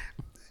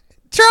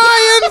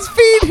 Try and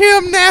feed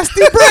him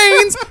nasty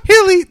brains.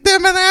 He'll eat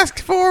them and ask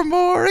for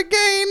more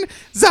again.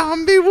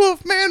 Zombie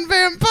wolfman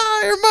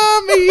vampire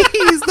mummy.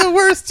 He's the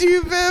worst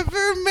you've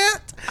ever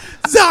met.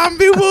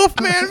 Zombie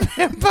wolfman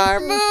vampire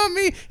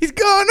mummy. He's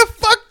gonna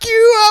fuck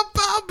you up,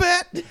 I'll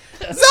bet.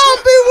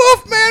 Zombie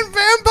wolfman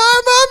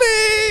vampire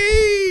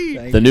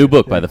mummy. The new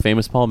book by the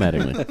famous Paul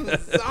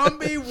Mattingly.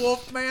 Zombie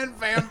wolfman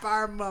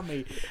vampire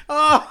mummy.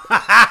 Oh,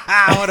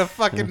 what a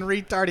fucking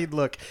retard he'd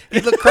look.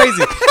 He'd look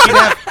crazy.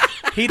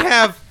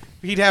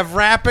 He'd have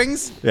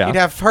wrappings. Yeah. He'd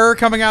have fur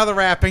coming out of the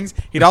wrappings.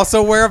 He'd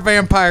also wear a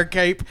vampire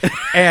cape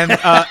and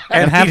have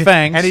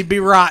fangs. And he'd be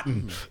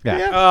rotten.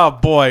 Yeah. Oh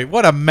boy,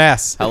 what a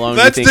mess. How long?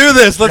 Let's do you think, do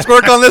this. Let's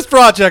work on this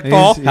project,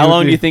 Paul. How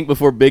long do you think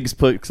before Biggs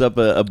puts up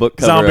a book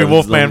cover? Zombie of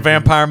wolfman some-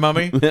 vampire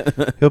mummy.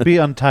 He'll be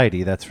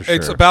untidy, that's for sure.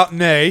 It's about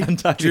May,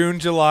 June,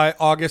 July,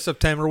 August,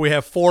 September. We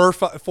have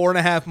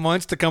 4.5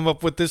 months to come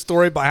up with this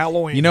story by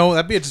Halloween. You know,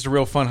 that'd be just a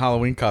real fun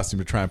Halloween costume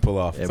to try and pull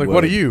off. It's like, would.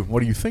 what are you?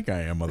 What do you think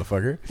I am,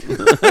 motherfucker?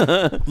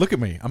 Look at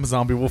me. I'm a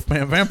zombie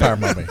wolfman vampire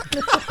mummy.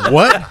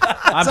 What?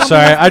 I'm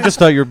sorry. I just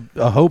thought you're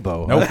a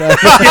hobo. Nope.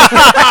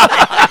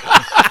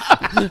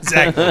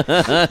 Exactly.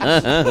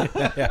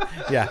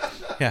 Yeah.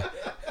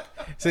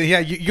 So yeah,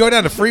 you go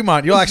down to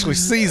Fremont, you'll actually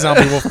see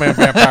zombie wolfman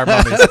vampire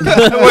mummies.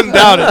 I wouldn't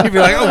doubt it. You'd be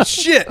like, oh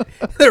shit,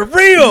 they're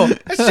real.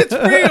 That shit's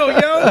real,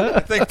 yo. I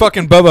think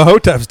fucking Bubba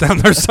Hotep's down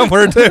there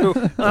somewhere too.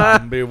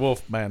 Zombie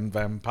wolfman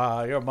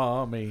vampire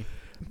mummy.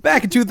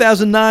 Back in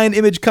 2009,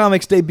 Image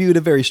Comics debuted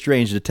a very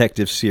strange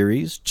detective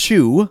series,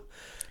 Chew,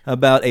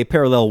 about a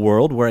parallel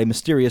world where a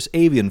mysterious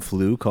avian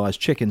flu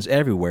caused chickens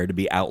everywhere to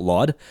be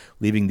outlawed,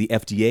 leaving the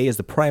FDA as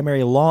the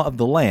primary law of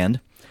the land.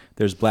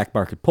 There's black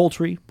market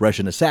poultry,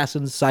 Russian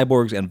assassins,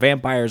 cyborgs, and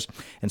vampires,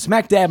 and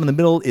smack dab in the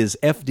middle is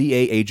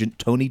FDA agent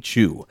Tony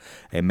Chu,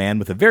 a man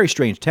with a very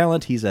strange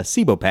talent. He's a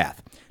Sebopath.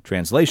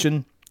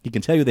 Translation, he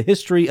can tell you the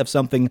history of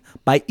something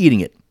by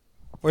eating it.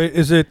 Wait,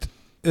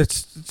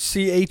 it's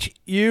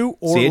CHU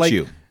or CHU.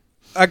 like?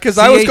 Because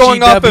I was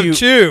going off of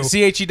Chew.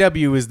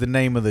 CHEW is the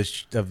name of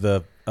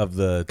the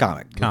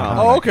Comic.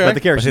 Oh, okay. But the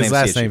But character's his name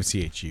last is CHU. name's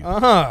CHU.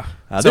 Uh-huh.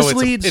 This So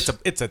leads...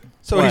 it's a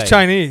So he's play.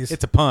 Chinese.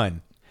 It's a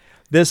pun.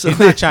 This He's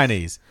not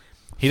Chinese.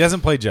 He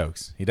doesn't play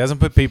jokes. He doesn't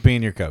put pee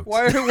in your coke.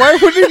 Why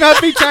would he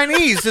not be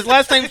Chinese? His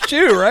last name's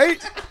Chew,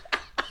 right?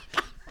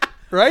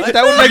 Right?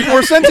 That would make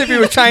more sense if he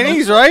was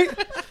Chinese, right?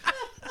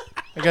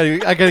 I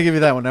gotta give you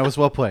that one. That was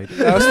well played.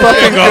 That was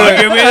fucking good.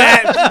 Give me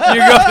that.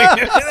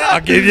 You're going. I'll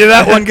give you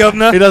that one,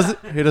 Governor. He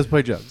does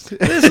play jokes.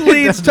 This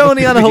leads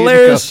Tony on a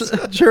hilarious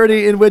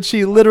journey in which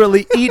he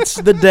literally eats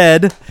the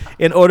dead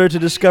in order to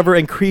discover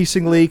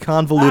increasingly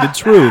convoluted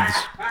truths.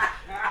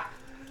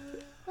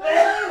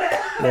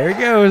 There he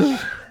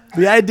goes.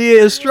 The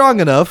idea is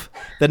strong enough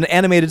that an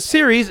animated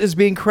series is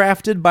being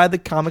crafted by the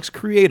comics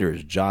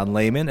creators, John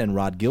Layman and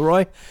Rod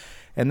Gilroy.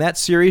 And that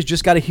series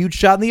just got a huge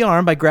shot in the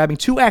arm by grabbing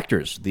two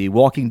actors, The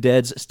Walking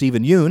Dead's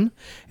Stephen Yeun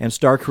and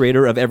star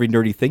creator of every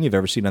nerdy thing you've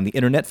ever seen on the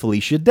internet,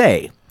 Felicia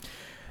Day.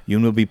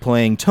 Yoon will be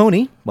playing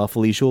Tony, while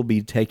Felicia will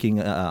be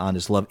taking on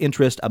his love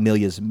interest,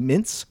 Amelia's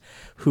Mintz,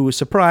 who,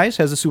 surprise,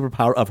 has a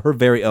superpower of her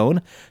very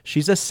own.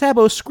 She's a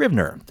Sabo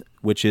Scrivener.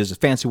 which is a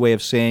fancy way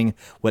of saying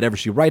whatever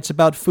she writes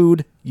about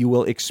food, you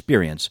will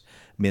experience.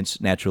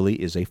 Mintz,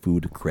 naturally, is a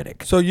food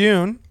critic. So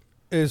Yoon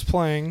is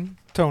playing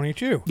Tony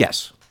Chu.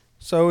 Yes.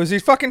 So is he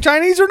fucking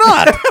Chinese or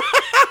not?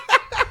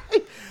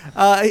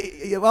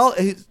 Well,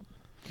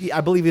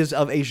 I believe he's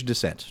of Asian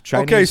descent.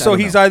 Chinese, Okay, I so don't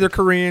he's know. either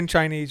Korean,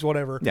 Chinese,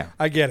 whatever. Yeah.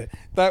 I get it.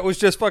 That was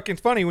just fucking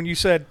funny when you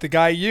said the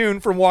guy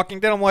Yoon from Walking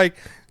Dead. I'm like,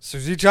 so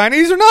is he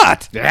Chinese or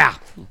not? Yeah.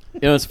 You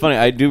know, it's funny.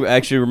 I do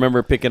actually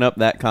remember picking up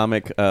that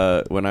comic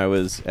when I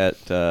was at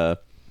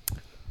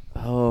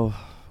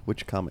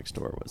which comic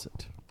store was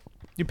it?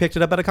 You picked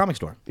it up at a comic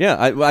store. Yeah,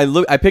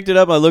 I picked it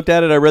up. I looked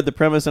at it. I read the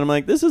premise, and I'm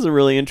like, this is a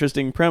really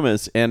interesting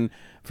premise. And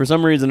for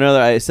some reason or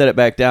another, I set it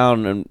back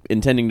down, and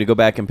intending to go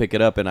back and pick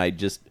it up, and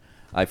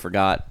I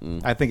forgot.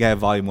 And, I think I have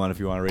volume 1 if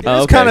you want to read it. Oh,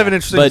 It's okay. kind of an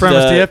interesting But,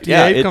 premise. The FDA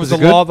yeah, it becomes was the a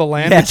good- law of the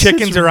land. Yes, the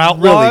chickens it's are really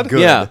outlawed. good.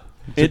 yeah,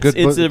 It's a it's good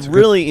book. a It's a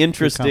really good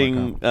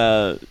interesting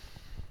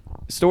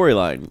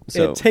storyline.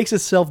 So It takes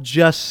itself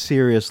just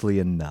seriously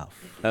enough.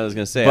 I was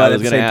gonna say, But I at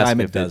was the gonna same ask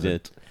time, if it doesn't.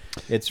 did.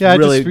 It's Yeah,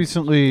 really I just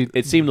recently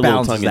It seemed a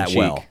little balances tongue in that cheek.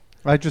 well.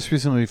 I just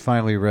recently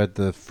finally read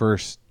the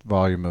first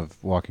volume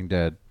of Walking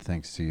Dead,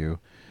 thanks to you,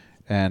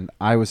 and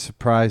I was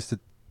surprised that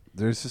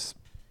there's this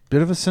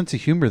bit of a sense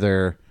of humor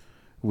there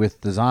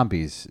with the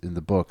zombies in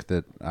the book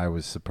that I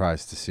was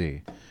surprised to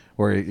see,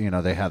 where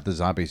they have the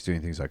zombies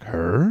doing things like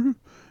her,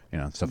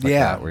 stuff like Yeah.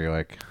 that, where you're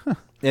like, huh.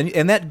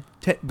 And that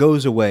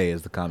goes away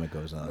as the comic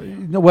goes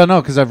on. No,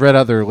 because I've read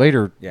other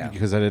later, Yeah.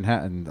 because I didn't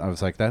have, and I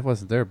was like, that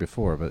wasn't there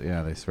before, but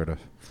yeah, they sort of,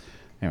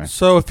 anyway.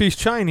 So if he's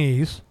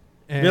Chinese,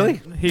 and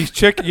Really? he's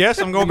chick. Yes,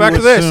 I'm going back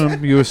to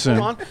this. You assume.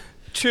 Hold on.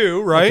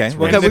 Chu, right? Okay, And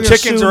well, the we're gonna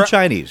chickens assume are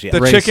Chinese. Yeah. the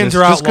Racist. chickens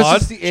are Just 'cause outlawed.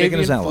 it's the Chicken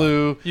is avian outlawed.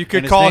 flu. You could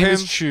and his call name him-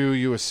 is Chew.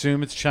 You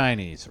assume it's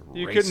Chinese.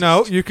 You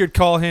Racist. You could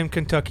call him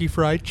Kentucky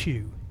Fried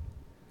Chu.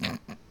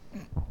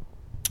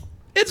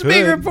 It's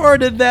being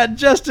reported that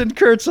Justin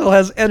Kurzel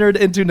has entered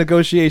into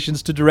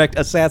negotiations to direct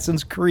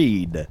Assassin's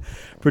Creed,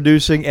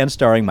 producing and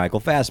starring Michael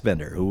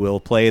Fassbender, who will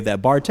play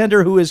that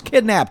bartender who is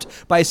kidnapped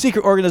by a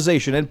secret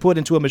organization and put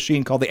into a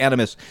machine called the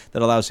Animus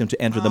that allows him to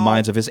enter the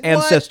minds of his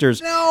ancestors,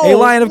 a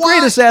line of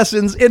great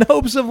assassins, in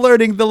hopes of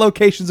learning the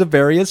locations of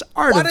various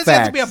Why artifacts. does it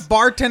have to be a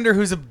bartender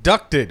who's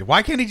abducted?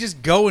 Why can't he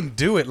just go and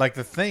do it like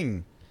the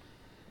Thing?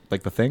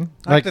 Like the Thing?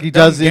 Like the he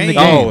does dumb in the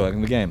game. game. Oh,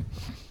 in the game.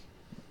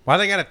 Why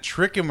they gotta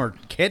trick him or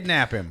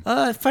kidnap him?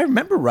 If I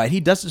remember right, he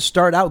doesn't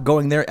start out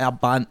going there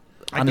on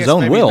I his guess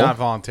own maybe will. not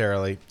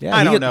voluntarily. Yeah, I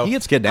he don't get- know. he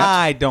gets kidnapped.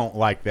 I don't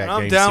like that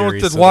I'm game down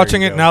series, with so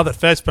watching there it you now go. that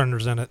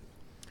Fassbender's in it.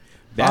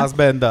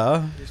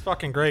 Fassbender. He's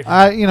fucking great.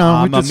 man. We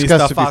I'm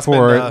discussed it Mr.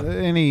 before. Fassbender.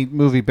 Any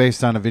movie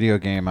based on a video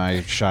game,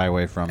 I shy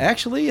away from.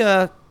 Actually,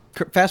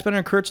 Fassbender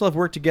and Kurtzl have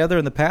worked together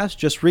in the past,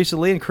 just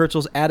recently in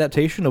Kurtzl's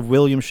adaptation of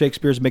William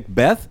Shakespeare's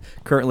Macbeth,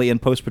 currently in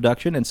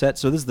post-production and set.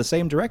 So this is the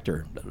same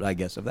director, I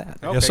guess, of that.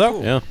 Yes, so.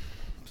 cool. Yeah.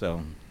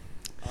 So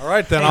All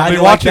right, then How I'll do be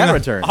you like watching that that.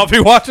 return? I'll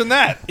be watching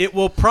that. It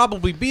will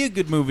probably be a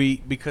good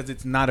movie because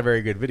it's not a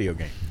very good video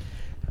game.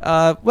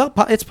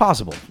 it's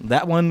possible.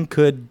 That one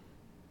could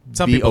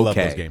Some be people okay.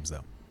 love those games,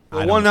 though.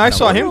 The one I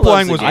saw him Loves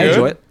playing the was game. I good.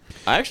 enjoy it.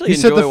 I actually He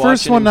said enjoy the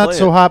first watching one him not play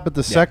so it. hot, but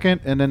the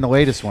second and then the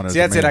latest one is See,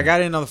 that's it. amazing. I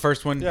got in on the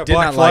first one. Yeah, did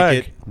Black not Flag.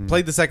 like it.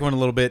 Played the second one a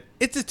little bit.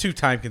 It's just too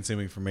time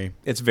consuming for me.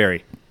 It's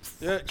very.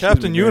 Yeah,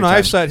 Captain, you and I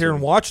have sat here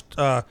and watched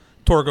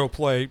Torgo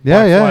play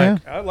Yeah, Black yeah,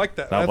 Flag. I like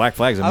that. Oh, Black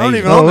Flag's I don't amazing.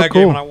 even Oh, own that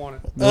cool. game, and I want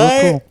it.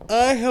 Oh, cool.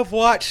 I have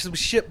watched some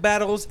ship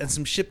battles and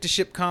some ship to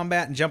ship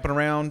combat and jumping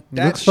around.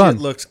 That looks shit fun.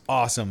 looks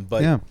awesome,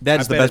 but Yeah.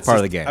 That's I the bet best it's part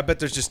of just- the game. I bet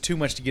there's just too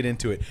much to get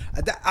into it.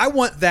 I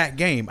want that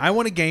game. I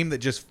want a game that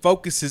just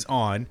focuses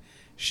on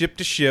ship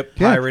to ship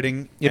Yeah.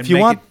 pirating. If and you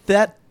make want it-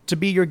 that to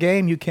be your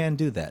game, you can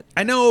do that.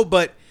 I know,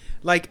 but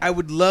like I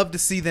would love to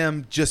see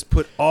them just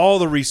put all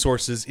the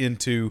resources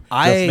into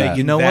making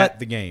you know that what?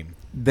 the game.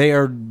 They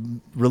are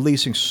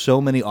releasing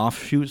so many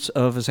offshoots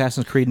of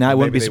Assassin's Creed now. I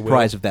wouldn't be Maybe they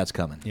surprised will. if that's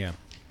coming. Yeah,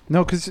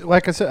 No, because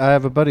like I said, I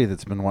have a buddy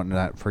that's been wanting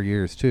that for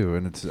years too,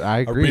 and I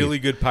a agree. really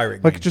good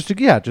pirate like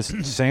game.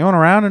 just sailing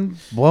around and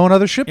blowing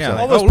other ships Yeah, up.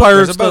 All like, those oh, look, pirate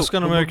there's a stuff's boat.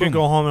 going to Boom, make boom, me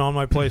go home on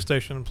my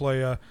PlayStation and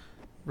play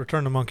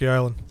Return to Monkey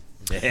Island.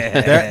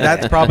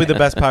 That's probably the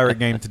best pirate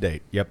game to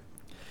date. Yep.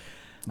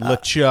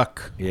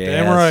 LeChuck.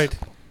 Damn right.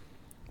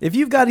 If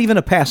you've got even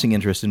a passing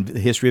interest in the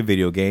history of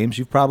video games,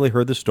 you've probably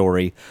heard the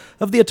story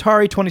of the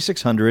Atari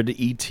 2600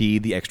 E.T.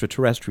 the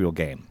Extraterrestrial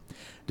game.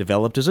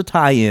 Developed as a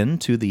tie-in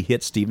to the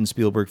hit Steven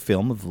Spielberg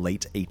film of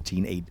late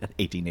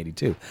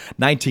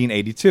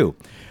 1982.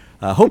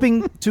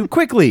 Hoping to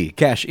quickly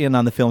cash in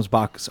on the film's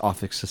box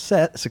office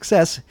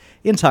success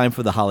in time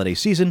for the holiday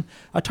season,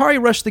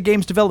 Atari rushed the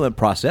game's development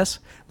process,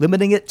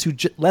 limiting it to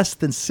less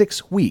than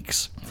 6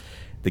 weeks.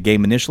 The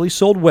game initially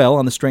sold well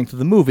on the strength of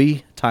the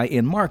movie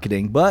tie-in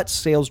marketing, but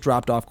sales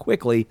dropped off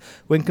quickly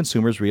when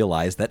consumers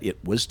realized that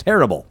it was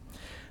terrible.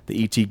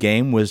 The E.T.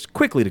 game was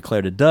quickly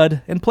declared a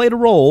dud and played a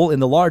role in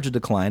the larger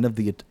decline of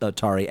the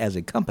Atari as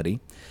a company.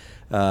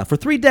 For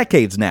 3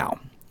 decades now,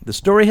 the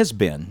story has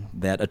been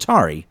that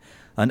Atari,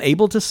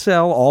 unable to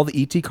sell all the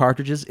E.T.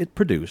 cartridges it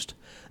produced,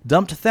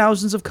 dumped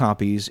thousands of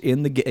copies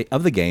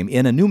of the game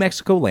in a New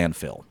Mexico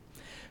landfill.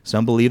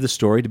 Some believe the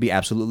story to be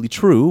absolutely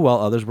true, while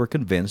others were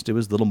convinced it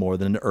was little more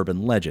than an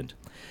urban legend.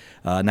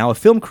 Now, a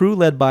film crew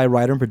led by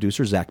writer and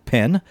producer Zach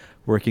Penn,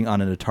 working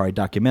on an Atari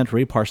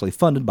documentary partially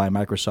funded by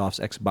Microsoft's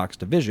Xbox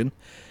division,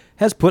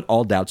 has put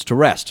all doubts to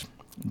rest.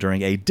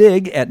 During a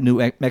dig at New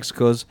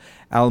Mexico's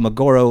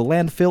Alamogordo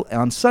landfill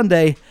on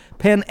Sunday,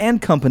 Penn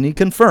and company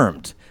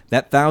confirmed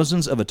that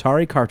thousands of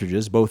Atari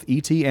cartridges, both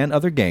ET and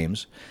other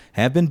games,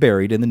 have been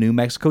buried in the New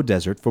Mexico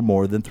desert for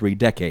more than 3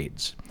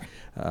 decades.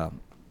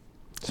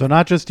 So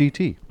not just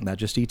E.T. Not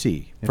just ET.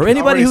 For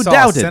anybody who saw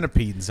doubted,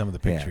 Centipede in some of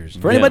the Yeah. pictures.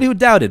 For anybody who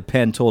doubted,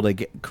 Penn told a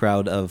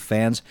crowd of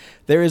fans,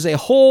 "There is a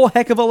whole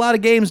heck of a lot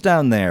of games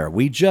down there.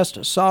 We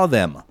just saw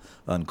them,"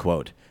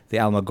 unquote. The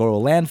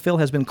Alamogordo landfill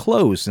has been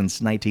closed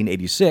since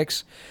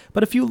 1986,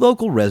 but a few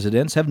local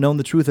residents have known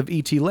the truth of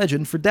ET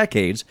legend for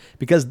decades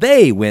because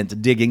they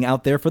went digging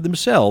out there for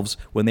themselves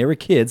when they were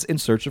kids in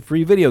search of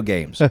free video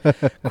games.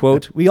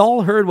 Quote, "We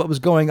all heard what was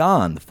going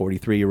on," the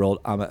 43-year-old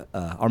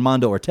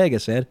Armando Ortega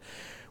said.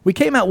 "We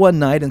came out one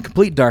night in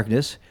complete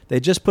darkness. They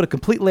just put a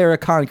complete layer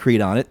of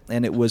concrete on it,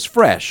 and it was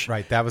fresh."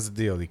 Right, that was the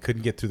deal. He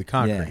couldn't get through the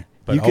concrete. Yeah.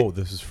 But, You could-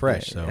 this is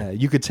fresh. So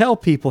You could tell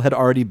people had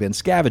already been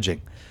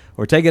scavenging.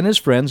 Ortega and his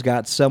friends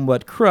got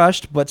somewhat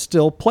crushed but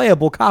still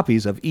playable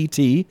copies of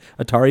E.T.,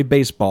 Atari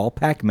Baseball,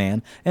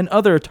 Pac-Man, and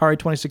other Atari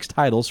 26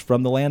 titles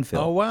from the landfill.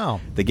 Oh,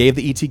 wow. They gave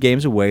the E.T.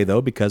 games away, though,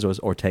 because, as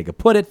Ortega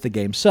put it, the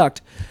game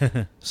sucked.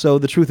 So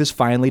the truth is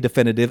finally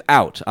definitive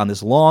out on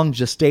this long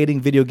gestating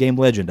video game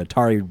legend.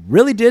 Atari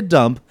really did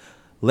dump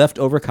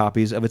leftover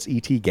copies of its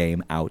E.T.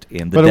 game out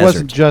in the But desert. it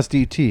wasn't just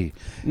E.T.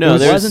 No, it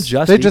there's- wasn't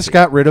just They E.T. just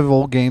got rid of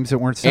old games that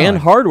weren't selling. and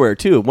hardware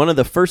too. One of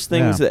the first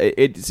things Yeah.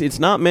 that it's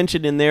not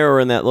mentioned in there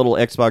or in that little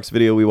Xbox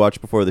video we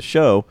watched before the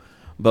show,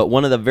 but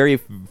one of the very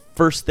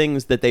first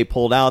things that they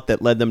pulled out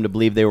that led them to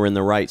believe they were in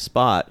the right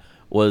spot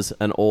was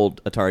an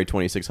old Atari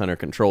 2600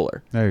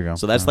 controller. There you go.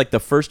 So that's like the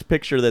first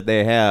picture that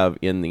they have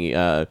in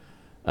the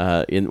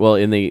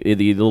in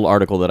the little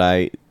article that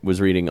I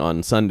was reading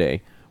on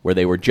Sunday, where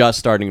they were just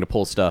starting to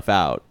pull stuff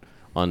out.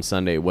 On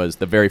Sunday was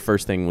the very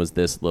first thing was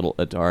this little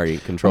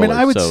Atari controller. I mean,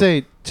 I would So-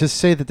 say to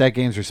say that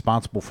game's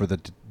responsible for the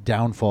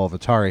downfall of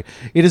Atari,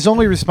 it is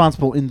only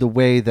responsible in the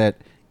way that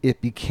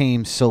it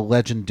became so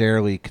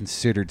legendarily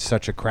considered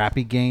such a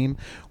crappy game.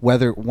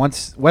 Whether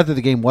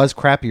the game was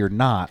crappy or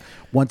not,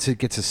 once it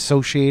gets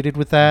associated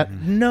with that,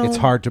 it's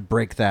hard to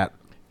break that.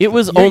 It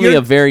was only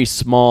a very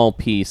small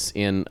piece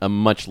in a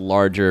much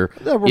larger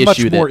There were much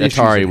issue that more issues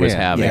Atari at was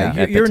hand. having.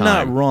 Yeah, at you're the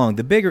not time. wrong.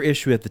 The bigger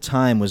issue at the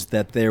time was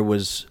that there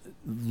was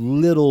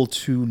little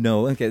to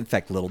no, in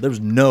fact, there was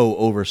no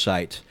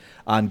oversight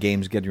on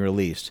games getting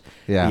released.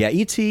 Yeah.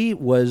 E.T.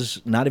 was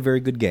not a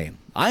very good game.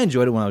 I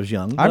enjoyed it when I was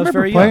young. I was remember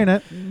very playing young.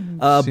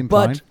 it. Seemed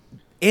But fine.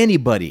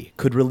 anybody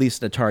could release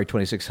an Atari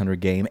 2600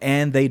 game,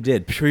 and they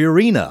did.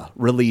 Purina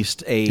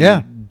released a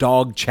Yeah.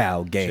 dog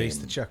chow game. Chase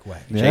the Chuck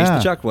Wagon. Chase Yeah.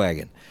 the Chuck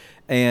Wagon.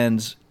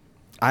 And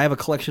I have a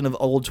collection of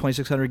old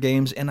 2600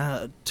 games, and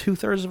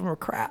 2/3 of them are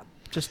crap.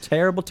 Just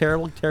terrible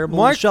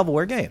Mike,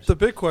 shovelware games. The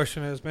big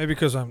question is maybe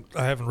because I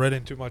haven't read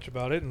in too much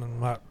about it and I'm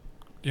not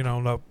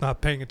not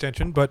paying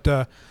attention. But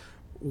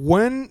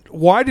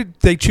why did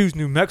they choose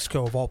New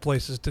Mexico of all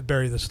places to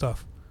bury this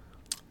stuff?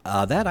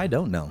 That I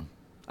don't know.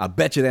 I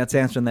bet you that's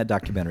answering that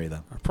documentary,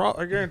 though.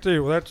 I guarantee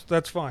you. Well,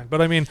 that's fine.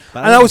 But I mean,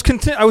 But and I was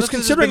considering This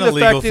has been a the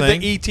fact legal that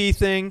thing. the ET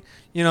thing,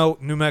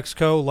 New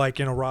Mexico, like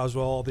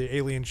Roswell, all the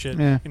alien shit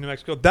Yeah. in New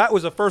Mexico. That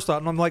was the first thought,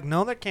 and I'm like,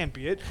 no, that can't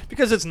be it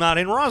because it's not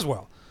in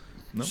Roswell.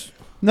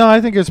 No, I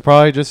think it's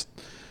probably just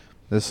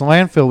this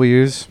landfill we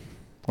use,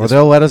 or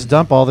they'll let us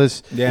dump all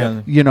this.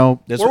 Yeah.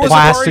 This Where was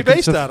plastic Atari and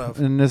based stuff out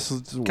of? in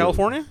this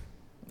California.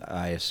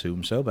 I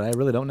assume so, but I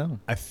really don't know.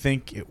 I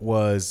think it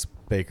was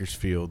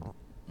Bakersfield.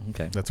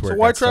 Okay. That's where. So it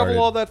why got travel started.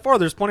 all that far?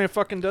 There's plenty of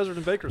fucking desert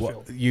in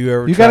Bakersfield. You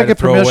ever You try gotta to get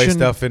throw away permission-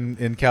 stuff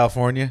in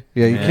California?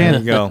 Yeah, you can't. there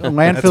you go.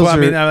 Landfills That's what I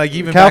mean. are- Like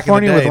even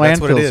California back in the day, with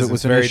that's what it landfills, is. it was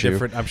It's an very issue.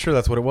 different. I'm sure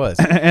that's what it was.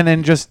 And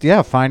then just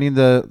finding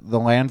the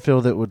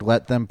landfill that would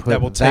let them put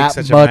That will take that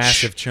such a much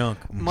massive chunk.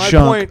 My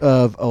chunk point-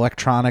 of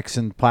electronics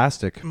and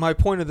plastic. My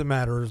point of the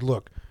matter is,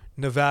 look,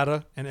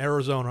 Nevada and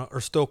Arizona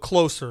are still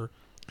closer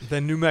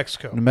than New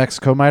Mexico. New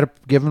Mexico might have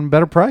given a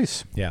better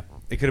price. Yeah,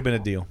 it could have been a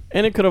deal.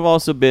 And it could have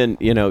also been,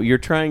 you're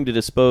trying to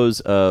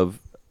dispose of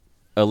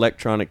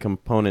electronic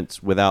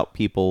components without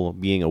people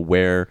being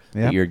aware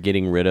Yeah. that you're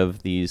getting rid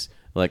of these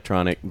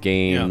electronic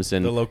games Yeah,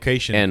 and the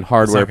location. and It's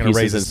hardware not gonna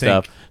raise pieces a and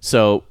stink. stuff.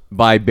 So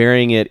by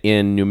burying it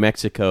in New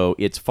Mexico,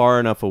 it's far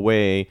enough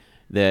away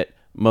that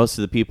most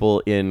of the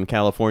people in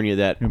California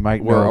that Who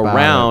might were know about it,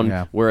 around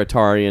yeah. where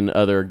Atari and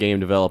other game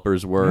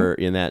developers were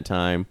in that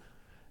time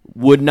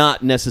would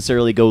not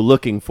necessarily go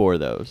looking for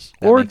those.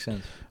 That Or- makes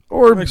sense.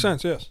 Or Makes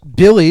sense, yes.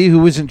 Billy, who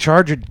was in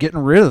charge of getting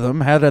rid of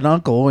them, had an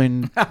uncle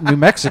in New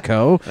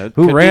Mexico That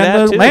who could be ran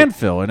that, the too.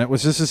 landfill, and it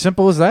was just as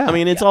simple as that. I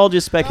mean, it's all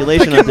just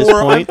speculation at this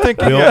I'm point.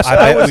 thinking, Bill, yes, I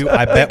bet was we-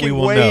 I bet we thinking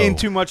will way know. in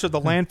too much of the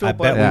landfill. I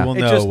bet we will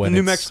it know just, when the New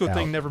it's Mexico out.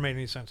 thing never made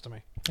any sense to me.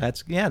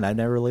 I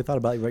never really thought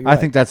about it. But you're I right.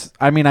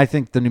 think I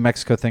think the New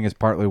Mexico thing is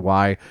partly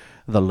why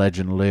the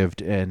legend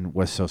lived and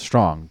was so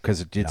strong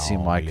because it did seem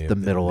Long like live the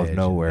the middle of legend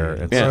nowhere.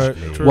 lives. It's Yeah.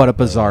 like, True. what a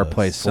bizarre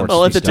place for it Well,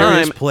 to at be the done. time,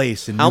 Mysterious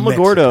place in New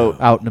Alamogordo, Mexico.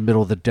 out in the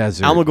middle of the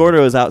desert.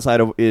 Alamogordo is outside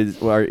of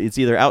it's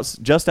either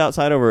just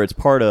outside of or it's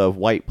part of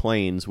White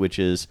Plains, which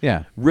is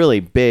Yeah. really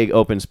big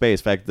open space.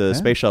 In fact, the Yeah.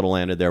 space shuttle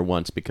landed there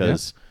once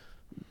because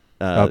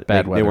Bad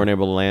they weather. weren't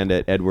able to land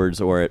at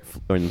Edwards or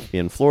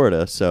in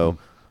Florida. So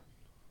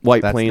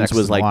White That's Plains next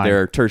was in like line.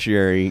 their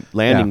tertiary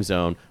landing Yeah.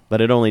 zone,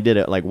 but it only did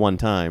it like one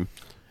time.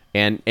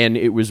 And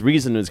it was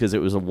reason was because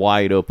it was a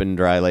wide open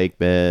dry lake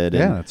bed,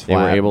 and Yeah, it's they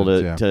were flat, able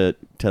and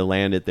to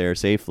land it there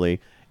safely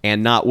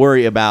and not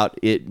worry about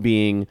it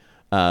being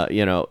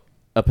a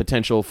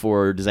potential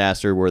for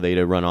disaster were they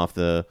to run off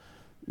the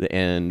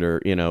end or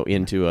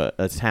into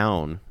a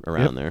town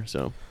around there.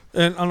 So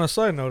And on a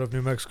side note of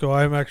New Mexico,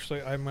 I'm going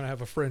to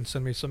have a friend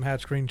send me some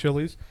Hatch green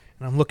chilies,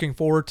 and I'm looking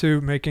forward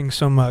to making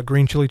some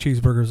green chili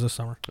cheeseburgers this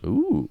summer.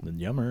 ooh, The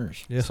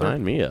yummers. Yes, sir.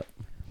 sign me up.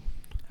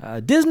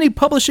 Disney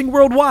Publishing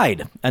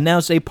Worldwide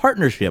announced a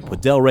partnership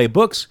with Del Rey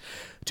Books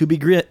to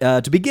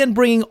begin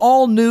bringing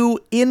all new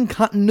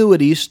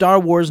in-continuity Star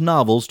Wars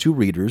novels to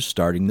readers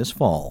starting this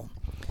fall.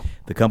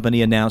 The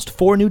company announced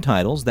 4 new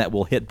titles that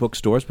will hit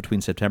bookstores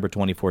between September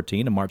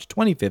 2014 and March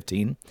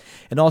 2015,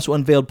 and also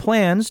unveiled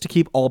plans to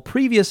keep all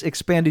previous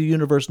Expanded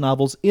Universe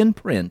novels in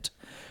print,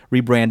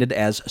 rebranded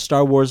as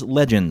Star Wars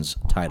Legends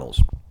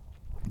titles.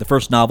 The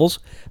first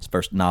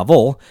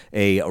novel,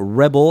 a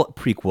Rebel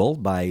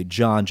prequel by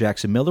John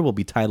Jackson Miller, will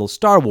be titled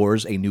Star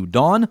Wars: A New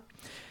Dawn.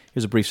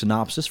 Here's a brief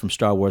synopsis from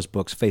Star Wars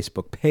Books'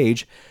 Facebook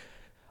page.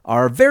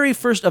 Our very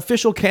first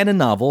official canon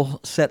novel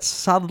sets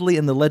solidly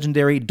in the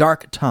legendary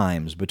dark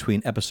times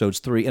between episodes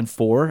 3 and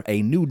 4.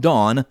 A New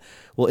Dawn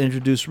will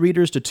introduce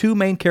readers to 2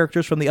 main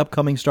characters from the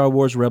upcoming Star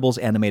Wars Rebels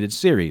animated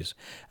series,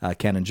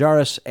 Kanan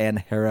Jarrus and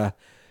Hera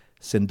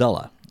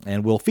Syndulla,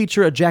 and will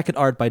feature a jacket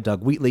art by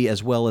Doug Wheatley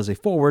as well as a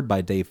foreword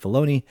by Dave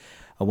Filoni,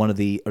 one of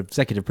the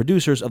executive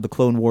producers of the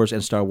Clone Wars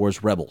and Star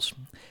Wars Rebels.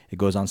 It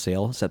goes on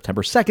sale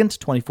September 2nd,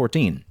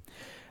 2014.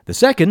 The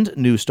second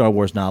new Star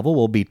Wars novel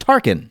will be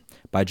Tarkin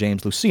by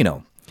James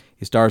Luceno.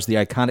 He stars the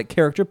iconic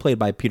character played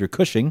by Peter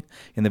Cushing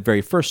in the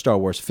very first Star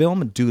Wars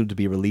film, due to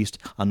be released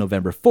on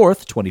November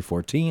 4th,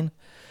 2014.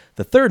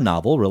 The third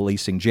novel,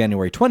 releasing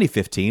January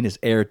 2015, is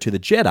Heir to the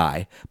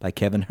Jedi by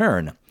Kevin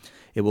Hearn.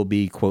 It will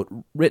be, quote,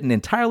 written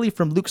entirely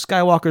from Luke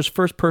Skywalker's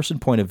first-person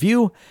point of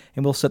view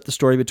and will set the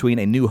story between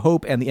A New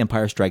Hope and The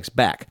Empire Strikes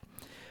Back.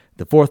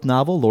 The fourth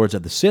novel, Lords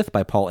of the Sith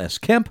by Paul S.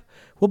 Kemp,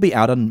 will be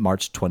out on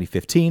March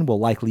 2015, will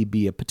likely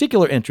be of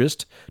particular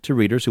interest to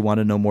readers who want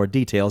to know more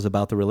details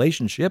about the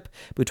relationship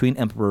between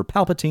Emperor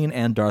Palpatine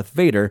and Darth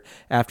Vader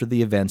after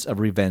the events of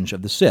Revenge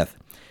of the Sith.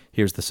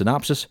 Here's the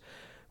synopsis.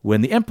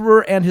 When the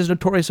Emperor and his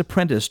notorious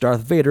apprentice,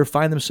 Darth Vader,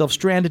 find themselves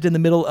stranded in the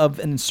middle of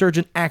an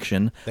insurgent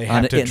action They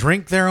have to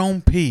drink their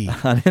own pee.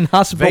 on an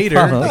inhospitable Vader,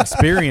 planet.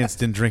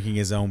 experienced in drinking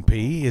his own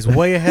pee, is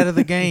way ahead of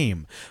the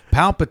game.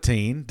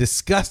 Palpatine,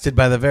 disgusted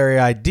by the very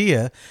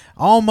idea,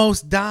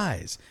 almost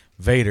dies.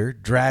 Vader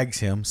drags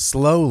him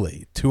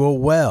slowly to a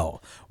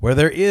well where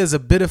there is a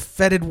bit of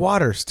fetid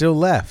water still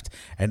left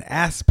and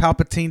asks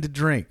Palpatine to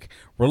drink.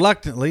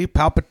 Reluctantly,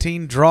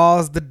 Palpatine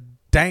draws the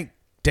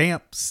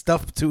damp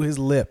stuff to his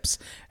lips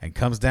and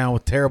comes down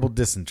with terrible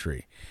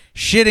dysentery.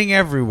 Shitting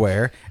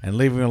everywhere and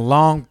leaving a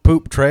long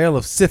poop trail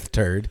of Sith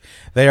turd,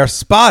 they are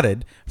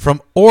spotted from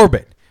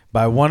orbit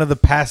by one of the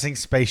passing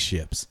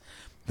spaceships.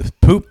 The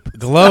poop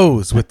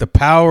glows with the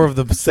power of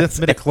the Sith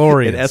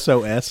midichlorians. An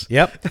SOS.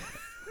 Yep.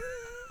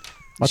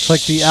 Much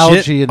like the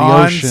algae in the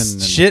ocean.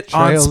 And Shit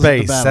on trails of the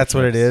space. That's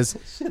what it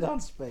battleships. is. Shit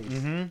on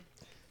space.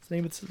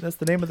 That's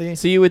the name of the.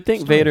 So you would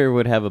think Vader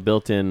would have a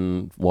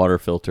built-in water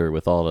filter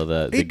with all of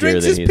the He gear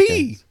drinks that his he's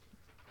pee. got.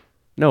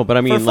 No, but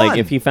I mean, For like fun.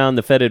 if he found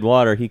the fetid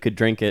water, he could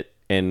drink it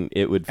and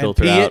it would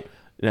filter pee out. it?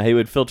 No, he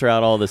would filter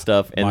out all the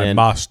stuff, and then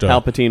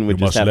Palpatine would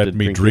just have to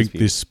drink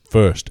his pee.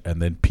 first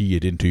and then pee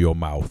it into your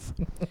mouth.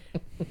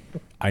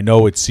 I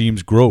know it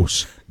seems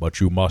gross, but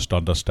you must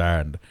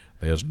understand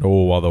there's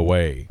no other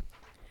way.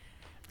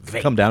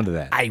 Come down to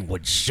that. I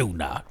would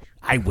sooner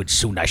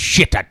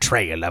shit a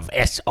trail of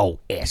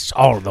SOS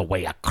all the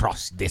way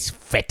across this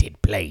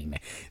fetid plain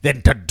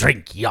than to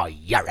drink your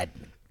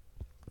urine.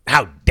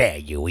 How dare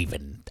you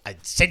even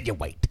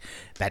insinuate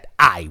that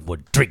I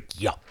would drink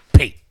your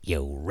pee,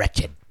 you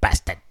wretched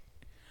bastard?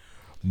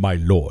 My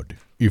lord,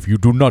 if you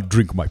do not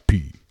drink my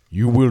pee,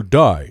 you will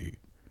die.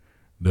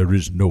 There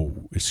is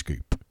no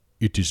escape.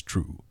 It is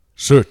true.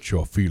 Search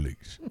your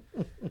feelings.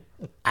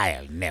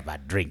 I'll never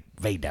drink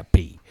Vader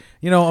pee.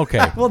 You know,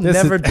 okay. We'll this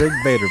never is- drink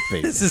Vader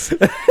pee.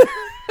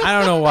 I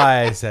don't know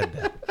why I said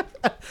that.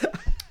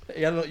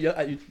 You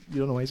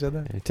don't know why I said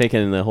that?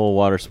 Taking the whole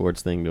water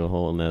sports thing to a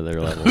whole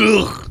nother level.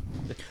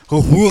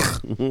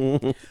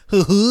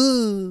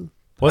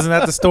 Wasn't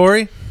that the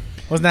story?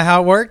 Wasn't that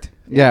how it worked?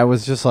 Yeah, it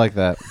was just like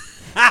that.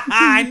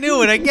 I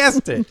knew it. I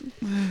guessed it.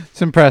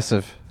 It's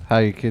impressive how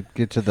you could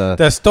get to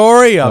The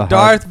story of The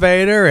heart. Darth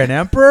Vader and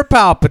Emperor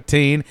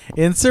Palpatine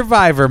in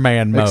Survivor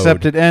Man mode.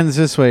 Except it ends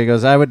this way. He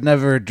goes, I would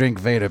never drink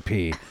Vader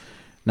pee.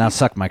 Now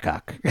suck my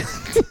cock.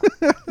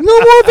 No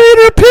more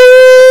Vader P!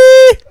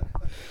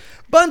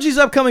 Bungie's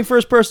upcoming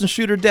first-person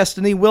shooter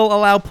Destiny will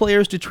allow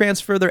players to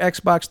transfer their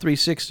Xbox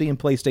 360 and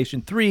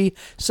PlayStation 3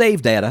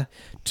 save data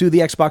to the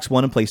Xbox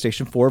One and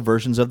PlayStation 4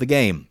 versions of the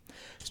game.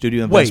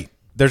 Studio Wait,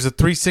 there's a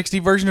 360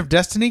 version of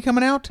Destiny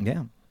coming out?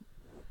 Yeah.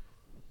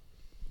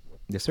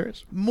 Yes, there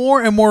is.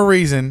 More and more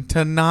reason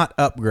to not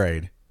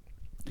upgrade.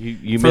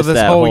 You For missed this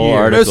that whole whole year.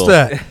 article. Missed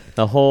that.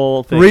 The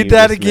whole thing. Read you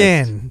that just missed.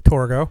 again,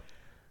 Torgo.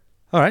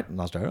 All right,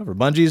 I'll start over.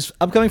 Bungie's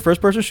upcoming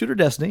first-person shooter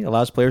Destiny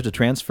allows players to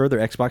transfer their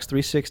Xbox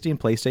 360 and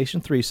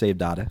PlayStation 3 save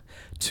data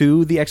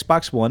to the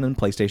Xbox One and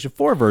PlayStation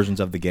 4 versions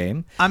of the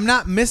game. I'm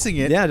not missing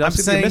it. Yeah, I don't I'm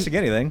think saying you're missing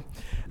anything.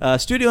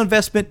 Studio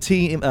investment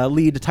team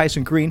lead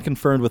Tyson Green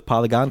confirmed with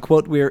Polygon,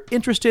 quote, "We're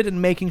interested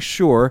in making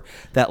sure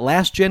that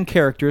last-gen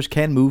characters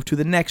can move to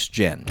the next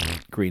gen,"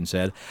 Green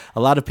said. "A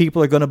lot of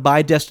people are going to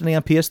buy Destiny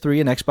on PS3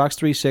 and Xbox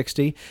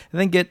 360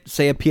 and then get,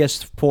 say, a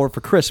PS4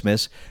 for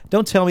Christmas.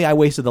 Don't tell me I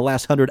wasted the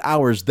last 100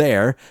 hours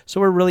there, so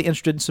we're really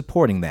interested in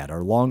supporting that.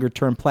 Our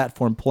longer-term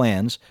platform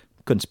plans,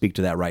 couldn't speak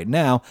to that right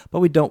now, but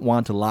we don't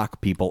want to lock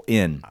people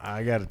in."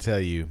 I got to tell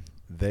you,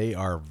 they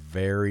are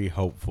very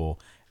hopeful.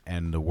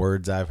 And the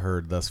words I've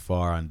heard thus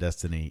far on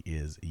Destiny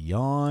is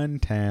Yawn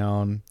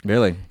Town.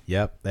 Really?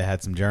 Yep. They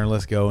had some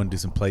journalists go and do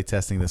some play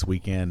testing this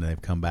weekend, and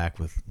they've come back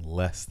with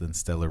less than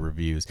stellar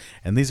reviews.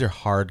 And these are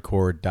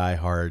hardcore,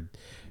 diehard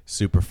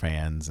super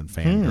fans and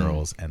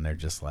fangirls, and they're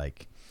just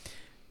like,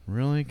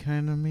 really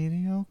kind of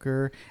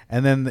mediocre.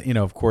 And then,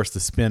 of course, the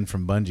spin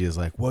from Bungie is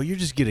like, well, you're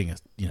just getting a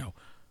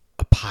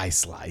pie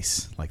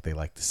slice, like they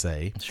like to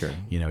say. Sure.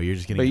 You're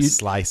just getting a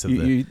slice of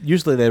the...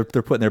 Usually they're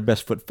putting their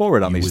best foot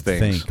forward on you these would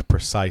things. think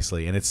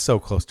precisely, and it's so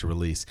close to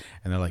release,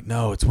 and they're like,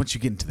 no, it's once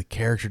you get into the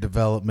character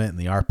development and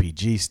the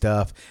RPG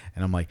stuff.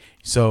 And I'm like,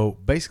 so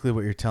basically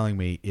what you're telling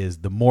me is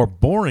the more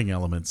boring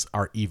elements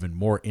are even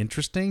more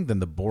interesting than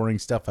the boring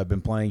stuff I've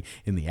been playing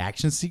in the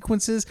action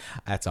sequences.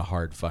 That's a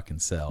hard fucking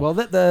sell. Well,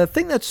 the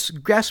thing that's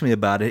grasped me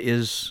about it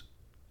is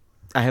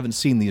I haven't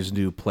seen these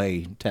new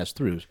play test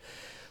throughs,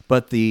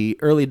 but the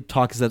early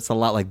talk is that it's a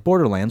lot like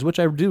Borderlands, which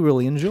I do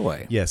really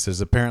enjoy. Yes, there's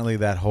apparently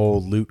that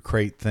whole loot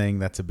crate thing.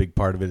 That's a big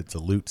part of it. It's a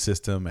loot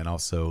system and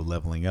also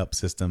leveling up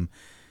system,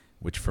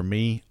 which for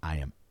me, I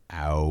am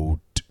out.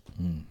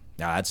 No,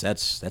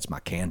 that's my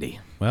candy.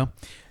 Well,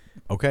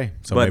 okay.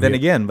 So But then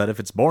maybe- again, but if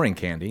it's boring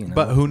candy,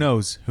 But who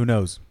knows? Who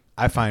knows?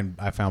 I found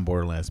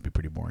Borderlands to be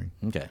pretty boring.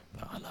 okay,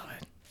 oh, I love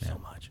it so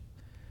much.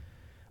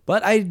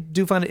 But I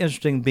do find it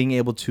interesting being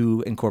able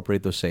to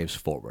incorporate those saves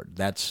forward.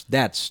 That's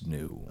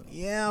new.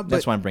 Yeah,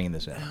 That's why I'm bringing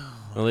this in.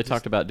 Well, they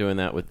talked about doing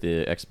that with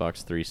the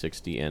Xbox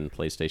 360 and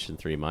PlayStation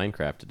 3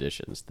 Minecraft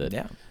editions.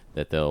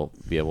 That they'll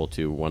be able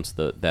to, once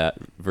that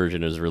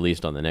version is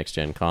released on the next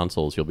gen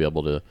consoles, you'll be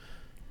able to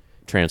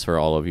transfer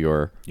all of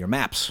your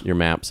maps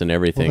and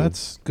everything. Well,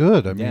 that's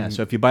good. I mean, Yeah,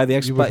 so if you buy the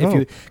you would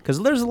Xbox,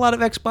 because there's a lot of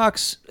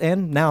Xbox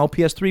and now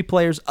PS3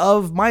 players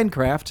of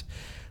Minecraft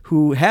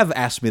who have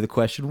asked me the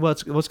question,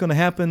 what's going to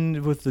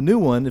happen with the new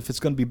one if it's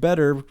going to be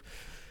better?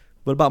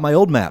 What about my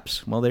old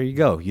maps? Well, there you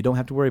go. You don't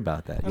have to worry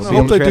about that. And You'll I be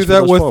hope able to they do transfer that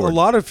those with forward. a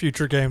lot of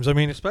future games. I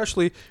mean,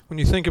 especially when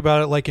you think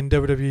about it, like in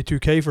WWE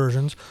 2K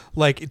versions,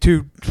 like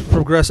to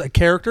progress a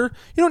character,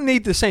 you don't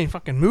need the same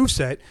fucking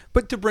moveset,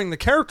 but to bring the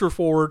character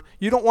forward,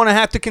 you don't want to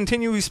have to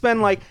continually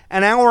spend like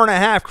an hour and a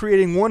half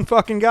creating one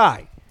fucking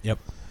guy. Yep.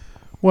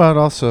 Well, it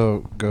also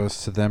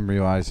goes to them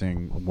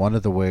realizing one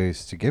of the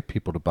ways to get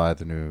people to buy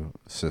the new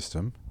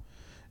system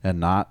and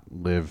not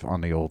live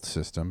on the old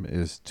system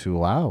is to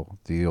allow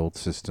the old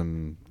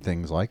system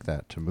things like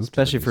that to move.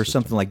 Especially to the for new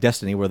system. something like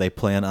Destiny, where they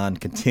plan on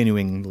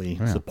continually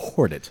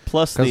support it.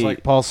 Plus, Because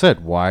like Paul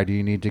said, why do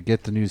you need to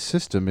get the new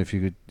system if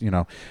you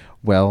could,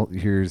 well,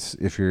 if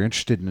you're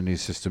interested in the new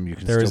system, you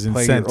can There is still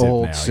play your incentive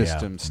old now,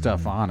 system yeah.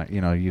 stuff on it.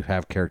 You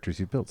have characters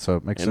you built, so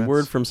it makes and sense.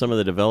 word from some of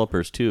the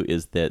developers too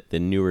is that the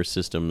newer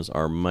systems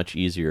are much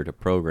easier to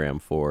program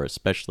for,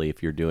 especially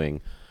if you're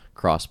doing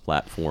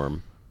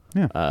cross-platform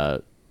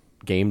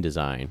game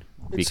design.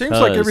 It seems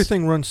like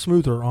everything runs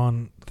smoother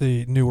on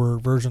the newer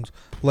versions.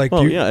 Like,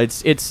 Well, yeah,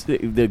 it's the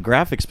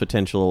graphics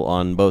potential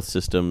on both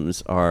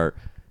systems are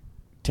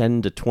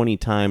 10 to 20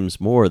 times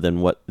more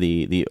than what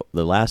the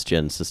last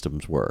gen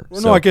systems were.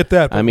 Well, no, I get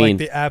that, but, I like, mean,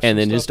 the apps and and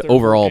then stuff, just they're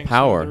overall working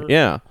power. smoother.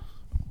 Yeah.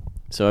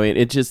 So I mean,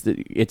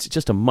 it's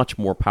just a much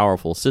more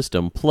powerful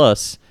system.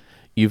 Plus,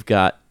 you've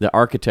got the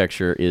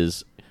architecture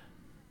is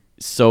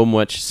so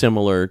much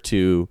similar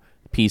to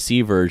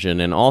PC version,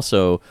 and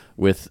also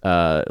with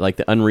like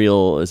the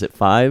Unreal, is it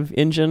 5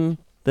 engine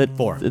that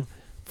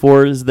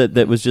 4 is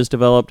that was just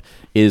developed,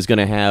 is going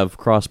to have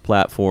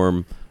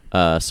cross-platform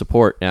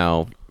support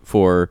now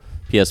for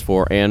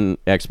PS4 and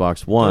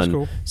Xbox One.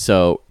 cool.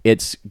 So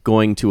it's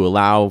going to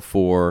allow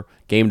for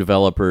game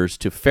developers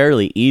to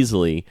fairly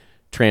easily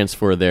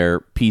transfer their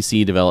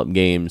PC developed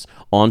games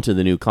onto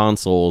the new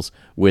consoles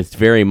with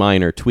very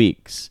minor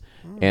tweaks.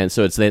 And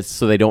so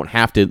so they don't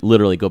have to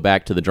literally go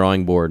back to the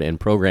drawing board and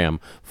program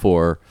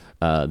for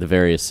the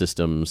various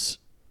systems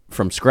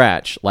from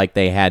scratch like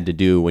they had to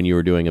do when you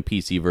were doing a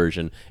PC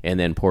version and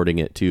then porting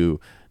it to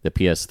the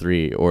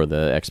PS3 or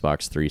the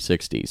Xbox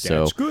 360. So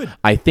That's good.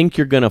 I think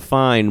you're going to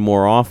find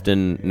more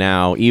often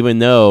now, even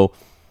though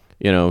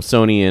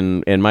Sony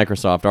and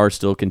Microsoft are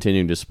still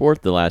continuing to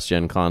support the last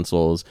gen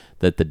consoles,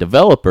 that the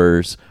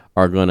developers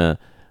are going to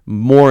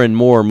more and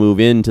more move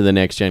into the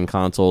next gen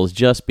consoles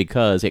just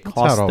because it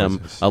costs how it them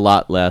always is. a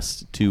lot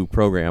less to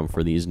program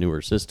for these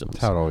newer systems.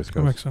 That's how it always That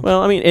goes. makes sense.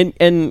 Well, I mean,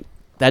 and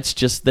that's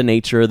just the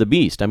nature of the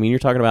beast. I mean, you're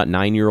talking about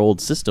 9-year-old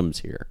systems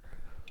here.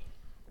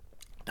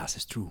 Das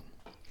ist true.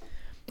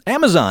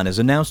 Amazon has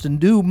announced a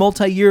new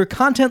multi-year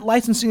content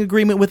licensing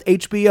agreement with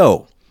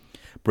HBO,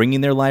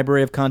 bringing their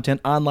library of content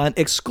online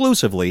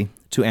exclusively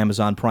to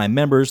Amazon Prime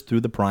members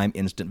through the Prime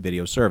Instant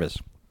Video service.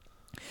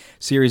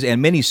 Series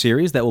and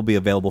miniseries that will be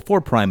available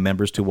for Prime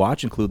members to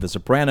watch include The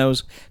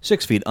Sopranos,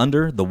 6 Feet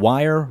Under, The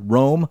Wire,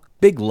 Rome,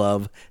 Big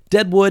Love,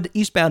 Deadwood,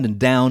 Eastbound and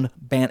Down,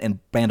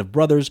 Band of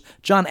Brothers,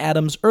 John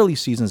Adams, early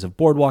seasons of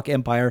Boardwalk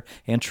Empire,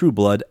 and True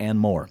Blood, and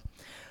more.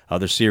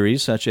 Other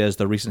series, such as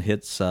the recent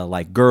hits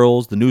like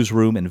Girls, The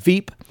Newsroom, and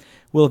Veep,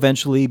 will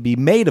eventually be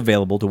made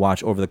available to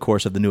watch over the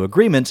course of the new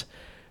agreement.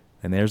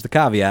 And there's the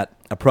caveat,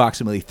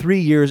 approximately 3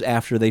 years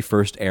after they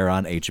first air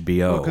on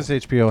HBO. Because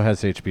HBO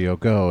has HBO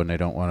Go, and they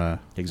don't want to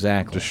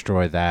Exactly.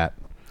 destroy that.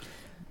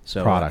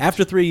 So product.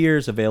 after 3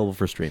 years, available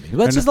for streaming.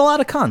 That's just a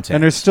lot of content.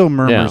 And there's still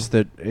murmurs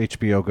Yeah. that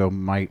HBO Go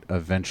might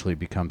eventually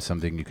become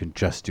something you can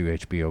just do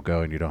HBO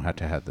Go, and you don't have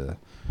to have the.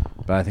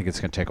 But I think it's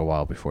going to take a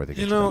while before they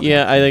get. to that.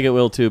 Yeah, I think it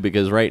will too,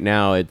 because right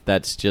now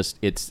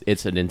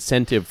it's an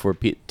incentive for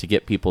to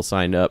get people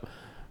signed up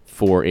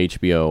for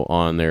HBO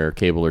on their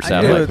cable or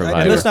satellite And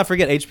provider. let's not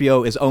forget,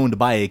 HBO is owned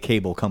by a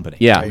cable company.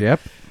 Yeah.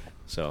 Yep.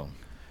 So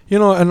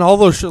And all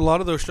those, a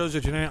lot of those shows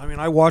that you name. I mean,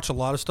 I watch a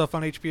lot of stuff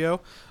on HBO.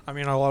 I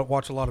mean,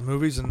 watch a lot of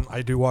movies, and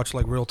I do watch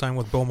like Real Time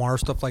with Bill Maher,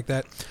 stuff like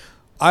that.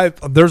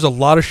 There's a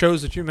lot of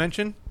shows that you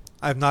mentioned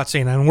I've not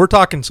seen, and we're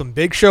talking some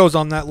big shows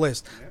on that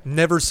list.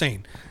 Never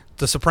seen.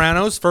 The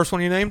Sopranos, first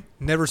one you named,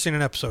 never seen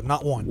an episode,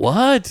 not one.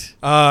 What?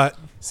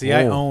 See,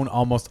 I own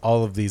almost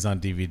all of these on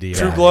DVD.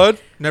 True Blood,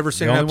 never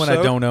seen The an only episode. one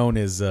I don't own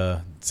is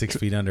 6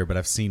 Feet Under, but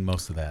I've seen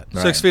most of that.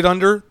 6 Feet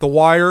Under, The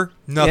Wire,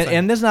 nothing.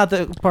 and this is not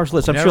the partial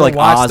list. I'm Never sure like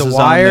watched Oz The is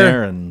Wire? on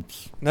there, and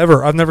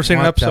Never. I've never seen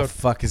an What the episode.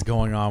 fuck is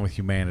going on with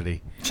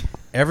humanity?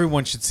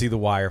 Everyone should see The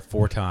Wire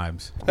 4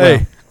 times.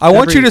 Hey, I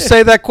want you to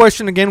say that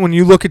question again when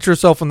you look at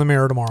yourself in the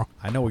mirror tomorrow.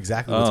 I know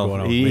exactly what's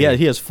going on. he, with me.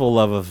 he has full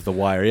love of The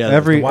Wire. Yeah,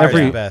 Every The Wire's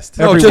every the best.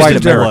 No, every just white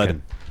in general.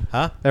 American.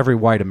 Huh? Every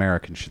white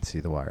American should see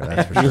The Wire.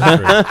 That's for sure.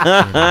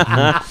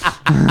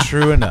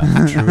 True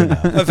enough. True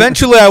enough.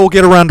 Eventually, I will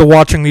get around to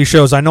watching these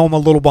shows. I know I'm a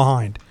little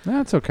behind.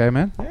 That's okay,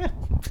 man.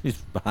 he's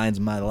behind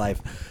my life.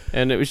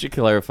 And we should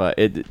clarify,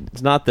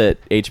 it's not that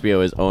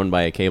HBO is owned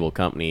by a cable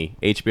company.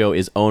 HBO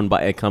is owned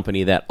by a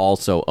company that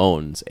also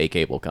owns a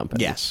cable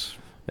company. Yes,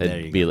 It'd there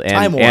you be- go. and,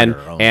 Time and,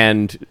 Warner owns it.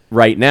 and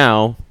right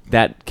now,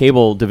 that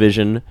cable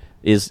division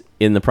is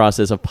in the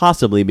process of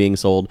possibly being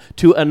sold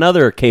to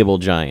another cable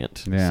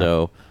giant. Yeah.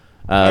 So,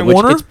 Time which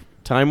Warner?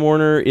 Time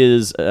Warner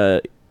is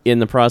in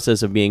the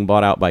process of being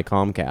bought out by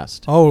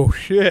Comcast. Oh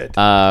shit!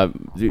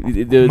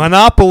 The-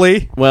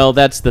 Monopoly. well,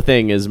 that's the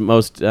thing is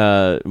most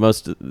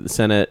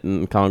Senate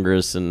and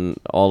Congress and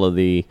all of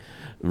the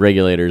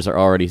regulators are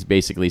already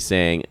basically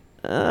saying,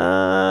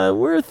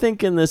 we're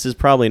thinking this is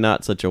probably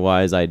not such a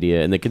wise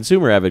idea. And the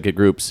consumer advocate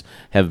groups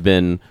have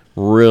been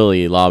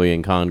really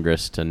lobbying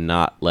Congress to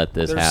not let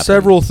this There's happen.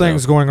 several So-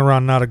 things going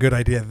around. Not a good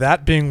idea.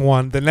 That being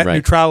one. The net Right.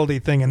 neutrality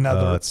thing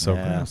another. Oh, that's so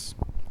Yeah. gross.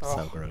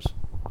 So gross.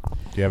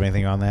 Do you have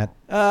anything on that?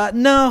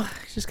 No,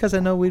 just because I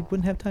know we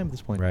wouldn't have time at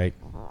this point. Right.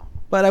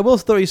 But I will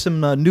throw you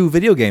some new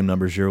video game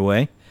numbers your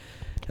way.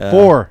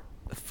 4.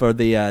 For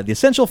the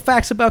Essential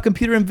Facts About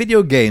Computer and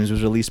Video Games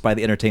was released by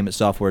the Entertainment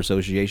Software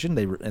Association.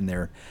 In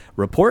their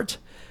report,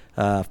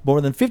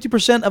 more than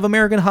 50% of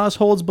American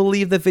households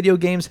believe that video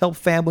games help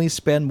families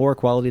spend more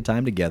quality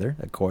time together,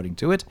 according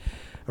to it.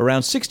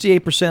 Around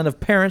 68% of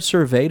parents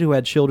surveyed who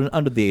had children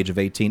under the age of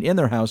 18 in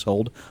their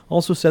household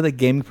also said that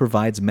gaming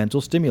provides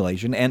mental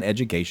stimulation and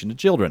education to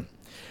children.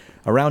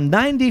 Around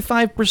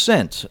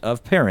 95%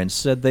 of parents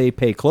said they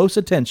pay close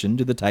attention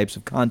to the types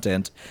of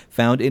content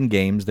found in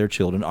games their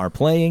children are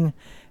playing,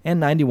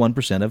 and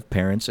 91% of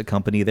parents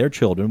accompany their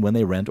children when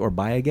they rent or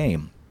buy a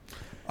game.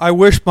 I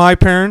wish my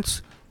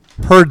parents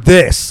heard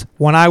this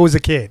when I was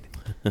a kid.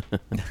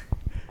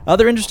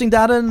 Other interesting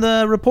data in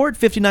the report,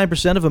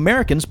 59% of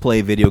Americans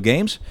play video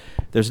games.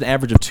 There's an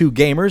average of 2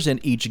 gamers in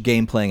each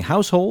game-playing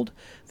household.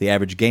 The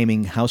average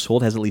gaming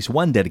household has at least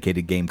one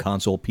dedicated game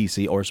console,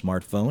 PC, or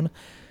smartphone.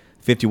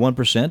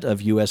 51%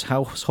 of U.S.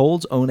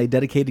 households own a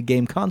dedicated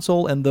game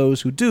console, and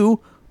those who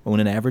do own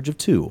an average of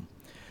 2.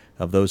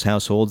 Of those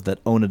households that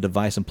own a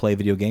device and play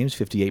video games,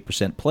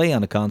 58% play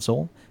on a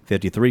console,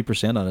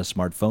 53% on a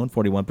smartphone,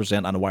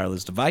 41% on a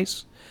wireless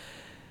device.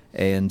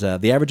 And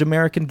the average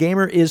American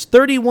gamer is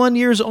 31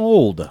 years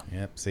old.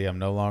 Yep. See, I'm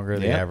no longer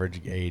the Yep.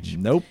 average age.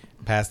 Nope.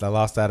 I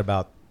lost that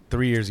about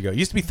 3 years ago. It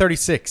used to be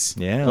 36.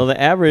 Yeah. Well, the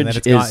And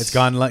average then is it's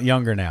gone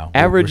younger now.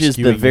 Average We're is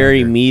the skewing very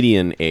younger.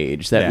 median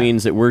age. That Yeah.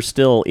 means that we're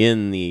still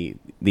in the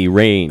the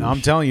range.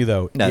 I'm telling you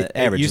though, No, it, the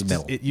average used is to,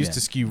 middle. it used Yeah.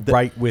 to skew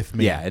right with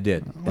me. Yeah, it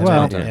did. That's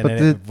Well, what it did. And But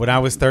then the- when I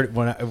was 30,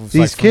 when it was These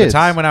like from kids- the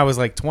time when I was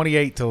like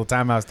 28 till the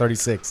time I was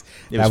 36,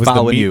 It that was was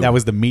following you. that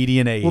was the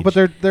median age. Well, but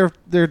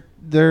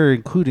they're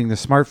including the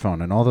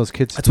smartphone, and all those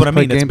kids. That's what I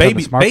play mean. It's games on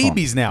the smartphone.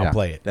 babies now Yeah.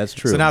 play it. That's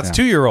true. So now it's Yeah.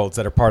 2-year-olds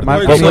that are part of My-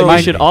 the. But But what my-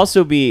 you should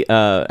also be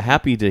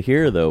happy to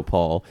hear, though,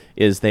 Paul,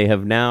 is they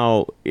have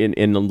now,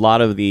 in a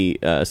lot of the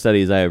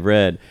studies I have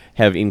read,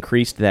 have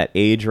increased that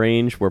age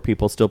range where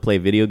people still play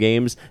video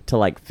games to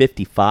like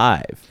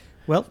 55.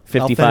 Well,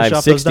 55, I'll finish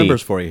off 60. those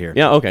numbers for you here.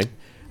 Yeah, okay.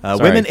 Sorry.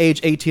 Women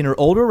age 18 or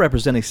older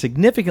represent a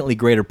significantly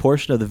greater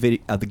portion of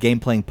the game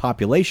playing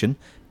population,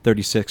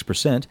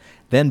 36%,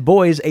 than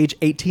boys age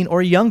 18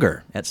 or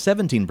younger at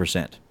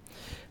 17%.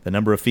 The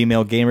number of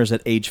female gamers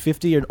at age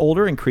 50 and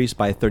older increased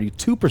by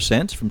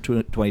 32% from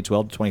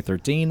 2012 to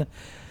 2013.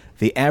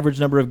 The average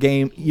number of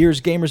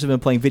years gamers have been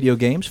playing video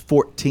games,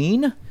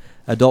 14.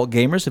 Adult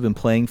gamers have been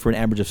playing for an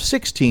average of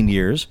 16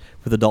 years,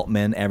 with adult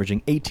men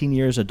averaging 18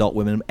 years, adult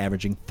women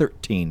averaging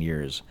 13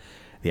 years.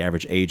 The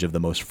average age of the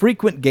most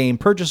frequent game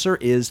purchaser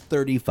is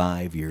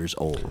 35 years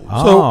old. So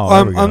Oh,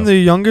 there we I'm go. the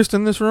youngest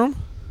in this room.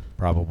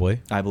 Probably.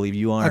 I believe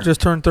you are. I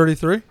just turned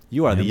 33.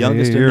 You are the Yeah,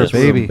 youngest in you're a this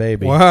baby. room.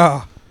 Baby.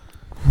 Wow.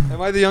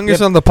 Am I the youngest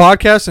Yep. on the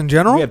podcast in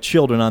general? We have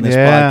children on this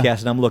Yeah. podcast,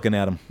 and I'm looking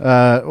at them.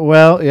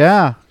 Well,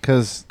 yeah,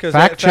 because 'Cause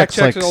fact fact check's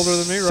check's like older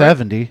than me, right?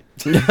 70.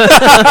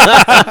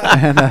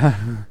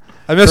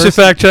 I missed your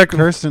fact check.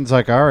 Kirsten's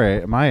like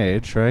my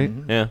age, right?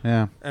 Yeah.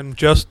 Yeah. And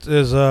just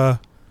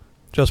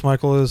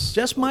Michael is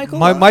Just Michael?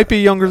 might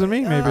be younger than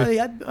me, maybe.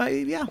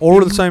 Yeah. Or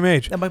we're the same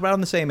age. I'm about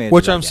on the same age.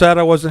 Which as I'm that, sad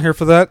I wasn't here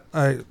for that.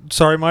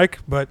 Sorry, Mike,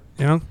 but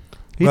He glad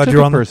took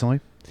you're it on. personally.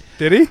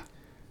 Did he?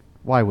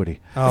 Why would he?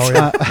 Oh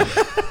yeah.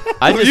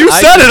 I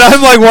said it.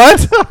 I'm like,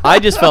 what? I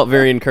just felt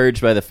very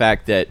encouraged by the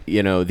fact that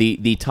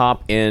the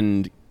top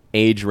end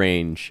age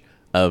range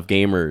of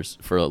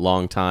gamers for a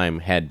long time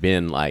had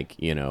been like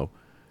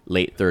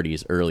late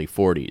 30s, early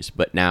 40s,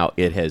 but now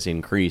it has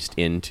increased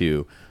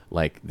into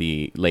like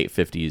the late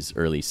 50s,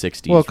 early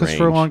 60s. Well, because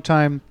for a range. long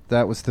time,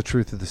 that was the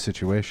truth of the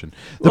situation.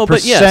 The Well,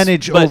 but yes,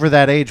 percentage but- over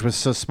that age was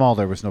so small,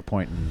 there was no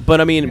point in.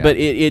 But I mean, Yeah. but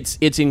it's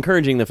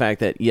encouraging the fact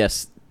that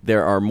yes,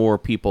 there are more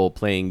people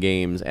playing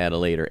games at a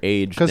later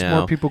age 'Cause now,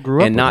 more people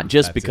grew up and with not them.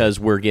 just That's because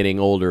we're getting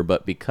older,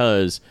 but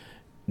because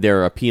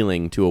they're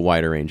appealing to a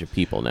wider range of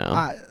people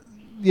now.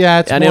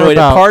 Yeah, it's and more anyway,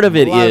 about part of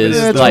it a lot of it is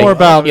is it's like more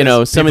about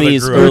some of people that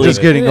these grew up we're early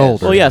just getting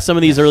older. Well, yeah, some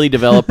of these early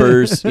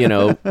developers,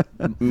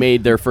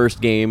 made their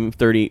first game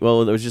 30.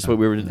 Well, that was just what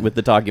we were with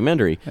the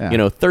documentary.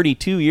 Yeah.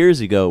 32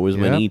 years ago was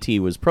when Yep. ET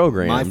was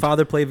programmed. My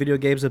father played video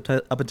games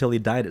up until he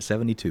died at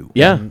 72.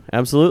 Yeah,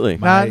 absolutely.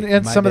 Nah,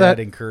 and my some of dad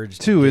that,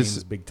 encouraged too, games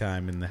is- big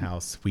time in the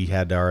house. We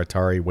had our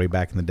Atari way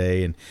back in the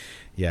day, and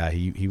yeah,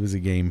 he was a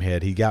game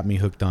head. He got me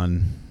hooked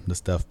on the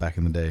stuff back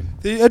in the day.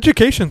 The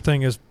education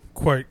thing is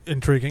quite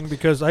intriguing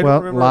because I well,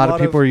 don't a remember lot of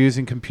people are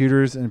using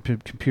computers and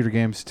computer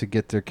games to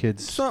get their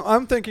kids. So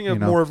I'm thinking of you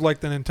know. more of like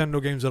the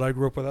Nintendo games that I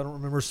grew up with. I don't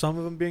remember some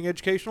of them being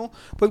educational,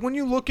 but when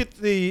you look at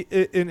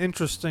an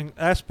interesting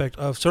aspect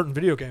of certain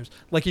video games,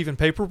 like even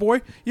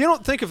Paperboy, you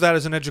don't think of that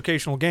as an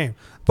educational game.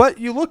 But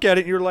you look at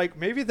it and you're like,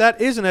 maybe that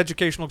is an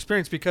educational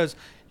experience because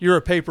you're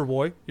a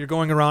paperboy, you're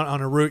going around on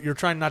a route, you're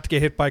trying not to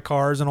get hit by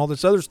cars and all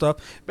this other stuff,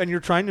 and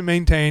you're trying to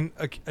maintain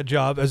a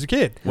job as a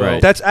kid.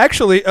 Right. That's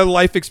actually a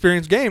life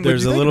experience game.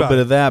 There's a little bit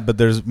of that, but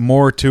there's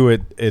more to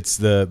it. It's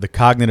the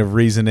cognitive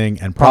reasoning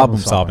and problem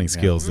solving Problem-solving,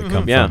 skills that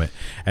come Yeah. from it,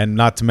 and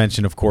not to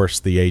mention, of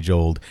course, the age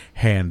old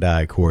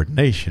hand-eye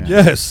coordination.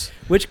 Yes.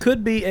 Which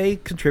could be a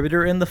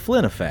contributor in the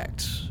Flynn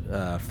effect.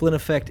 Flynn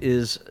effect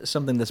is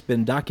something that's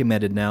been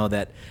documented now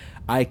that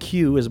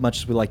IQ, as much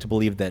as we like to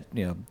believe that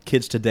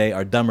kids today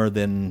are dumber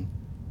than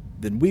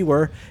we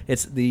were,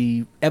 it's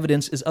the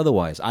evidence is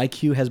otherwise.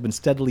 IQ has been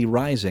steadily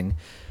rising,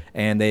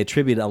 and they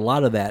attribute a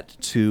lot of that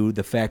to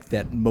the fact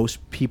that most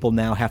people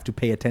now have to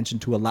pay attention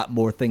to a lot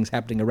more things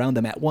happening around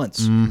them at once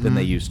than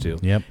they used to.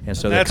 Yep. And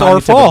so That's their our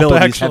cognitive fault,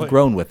 abilities actually. have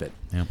grown with it.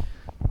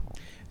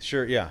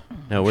 Sure. Yeah.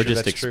 No, we're Sure,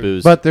 just that's true.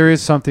 exposed. But there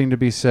is something to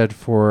be said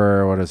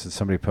for what is it?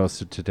 Somebody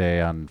posted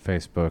today on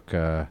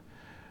Facebook.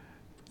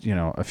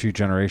 A few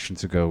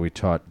generations ago, we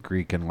taught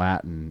Greek and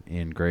Latin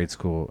in grade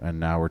school, and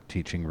now we're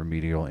teaching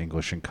remedial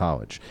English in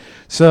college.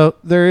 So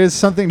there is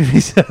something to be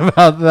said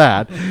about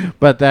that,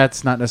 but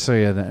that's not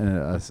necessarily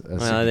a I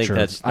think signature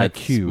that's of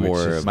IQ. more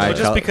which is of Well, a-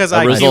 just because a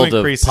IQ result of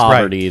increases,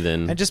 poverty right.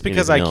 than and just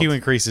because anything IQ else.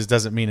 increases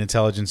doesn't mean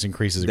intelligence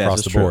increases That across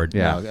is the true. board.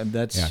 Yeah. No, and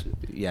that's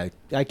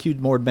IQ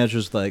more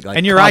measures like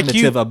And your IQ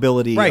cognitive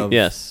ability. right, of,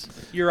 Yes.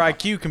 Your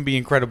IQ can be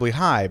incredibly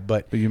high,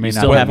 but But you may You not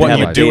still have to what have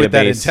you a do with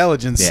that database.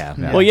 intelligence,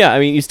 Yeah. Well, yeah. I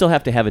mean, you still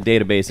have to have a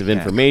database of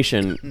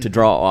information to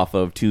draw off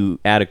of to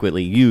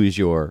adequately use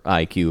your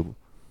IQ.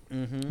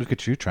 Look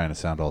at you trying to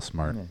sound all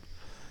smart.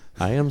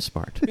 I am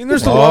smart. I mean,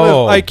 there's a lot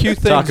Oh. of IQ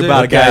things. Talk that-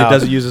 about a guy out. who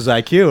doesn't use his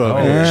IQ. Oh,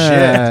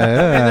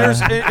 And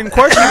there's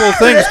questionable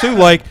things too,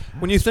 like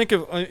when you think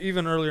of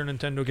even earlier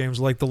Nintendo games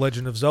like The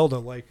Legend of Zelda,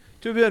 like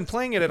to have been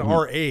playing it at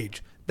our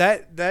age,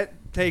 that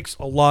takes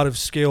a lot of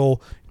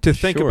skill to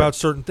think Sure. about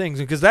certain things,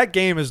 because that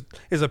game is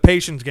a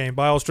patience game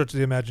by all stretches of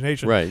the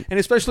imagination. Right. And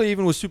especially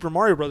even with Super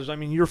Mario Brothers, I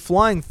mean, you're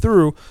flying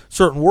through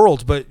certain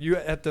worlds, but you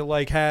have to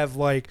like have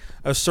like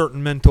a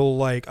certain mental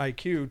like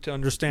IQ to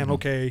understand.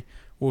 Okay,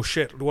 well,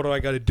 shit, what do I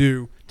got to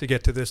do to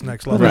get to this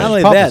next level? Not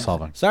only Problem that,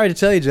 solving. sorry to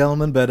tell you,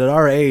 gentlemen, but at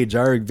our age,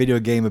 our video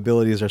game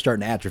abilities are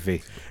starting to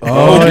atrophy.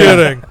 Oh,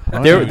 kidding.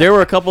 There were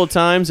a couple of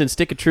times in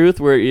Stick of Truth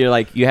where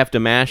you have to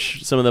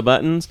mash some of the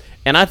buttons,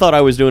 and I thought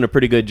I was doing a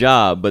pretty good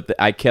job, but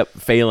I kept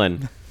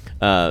failing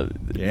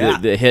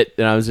the hit,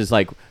 and I was just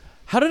like,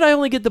 how did I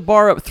only get the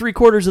bar up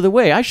 3/4 of the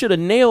way? I should have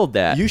nailed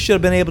that. You should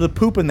have been able to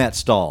poop in that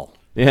stall.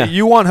 Yeah,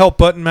 You want help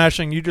button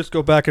mashing? You just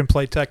go back and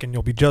play Tekken.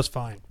 You'll be just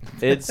fine.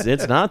 it's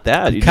not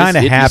that. You kinda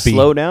just- it just happy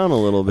slow down a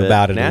little bit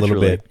about it a little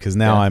naturally. bit because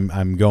now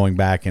I'm going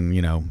back and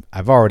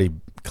I've already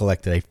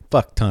collected a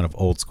fuck ton of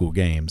old school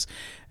games,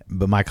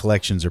 but my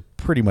collections are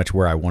pretty much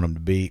where I want them to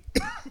be,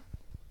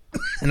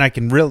 and I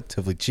can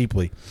relatively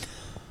cheaply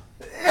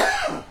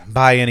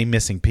buy any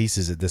missing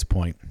pieces at this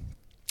point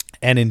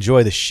and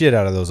enjoy the shit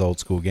out of those old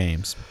school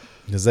games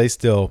because they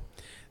still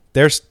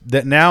there's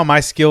that now my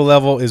skill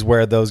level is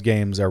where those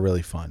games are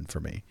really fun for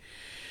me.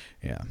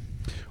 Yeah.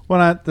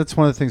 Well, that's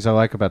one of the things I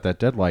like about that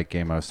Deadlight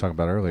game I was talking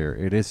about earlier.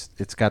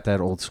 It's got that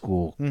old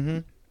school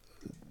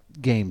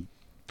game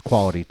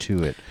quality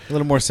to it. A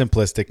little more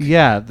simplistic.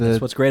 Yeah,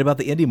 That's what's great about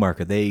the indie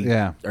market. They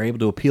are able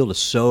to appeal to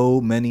so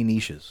many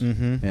niches.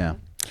 yeah.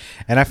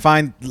 And I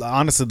find,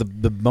 honestly,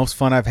 the most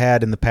fun I've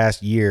had in the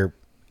past year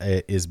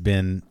has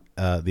been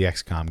the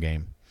XCOM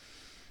game.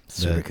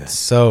 Super good.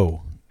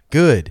 So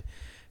good.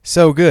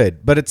 So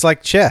good. But it's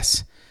like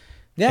chess.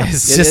 Yeah,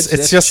 It's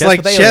just chess like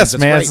with aliens. chess,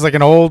 It's man. great. It's like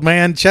an old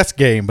man chess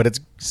game, but it's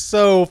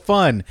so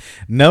fun.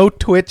 No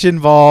twitch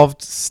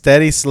involved,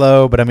 steady,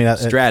 slow. But I mean,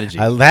 Strategy.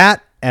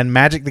 That and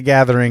Magic the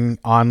Gathering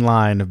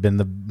online have been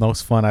the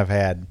most fun I've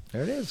had.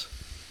 There it is.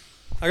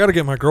 I got to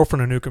get my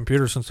girlfriend a new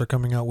computer since they're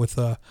coming out with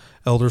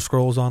Elder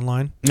Scrolls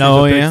Online. She's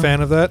Oh, a big yeah? fan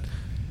of that.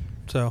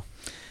 So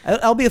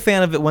I'll be a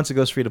fan of it once it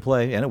goes free to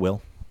play, and it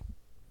will.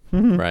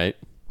 Right.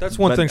 that's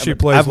one But, thing she I mean,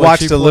 plays. I've like,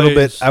 watched she a little bit.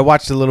 plays- I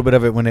watched a little bit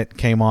of it when it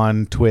came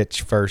on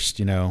Twitch first.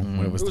 When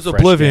it was It was the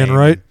fresh Oblivion, game.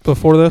 right?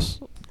 Before this,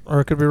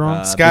 or I could be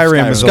wrong.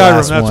 Skyrim is the Skyrim,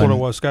 last that's one. what it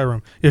was.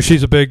 Skyrim. Yeah,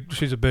 she's a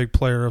big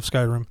player of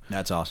Skyrim.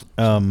 That's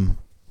awesome.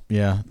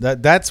 Yeah,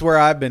 that's where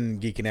I've been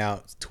geeking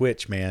out.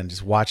 Twitch, man,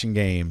 just watching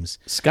games.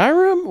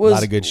 Skyrim A was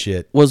lot of good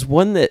shit. was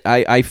one that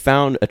I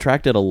found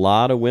attracted a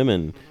lot of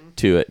women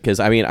to it because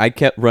I mean I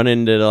kept running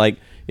into like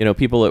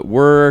people at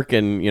work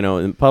and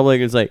in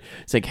public. It's like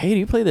hey, do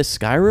you play this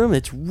Skyrim?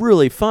 It's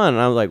really fun.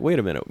 And I was like, wait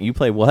a minute, you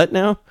play what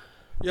now?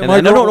 Yeah, And my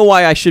I don't girl- know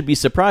why I should be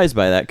surprised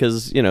by that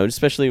because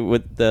especially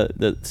with the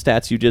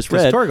stats you just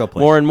 'Cause read, Torgo plays.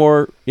 more and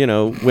more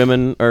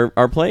women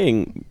are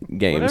playing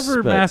games.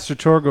 Whatever but- Master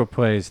Torgo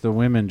plays, the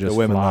women just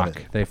women love flock.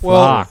 it. They Well,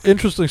 flock.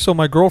 interesting. So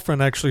my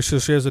girlfriend actually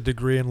says she has a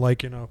degree in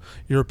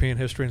European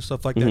history and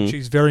stuff like that.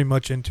 She's very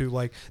much into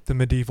like the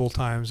medieval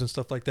times and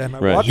stuff like that. And I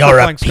Right. watched her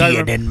You're playing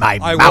peeing Skyrim. in my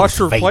I mouth, watched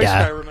her play Vader.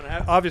 Skyrim,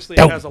 and obviously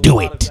Don't it has a do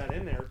lot it. of that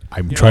in there.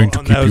 I'm trying to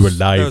on keep you those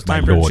alive,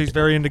 time my periods. lord. She's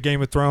very into Game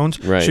of Thrones.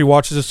 Right. She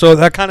watches it, so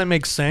that kind of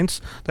makes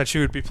sense that she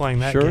would be playing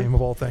that Sure. game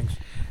of all things.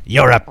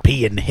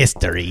 European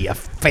history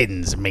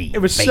offends me. It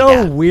was Vader.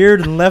 so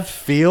weird and left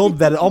field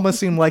that it almost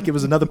seemed like it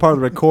was another part of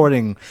the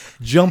recording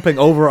jumping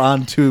over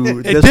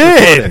onto this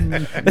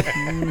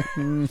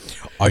recording.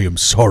 I am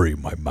sorry,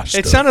 my master.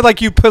 It sounded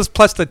like you pressed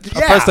the tape,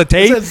 that's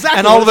exactly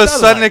and all what of it a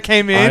sounded sudden like. it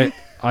came in.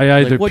 I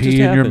either what pee just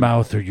in your happened?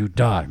 mouth or you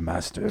die,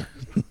 Master.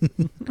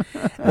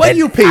 What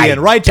you I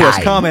peeing? Write to us.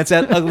 died. Comments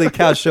at I will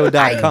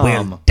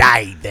uglycowshow.com.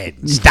 die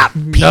then. Stop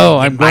peeing No,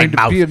 in I'm my going to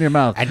mouth. pee in your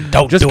mouth. And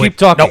don't Just do keep it.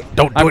 talking. No,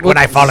 don't do I'm it when going-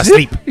 I fall Zip.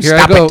 asleep. Here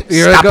Stop I go. it.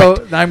 Here I Stop go.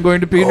 it. I'm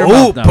going to pee in your Oh,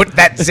 mouth now. put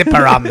that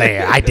zipper on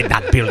there. I did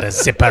not build a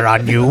zipper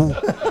on you.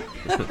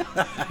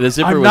 The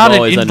zipper I'm was not an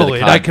always under the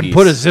invalid. I can codpiece.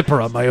 put a zipper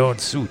on my own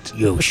suit.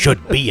 You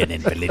should be an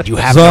invalid. You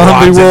have Zombie no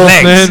arms and wolf,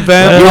 legs. man,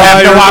 vampire, You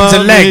have no arms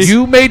and mummy. legs.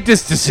 You made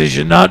this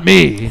decision, not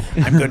me.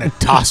 I'm going to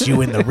toss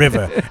you in the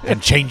river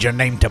and change your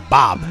name to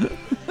Bob.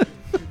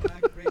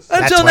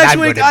 Until what next I'm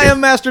week, gonna I do. am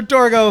Master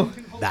Torgo.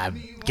 Now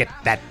get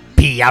that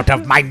pee out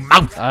of my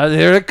mouth.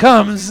 Here it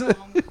comes.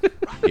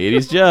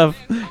 80s Jeff.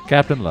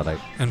 Captain Luddite.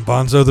 And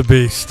Bonzo the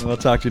Beast. We'll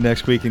talk to you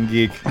next week in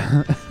Geek.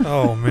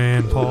 Oh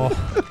man, Paul.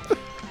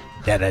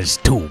 There is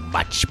too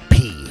much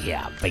pee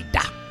here, Vader.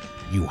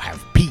 You have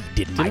peed in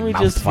Didn't my we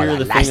mouth just for hear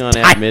the the last thing on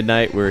time. At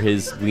Midnight where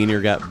his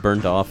wiener got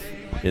burnt off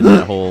in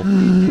that whole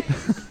thing?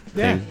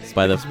 It's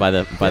by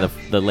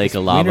the lake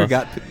of lava. Wiener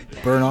got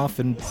burned off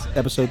in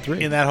episode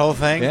 3. In that whole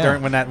thing, Yeah.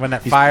 during when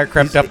that fire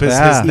crept up his,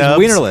 yeah. his He's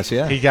nubs, wienerless,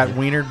 yeah. he got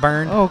wienered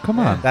burned. Oh, come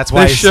on. That's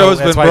why This he's show so, has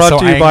that's been why he's brought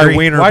so to you by angry.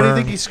 Wiener Why do you Burn.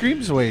 think he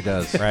screams the way he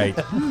does? Right.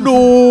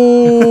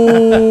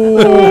 No.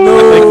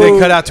 they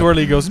cut out too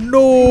early. He goes,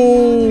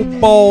 no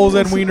balls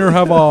and wiener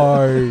have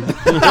I.